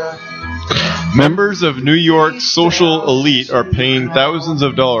 Members of New York social elite are paying thousands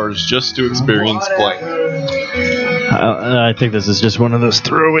of dollars just to experience blank. I think this is just one of those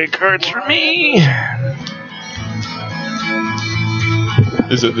throwaway cards for me.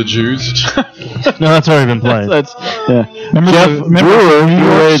 Is it the Jews? No, that's already been played. Remember Brewer, New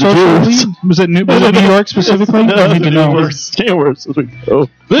York social elite? Was it New York specifically? I need to know. This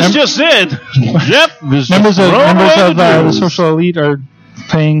just in. Yep. Members of the social elite are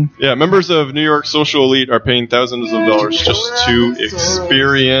paying. Yeah, members of New York social elite are paying thousands of dollars just to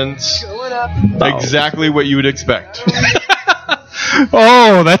experience exactly what you would expect.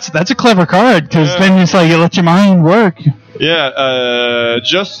 Oh, that's a clever card, because then it's like you let your mind work. Yeah,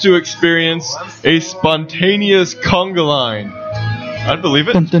 just to experience a spontaneous conga line. I'd believe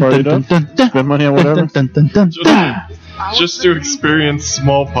it. Spend money on whatever. Just to experience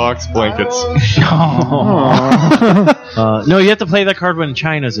smallpox blankets. No, you have to play that card when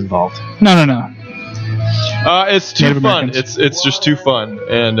China's involved. No. It's too fun. It's just too fun.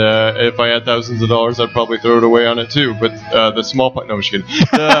 And if I had thousands of dollars, I'd probably throw it away on it too. But the smallpox. No, I'm just kidding.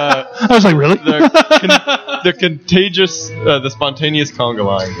 I was like, really? The contagious, the spontaneous conga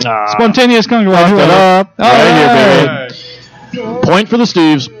line. Spontaneous conga line. Right here, baby. Point for the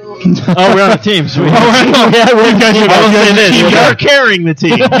Steves. Oh, we're on a team. So we are carrying the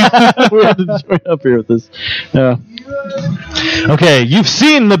team. We have to join up here with this. Yeah. Okay, you've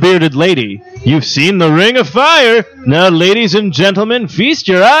seen the bearded lady. You've seen the ring of fire. Now, ladies and gentlemen, feast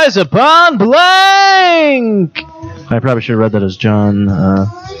your eyes upon blank. I probably should have read that as John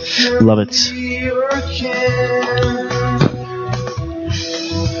Lovitz.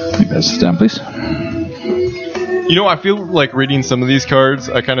 Pass this down, please. You know, I feel like reading some of these cards,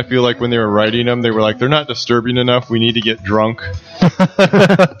 I kind of feel like when they were writing them, they were like, they're not disturbing enough. We need to get drunk. Well,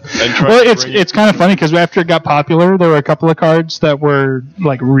 it's kind of funny because after it got popular, there were a couple of cards that were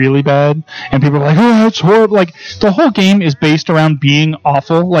like really bad, and people were like, "Oh, that's horrible!" Like the whole game is based around being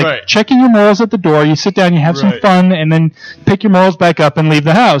awful, like checking your morals at the door. You sit down, you have some fun, and then pick your morals back up and leave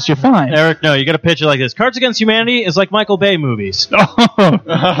the house. You're fine. Eric, no, you got to pitch it like this: Cards Against Humanity is like Michael Bay movies. Check your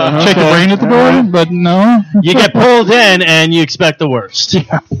brain at the door, but no, you get pulled in and you expect the worst.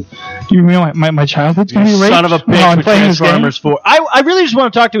 Yeah. You mean my childhood's gonna be raped? Son of a bitch with Transformers 4. I really just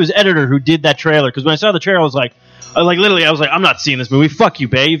want to talk to his editor who did that trailer, because when I saw the trailer, I was like literally, I was like, I'm not seeing this movie. Fuck you,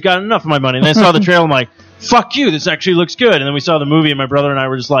 Bay. You've got enough of my money. And then I saw the trailer, I'm like, fuck you. This actually looks good. And then we saw the movie, and my brother and I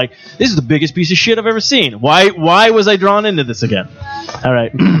were just like, this is the biggest piece of shit I've ever seen. Why was I drawn into this again? All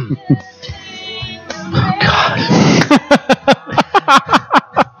right. Oh, God.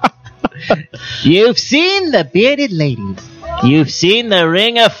 You've seen the bearded lady. You've seen the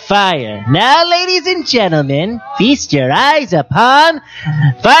Ring of Fire. Now, ladies and gentlemen, feast your eyes upon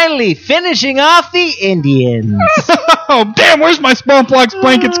finally finishing off the Indians. Oh, damn, where's my Smallpox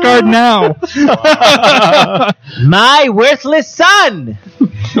Blankets card now? My worthless son.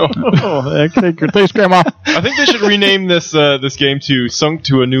 Thanks, Grandma. I think they should rename this game to Sunk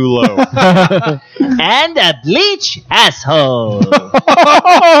to a New Low. And a bleach asshole.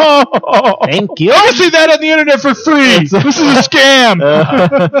 Thank you. I can see that on the internet for free. This is a scam.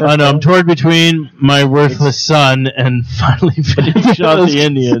 I know, I'm torn between my worthless son and finally finishing off the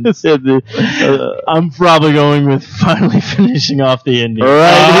Indians. I'm probably going with finally finishing off the Indians.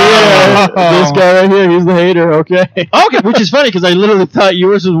 Right here. This guy right here, he's the hater, okay? Okay, which is funny because I literally thought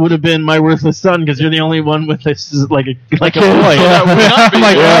yours would have been my worthless son because you're the only one with this like a boy. I'm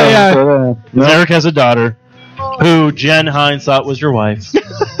like, yeah. Eric has a daughter who Jen Hines thought was your wife.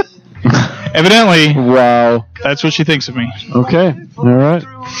 Evidently. Wow. That's what she thinks of me. Okay. All right.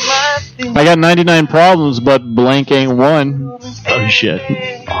 I got 99 problems, but blank ain't one. Oh, shit.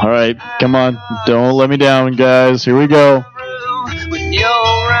 All right. Come on. Don't let me down, guys. Here we go. When you're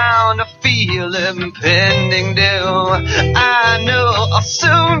around, I feel impending doom. I know I'll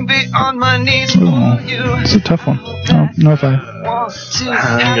soon be on my knees for you. It's a tough one. No, if I.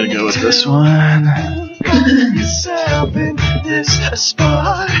 I'm going to go with this one. Yourself in this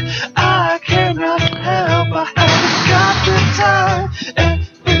spot, I cannot help. I haven't got the time.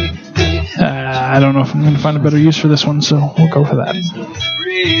 I don't know if I'm going to find a better use for this one, so we'll go for that.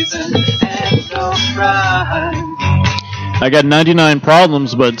 Reason and no rhyme. I got 99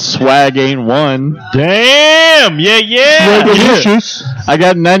 problems, but swag ain't one. Damn! Yeah. I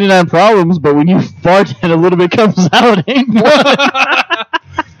got 99 problems, but when you fart and a little bit comes out, ain't one.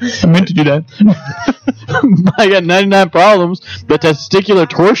 I meant to do that. I got 99 problems, but testicular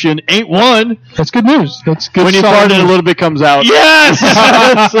torsion ain't one. That's good news. That's good. When you fart and a little bit comes out. Yes!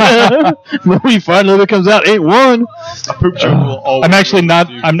 When you fart and a little bit comes out, ain't one. A poop joke will always. I'm actually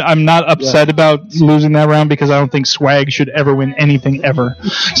not. I'm not upset about losing that round because I don't think swag should ever win anything ever.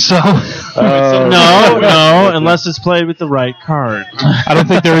 So no, unless it's played with the right card. I don't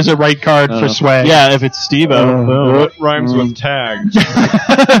think there is a right card for swag. Yeah, if it's Steve-O. What rhymes with tag?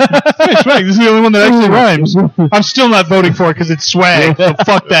 Swag. This is the only one that actually rhymes. I'm still not voting for it because it's swag. So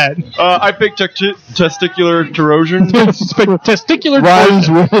fuck that. I picked testicular corrosion. Testicular Rhymes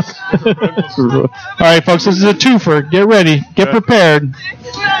corrosion. with. All right, folks. This is a twofer. Get ready. Get prepared.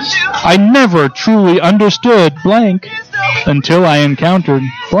 I never truly understood blank until I encountered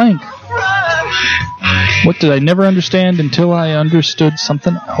blank. What did I never understand until I understood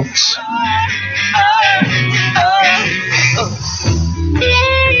something else?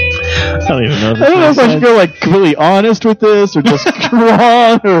 I don't even know. I don't know if I should go like completely honest with this or just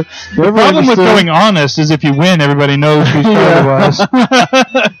wrong or. The problem with going honest is if you win, everybody knows whose card it was.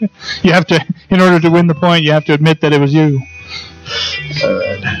 You have to, in order to win the point, you have to admit that it was you.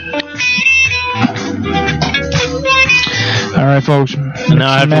 All right, folks.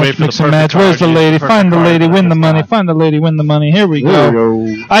 Now I have to wait for the perfect match. Where's the card. lady? Perfect Find the card lady. for Win this the money. spot. Find the lady. Win the money. Here we go.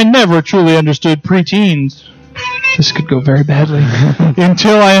 I never truly understood preteens. This could go very badly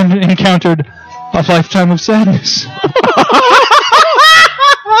until I encountered a lifetime of sadness.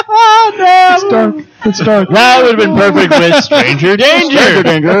 It's dark. It's dark. That would have been perfect with Stranger Danger. Stranger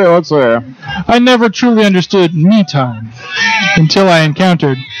Danger. What's there? I never truly understood me time until I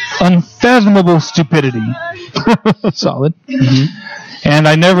encountered unfathomable stupidity. Solid. And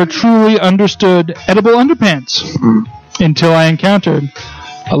I never truly understood edible underpants until I encountered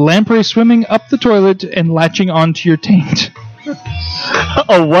a lamprey swimming up the toilet and latching onto your taint.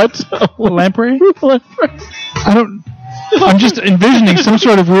 A what? A lamprey? I don't. I'm just envisioning some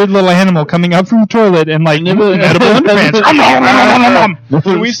sort of weird little animal coming up from the toilet and like edible underpants.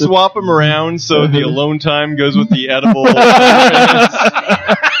 Can we swap them around so the alone time goes with the edible?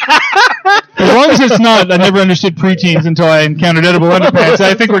 As long as it's not, I never understood preteens until I encountered edible underpants.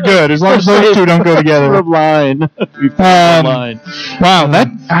 I think we're good. As long as those two don't go together. Line. Wow,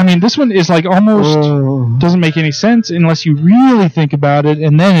 this one is like almost doesn't make any sense unless you really think about it,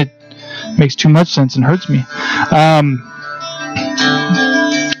 and then it makes too much sense and hurts me.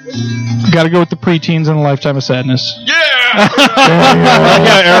 Got to go with the preteens and a lifetime of sadness. I like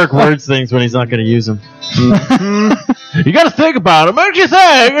how Eric words things when he's not going to use them. You got to think about it. What did you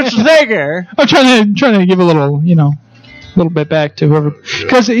think? It's a thinker. I'm trying to give a little, little bit back to whoever,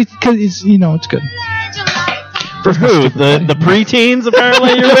 because it's it's good. For who? The preteens,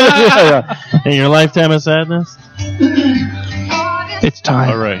 apparently, you're with? In your lifetime of sadness? It's time.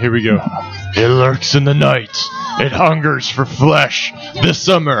 All right, here we go. It lurks in the night. It hungers for flesh. This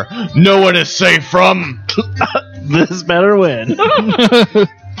summer, no one is safe from. This better win.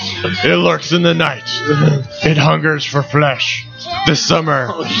 It lurks in the night. It hungers for flesh. This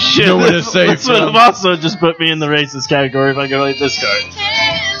summer, Shit, no one is safe this would have from. also just put me in the racist category if I go like this card.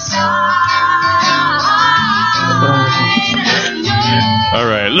 All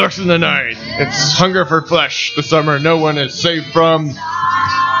right, lurks in the night. It's hunger for flesh. This summer, no one is safe from.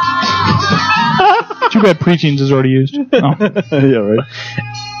 Too bad preteens is already used. Oh. Yeah, right.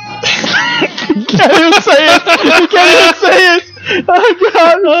 Can't even say it. You can't even say it.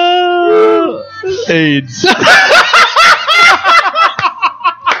 Oh, God. AIDS.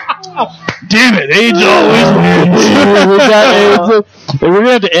 Damn it, AIDS always wins. We got AIDS. We're going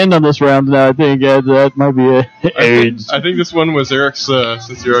to have to end on this round now, I think. That might be AIDS. I think this one was Eric's,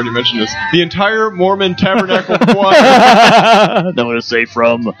 since you already mentioned this. The entire Mormon Tabernacle Choir. No one is safe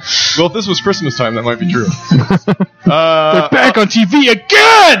from. Well, if this was Christmas time, that might be true. They're back on TV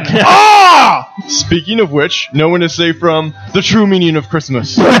again! Ah! Speaking of which, no one is safe from the true meaning of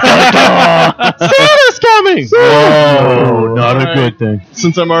Christmas. Santa's coming. Oh, not a good thing.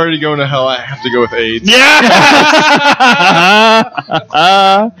 Since I'm already going to hell, I have to go with AIDS. Yeah!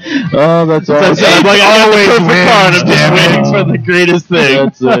 Oh, that's awesome. Like, I got the perfect card. I'm just waiting for the greatest thing.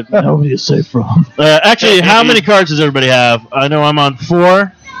 That's it. Nobody is safe from. Actually, how many cards does everybody have? I know I'm on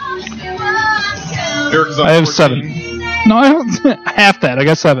 4. Eric's on I have 14. 7. No, I don't. Half that. I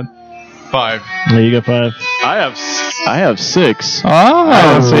got 7. 5. Yeah, you got 5. I have 6.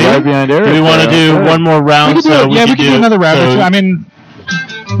 Oh, see? Right behind Eric. Do we want to do one more round? We can do another round or two. I mean,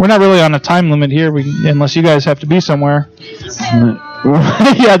 we're not really on a time limit here, unless you guys have to be somewhere.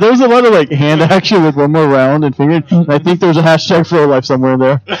 Yeah, there was a lot of hand action with one more round and finger. I think there was a hashtag for life somewhere in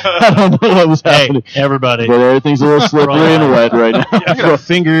there. I don't know what was happening. Hey, everybody. But everything's a little slippery and wet right now. You gotta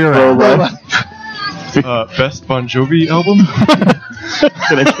finger your ass. Best Bon Jovi album?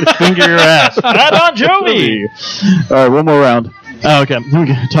 Finger your ass. Not Bon Jovi. All right, one more round. Oh, okay. We're going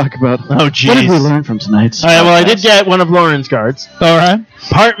to talk about jeez. What did we learn from tonight's All right, well, I did get one of Lauren's cards. All right.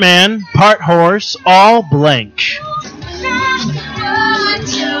 Part man, part horse, all blank.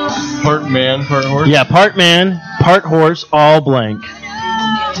 Part man, part horse? Yeah, part man, part horse, all blank.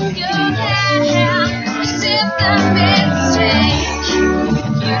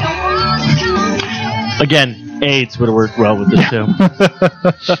 Again, AIDS would have worked well with this too.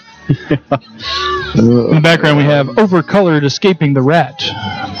 In the background, we have overcolored escaping the rat.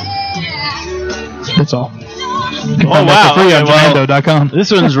 That's all. Oh wow! Free on Okay, well, Jamendo.com. this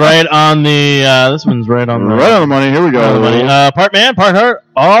one's right on the. This one's right on the. Right on the money. Here we go. Money. Part man, part heart,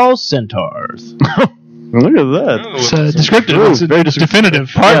 all centaurs. Look at that. It's descriptive. Ooh, It's very definitive.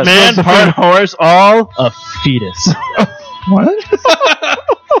 Part man, part horse, all a fetus. What?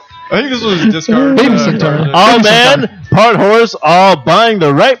 I think this was a discard. Baby centaur. All man, part horse, all buying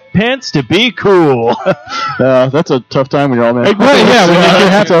the right pants to be cool. That's a tough time when you're all man. Right, yeah. When you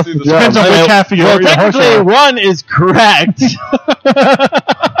have to, depends on which half of your horse Technically, you are. one is correct. We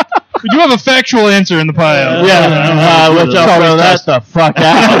do have a factual answer in the pile. Which I'll throw that the fuck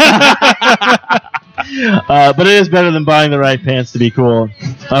out. But it is better than buying the right pants to be cool.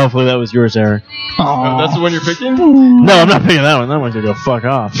 Hopefully that was yours, Eric. That's the one you're picking? No, I'm not picking that one. That one's gonna go fuck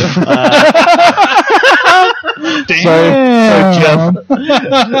off. Sorry, Jeff.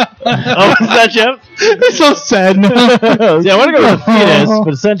 Oh, is that Jeff? It's so sad now. See, I want to go with fetus,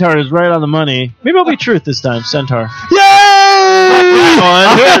 but centaur is right on the money. Maybe it'll be truth this time. Centaur. Yay!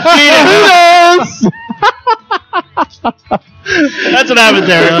 Fetus! That's what happens,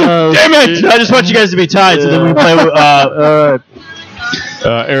 Eric. Damn it! I just want you guys to be tied, so then we play.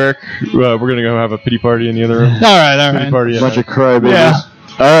 Eric, we're going to go have a pity party in the other room. All right. Pity party. Bunch of crybabies. Yeah.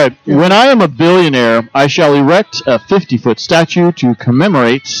 All right. When I am a billionaire, I shall erect a 50-foot statue to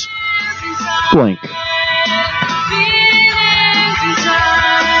commemorate blank.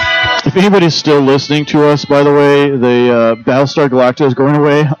 If anybody's still listening to us, by the way, the Battlestar Galactica is going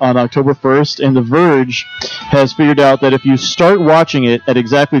away on October 1st, and The Verge has figured out that if you start watching it at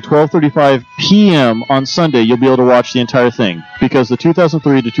exactly 12:35 p.m. on Sunday, you'll be able to watch the entire thing, because the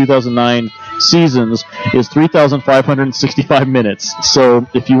 2003 to 2009 seasons is 3,565 minutes. So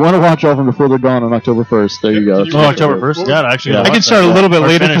if you want to watch all of them before they're gone on October 1st, there you go. Oh, October 1st? God, actually, I can start a little bit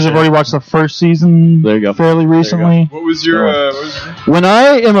later because I've already watched the first season. There you go. Fairly recently. What was your? When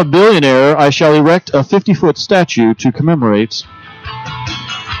I am a billionaire, I shall erect a 50-foot statue to commemorate.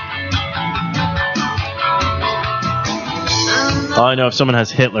 Oh, I know. If someone has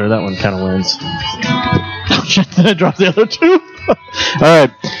Hitler, that one kind of wins. Did I drop the other two? All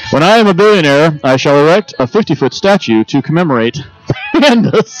right. When I am a billionaire, I shall erect a 50-foot statue to commemorate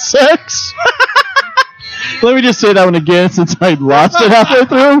panda sex. Let me just say that one again since I lost it halfway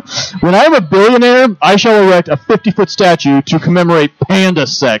through. When I am a billionaire, I shall erect a 50-foot statue to commemorate panda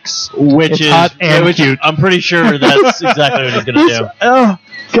sex. Which It's is hot and cute. I'm pretty sure that's exactly what he's going to do. Oh,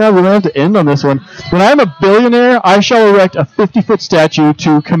 God, we're going to have to end on this one. When I am a billionaire, I shall erect a 50-foot statue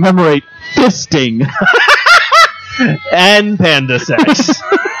to commemorate fisting. And panda sex.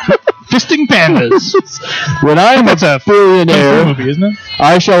 Fisting pandas. When I am That's a a billionaire, movie, isn't it?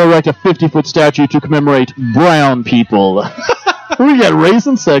 I shall erect a 50-foot statue to commemorate brown people. We got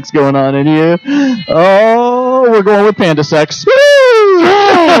raisin sex going on in here. Oh, we're going with panda sex.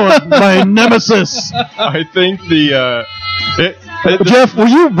 Oh, my nemesis. I think the. Jeff, were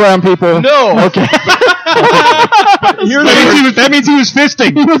you brown people? No. Okay. That means he was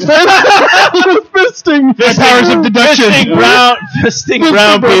fisting. He was fisting. The powers of deduction. Fisting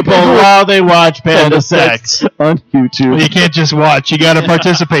brown people while they watch panda sex. On YouTube. Well, you can't just watch. You got to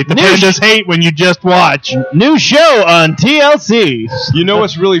participate. The pandas hate when you just watch. New show on TLC. You know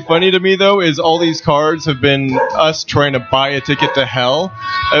what's really funny to me, though, is all these cards have been us trying to buy a ticket to hell.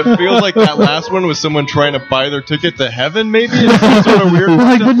 It feels like that last one was someone trying to buy their ticket to heaven, maybe? It's some sort of weird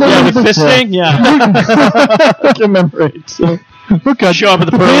Yeah, with fisting? Yeah. Commemorate. Show up at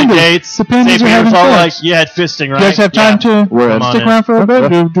the pearly gates. The pandas Say are having all sex. like, you had fisting, right? You guys have time to We're stick around for a bit?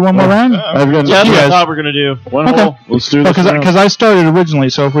 Do one more round? I've got Yeah, that's what I thought we were going to do. one hole. Let's do this. Because I started originally,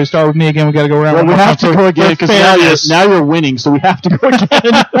 so if we start with me again, we got to go around. Well, we one have more to time go again because now you're winning, so we have to go again.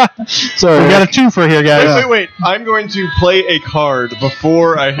 So we got a twofer here, guys. Wait. I'm going to play a card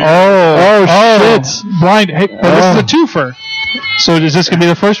before I hit. Oh, shit. Blind. Hey, but this is a twofer. So is this going to be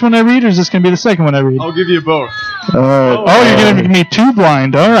the first one I read, or is this going to be the second one I read? I'll give you both. Oh, you're going to make me two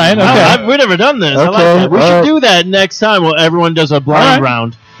blind. All right. Okay. We've never done this. I like Okay, that. We should do that next time. Well, everyone does a blind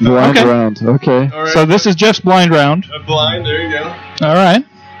round. Blind Okay. round. Okay. All right. So this is Jeff's blind round. A blind. There you go. All right.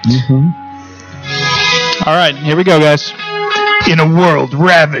 All right. Here we go, guys. In a world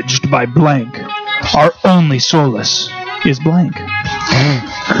ravaged by blank, our only solace is blank.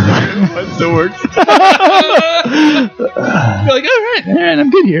 That still works. You're like, all right, I'm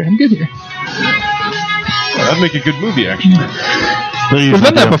good here. That'd make a good movie, actually. We've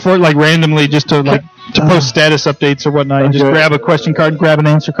done that before, like randomly, just to post status updates or whatnot. You just grab a question card, grab an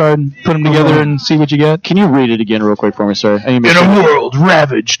answer card, and put them together and see what you get. Can you read it again real quick for me, sir? In a world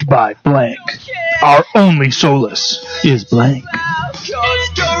ravaged by blank, our only solace is blank.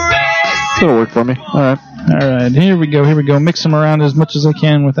 That'll work for me. All right. All right, here we go. Mix them around as much as I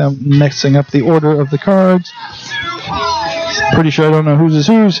can without messing up the order of the cards. Pretty sure I don't know whose is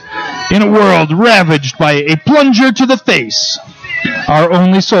whose. In a world ravaged by a plunger to the face, our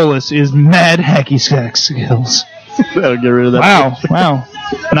only solace is mad hacky sack skills. That'll get rid of that. Wow.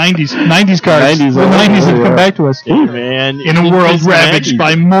 90s cards. 90s, The 90s have come back to us. Hey, man. In a world ravaged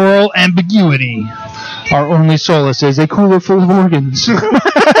by moral ambiguity, our only solace is a cooler full of organs.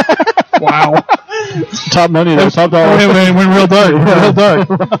 Wow. Top money there. Top dollar. Went real dark.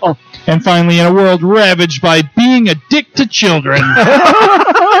 And finally, in a world ravaged by being a dick to children,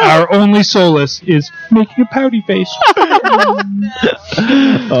 our only solace is making a pouty face. That'll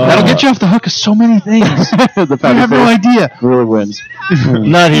get you off the hook of so many things. The You have no idea. really wins.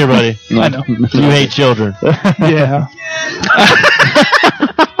 Not here, buddy. I know. You hate children. Yeah.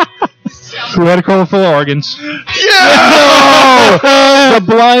 We had a cola full of organs. Yeah! No! The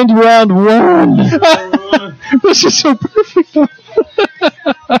blind round won. This is so perfect. All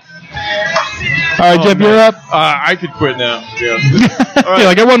right, Jeff, you're up. I could quit now. Yeah. All Yeah,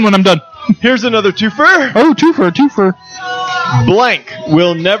 I got one when I'm done. Here's another twofer. Oh, twofer. Blank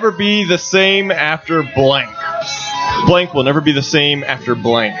will never be the same after blank. Blank will never be the same after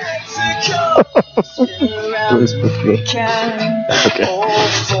blank. Okay.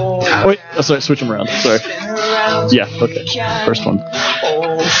 Wait, sorry, switch them around. Sorry. Yeah, okay. First one.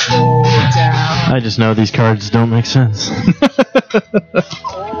 I just know these cards don't make sense.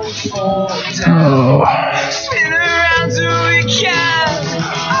 Oh.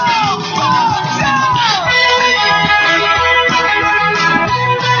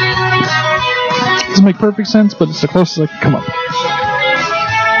 Doesn't make perfect sense, but it's the closest I can come up.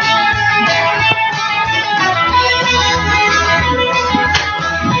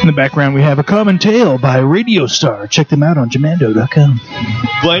 In the background, we have A Common Tale by Radio Star. Check them out on Jamando.com.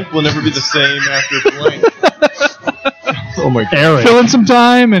 Blank will never be the same after blank. Oh my god. Eric. Fill in some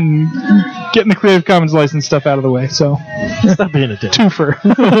time and getting the Creative Commons license stuff out of the way. So, Stop being a dick. twofer.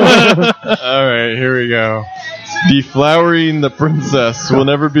 Alright, here we go. Deflowering the princess will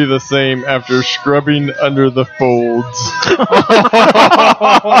never be the same after scrubbing under the folds.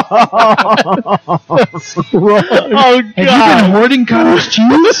 Oh, Have you been hoarding cottage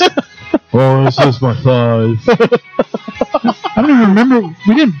cheese? Oh, this is my thighs. I don't even remember.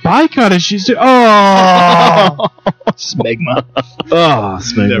 We didn't buy cottage cheese. Oh, smegma. Oh,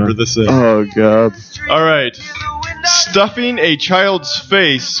 Never the same. Oh, God. Alright. Stuffing a child's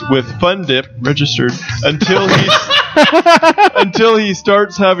face with Fun Dip registered until he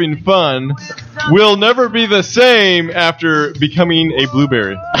starts having fun will never be the same after becoming a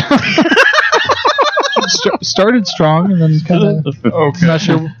blueberry. Started strong and then kind of. Okay. Not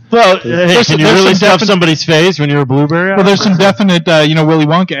sure. Well, hey, can you really stuff somebody's face when you're a blueberry? Well, there's some definite, Willy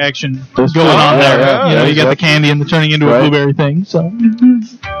Wonka action going on there. yeah, You got the candy and the turning into a blueberry thing. So,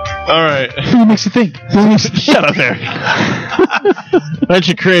 Alright. what makes you think? Shut up, Eric. Why don't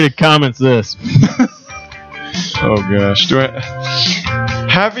you create comments this? Oh gosh.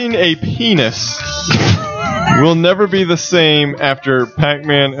 Having a penis will never be the same after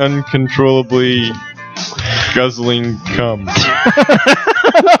Pac-Man uncontrollably guzzling cum.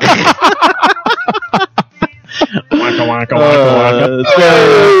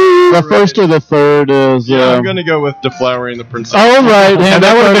 The first or the third is. Yeah, I'm gonna go with deflowering the princess. All right, And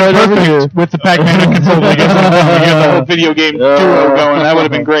that would have been perfect with the Pac-Man uncontrollably. We got the whole video game duo going. That would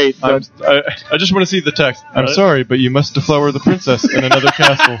have been great. I just want to see the text. I'm sorry, but you must deflower the princess in another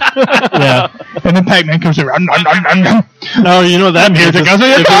castle. Yeah. And then Pac-Man comes around. No, you know that means Music goes,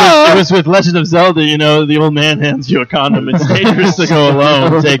 if it was with Legend of Zelda, you know, the old man hands you a condom. It's dangerous to go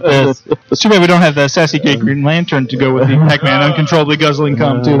alone. Take this. It's too bad we don't have the Sassy Gay Green Lantern to go with the Pac-Man uncontrollably guzzling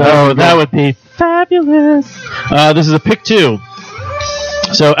cum, too. That would be fabulous. This is a pick 2.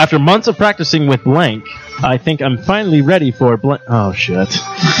 So after months of practicing with blank, I think I'm finally ready for blank. Oh, shit.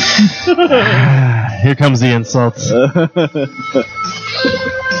 Here comes the insults.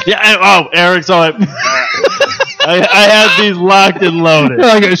 Yeah, Eric's all right. I had these locked and loaded.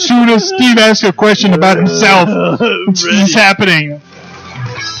 Like as soon as Steve asks a question about himself, it's happening.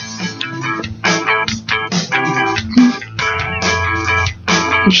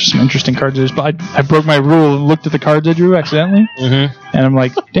 There's just some interesting cards. I broke my rule and looked at the cards I drew accidentally, and I'm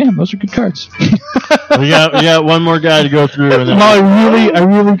like, "Damn, those are good cards." we got one more guy to go through, and then I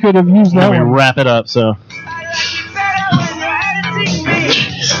really could have used that we one. wrap it up. So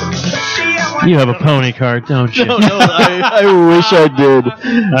you have a pony card, don't you? No, I wish I did. All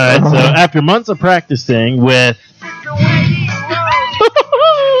right. So after months of practicing with.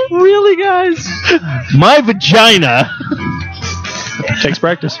 Really, guys? My vagina. Takes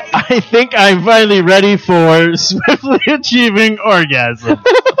practice. I think I'm finally ready for swiftly achieving orgasm.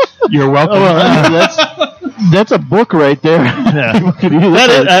 You're welcome. That's a book right there. Yeah.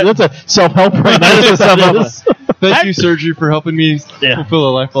 That's a self-help right That is a self-help. Thank you, Sergi, for helping me fulfill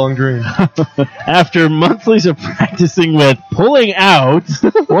a lifelong dream. After months of practicing with pulling out,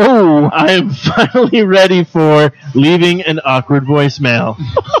 I am finally ready for leaving an awkward voicemail.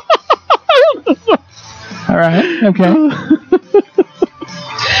 All right. Okay.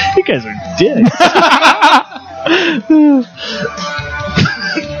 You guys are dicks.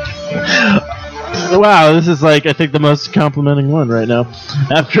 Wow, this is like I think the most complimenting one right now.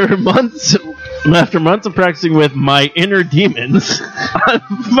 After months of practicing with my inner demons, I'm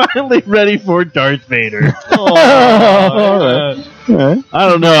finally ready for Darth Vader. All right. I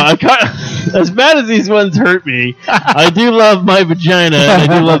don't know. As bad as these ones hurt me, I do love my vagina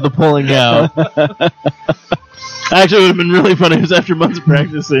and I do love the pulling out. Actually, it would have been really funny because after months of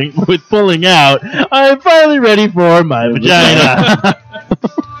practicing with pulling out, I'm finally ready for my vagina.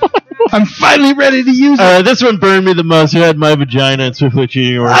 I'm finally ready to use it. This one burned me the most. Who had my vagina and swiftly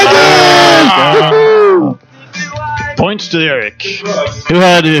cheating? Points to Eric. Who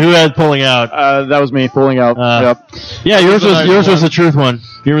had pulling out? That was me pulling out. Yep. Yeah, yours was the truth one.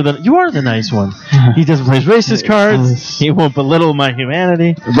 You are the nice one. He doesn't play racist cards. He won't belittle my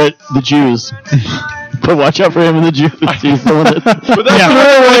humanity. But the Jews. But watch out for him and the Jews. He's the one that,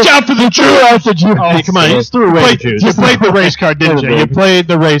 watch out for the Jews. Hey, come on, you just threw away the Jews. You played the race card, didn't you? You played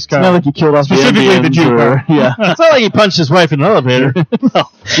the race card. It's not like you killed off specifically the Jew card. Yeah. It's not like he punched his wife in an elevator. No.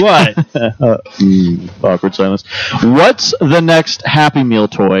 What? Awkward silence. What's the next Happy Meal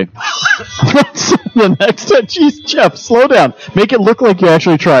toy? What's the next? Jeez, Jeff, slow down. Make it look like you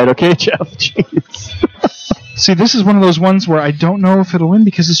actually tried, okay, Jeff? Jeez. See, this is one of those ones where I don't know if it'll win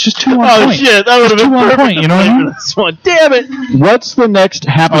because it's just too on Oh point. shit, that would have been too on perfect point. You know what I mean? This one. Damn it. What's the next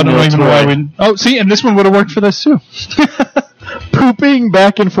Happy Meal toy? See, and this one would have worked for this too. Pooping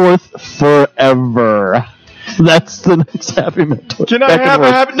back and forth forever. That's the next Happy Meal toy. Can I Back and have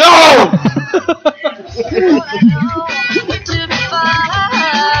a forth. No!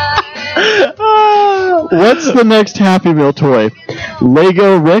 What's the next Happy Meal toy?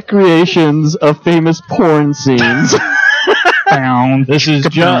 Lego recreations of famous porn scenes. This is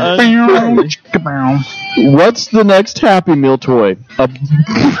John. What's the next Happy Meal toy?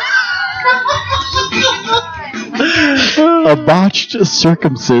 A botched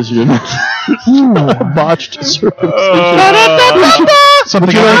circumcision. A botched circumcision. Something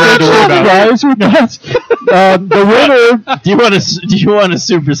Would you like to guys or not? The winner. Do you want to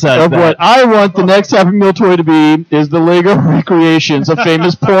supersize Of that? what I want the next Happy Meal toy to be is the Lego recreations of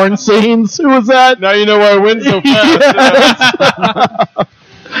famous porn scenes. Who was that? Now you know why I win so fast.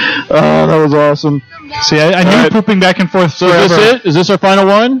 Oh, that was awesome. See, I knew pooping back and forth. So is this it? Is this our final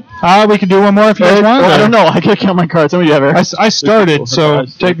one? We can do one more if you guys want. I don't know. I gotta count my cards. How many do you have, Eric? I started, so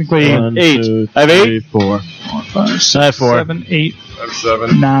technically 8. I have 8. 4. 5, 6, 7, 8,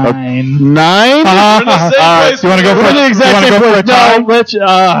 7, 9. 9? Do you want to go for it?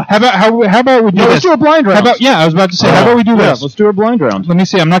 How about we do this? Let's do a blind round. I was about to say, how about we do this? Let's do a blind round. Let me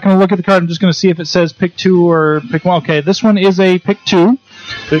see. I'm not going to look at the card. I'm just going to see if it says pick 2 or pick 1. Okay, this one is a pick 2.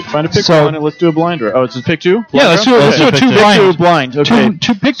 Find a pick one and let's do a blind round. Oh, it's a pick 2? Yeah, let's do a 2 blind. Pick 2 blind. Okay.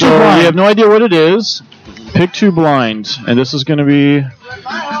 Pick 2 so blind. we have no idea what it is. Pick 2 blind. And this is going to be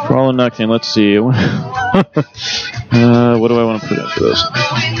for all or nothing. Let's see. What do I want to put into this?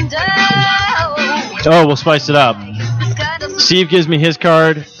 Oh, we'll spice it up. Steve gives me his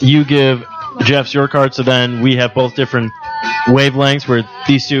card. You give Jeff's your card. So then we have both different wavelengths where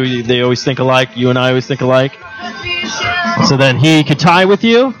these two, they always think alike. You and I always think alike. So then he could tie with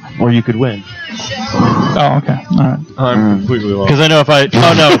you, or you could win. Oh, okay. All right. I'm completely lost. Because I know if I...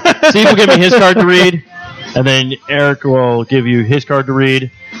 Oh, no. Steve will give me his card to read, and then Eric will give you his card to read,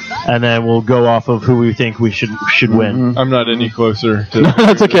 and then we'll go off of who we think we should win. I'm not any closer to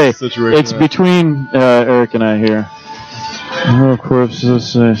That's okay. situation. It's between Eric and I here. Oh, of course.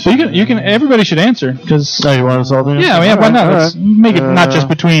 So you can. Everybody should answer because. Oh, you want us all to answer? Yeah, why not? Let's make it not just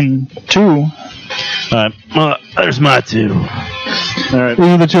between 2. All right. Well, there's my 2. All right. These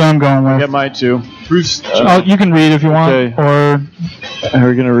are the 2 I'm going with. I got my 2. Bruce. You can read if you want, Okay. or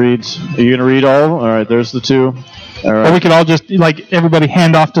We're gonna read. Are you gonna read all? All right. There's the 2. All right. or we could all just everybody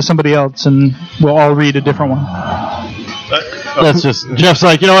hand off to somebody else, and we'll all read a different one. That's just... Jeff's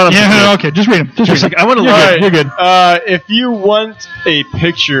like, you know what? Okay, just read them. Jeff's like, I want to You're look good. at You're good. If you want a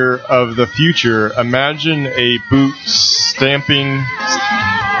picture of the future, imagine a boot stamping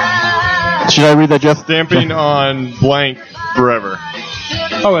Should I read that, Jeff? stamping on blank forever.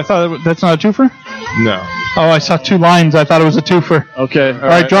 Oh, I thought that's not a twofer. No. Oh, I saw 2 lines. I thought it was a twofer. Okay. All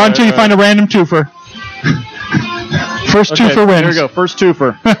right, draw until you find a random twofer. First twofer wins. Here we go. First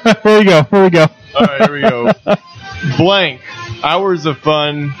twofer. Here we go. Here we go. All right, here we go. Blank. Hours of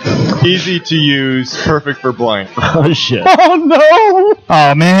fun, easy to use, perfect for blank. Oh, shit. Oh no!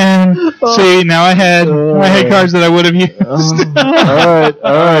 Oh man. See, now I had cards that I would have used. All right.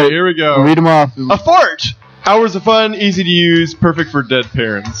 All right, here we go. Read them off. A fart. Hours of fun, easy to use, perfect for dead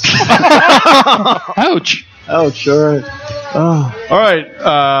parents. Ouch. Ouch. All right. Oh. All right.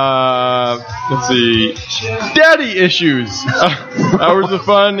 Let's see. Daddy issues. Hours of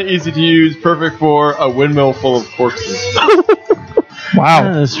fun, easy to use, perfect for a windmill full of corpses. Wow.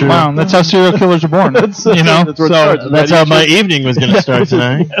 Yeah, that's true. Wow. That's how serial killers are born. That's where it starts. That's how my evening was going to start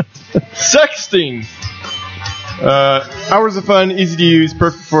tonight. Sexting. Hours of fun, easy to use,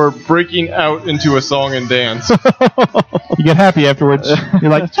 perfect for breaking out into a song and dance. You get happy afterwards. You're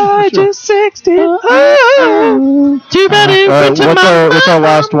like, I just 60. Oh, too bad it went to What's our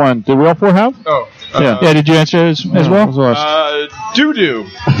last one? Did we all 4 have? Oh. yeah. Did you answer as well? Doo-doo.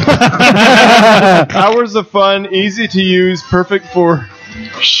 Hours of fun, easy to use, perfect for...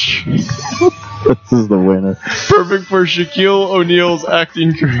 This is the winner. Perfect for Shaquille O'Neal's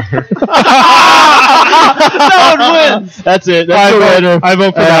acting career. That one wins. That's it. That's the winner. I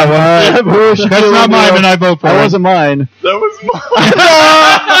vote for that one. That's not mine, and I vote for it. That wasn't mine. That was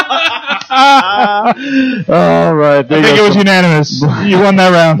All right. I think it was unanimous. You won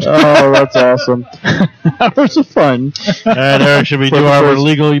that round. Oh, that's awesome. That was fun. All right, Eric, should we do our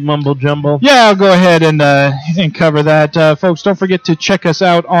legal mumble jumble? Yeah, I'll go ahead and cover that. Folks, don't forget to check us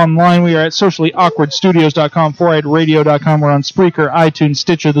out online. We are at sociallyawkwardstudios.com, 4AidRadio.com. We're on Spreaker, iTunes,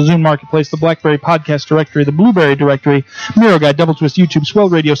 Stitcher, the Zune Marketplace, the BlackBerry Podcast Directory, the Blueberry Directory, Miro Guide, Double Twist, YouTube, Swell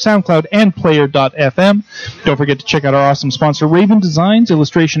Radio, SoundCloud, and Player.fm. Don't forget to check out our awesome sponsor, Raven Designs,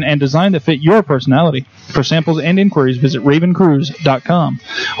 illustration and design that fit your personality. For samples and inquiries, visit ravencruise.com.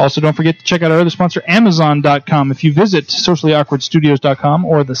 Also, don't forget to check out our other sponsor, Amazon.com. If you visit sociallyawkwardstudios.com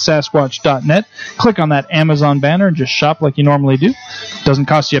or the Sasquatch.net, click on that Amazon banner and just shop like you normally do. Doesn't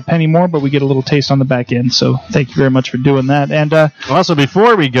cost you a penny more, but we get a little taste on the back end, so thank you very much for doing that. And also,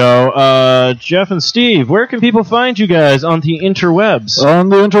 before we go, Jeff and Steve, where can people find you guys on the interwebs? On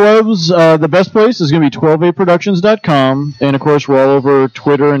the interwebs, the best place is going to be 12aproductions.com, and of course we're all over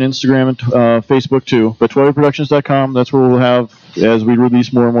Twitter and Instagram and Facebook too. But 12aproductions.com, that's where we'll have, as we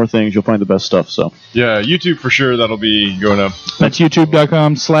release more and more things, you'll find the best stuff. So yeah, YouTube for sure, that'll be going up. That's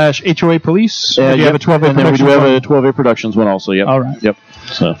youtube.com/HOA Police. Yeah, you have a 12A and then we Productions do have one? a 12A Productions one also. Yep. All right. Yep.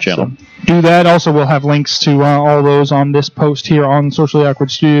 So channel. Do that. Also, we'll have links to all those on this post here on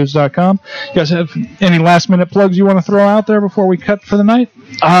sociallyawkwardstudios.com. You guys have any last-minute plugs you want to throw out there before we cut for the night?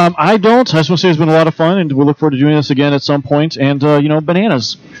 I don't. I just want to say it's been a lot of fun, and we'll look forward to doing this again at some point. And,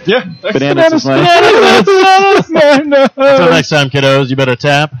 bananas. Yeah. Bananas. Until next time, kiddos, you better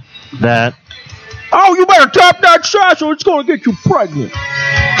tap that. Oh, you better tap that shot or it's going to get you pregnant.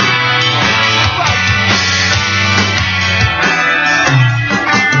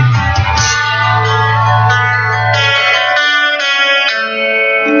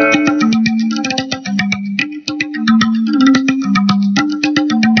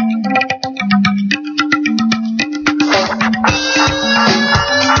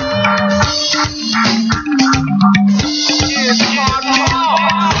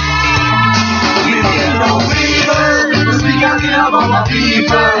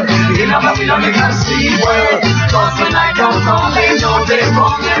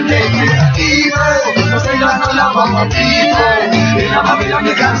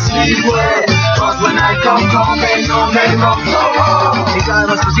 Egal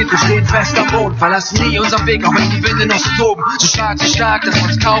was passiert, wir stehen fest am Boden, verlassen nie unseren Weg, auch wenn die Winde noch so toben. So stark, dass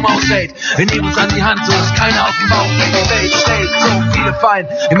uns kaum aushält. Wir nehmen uns an die Hand, so dass keiner auf dem Bauch fällt. Die Welt stellt so viele Fallen,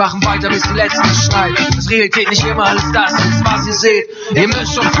 wir machen weiter bis zum letzten Schrei. Das Realität nicht immer alles das ist, was ihr seht. Ihr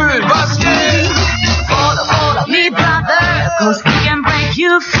müsst schon fühlen, was geht. Follow me, brother, cause we can break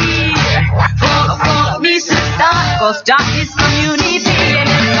you free. Follow me, sister, cause dark is community. And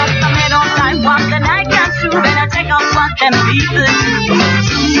it's up the middle time, what the night comes through. Better check out what them people do.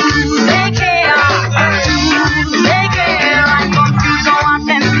 Take care, I'm confused on what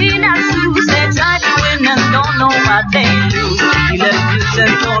them sinners do. They try to win and don't know what they do. He left you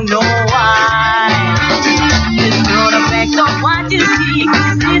and don't know why. It's not effect of what you see,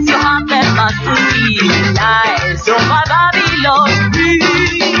 cause it's your heart that must believe in lies. So my body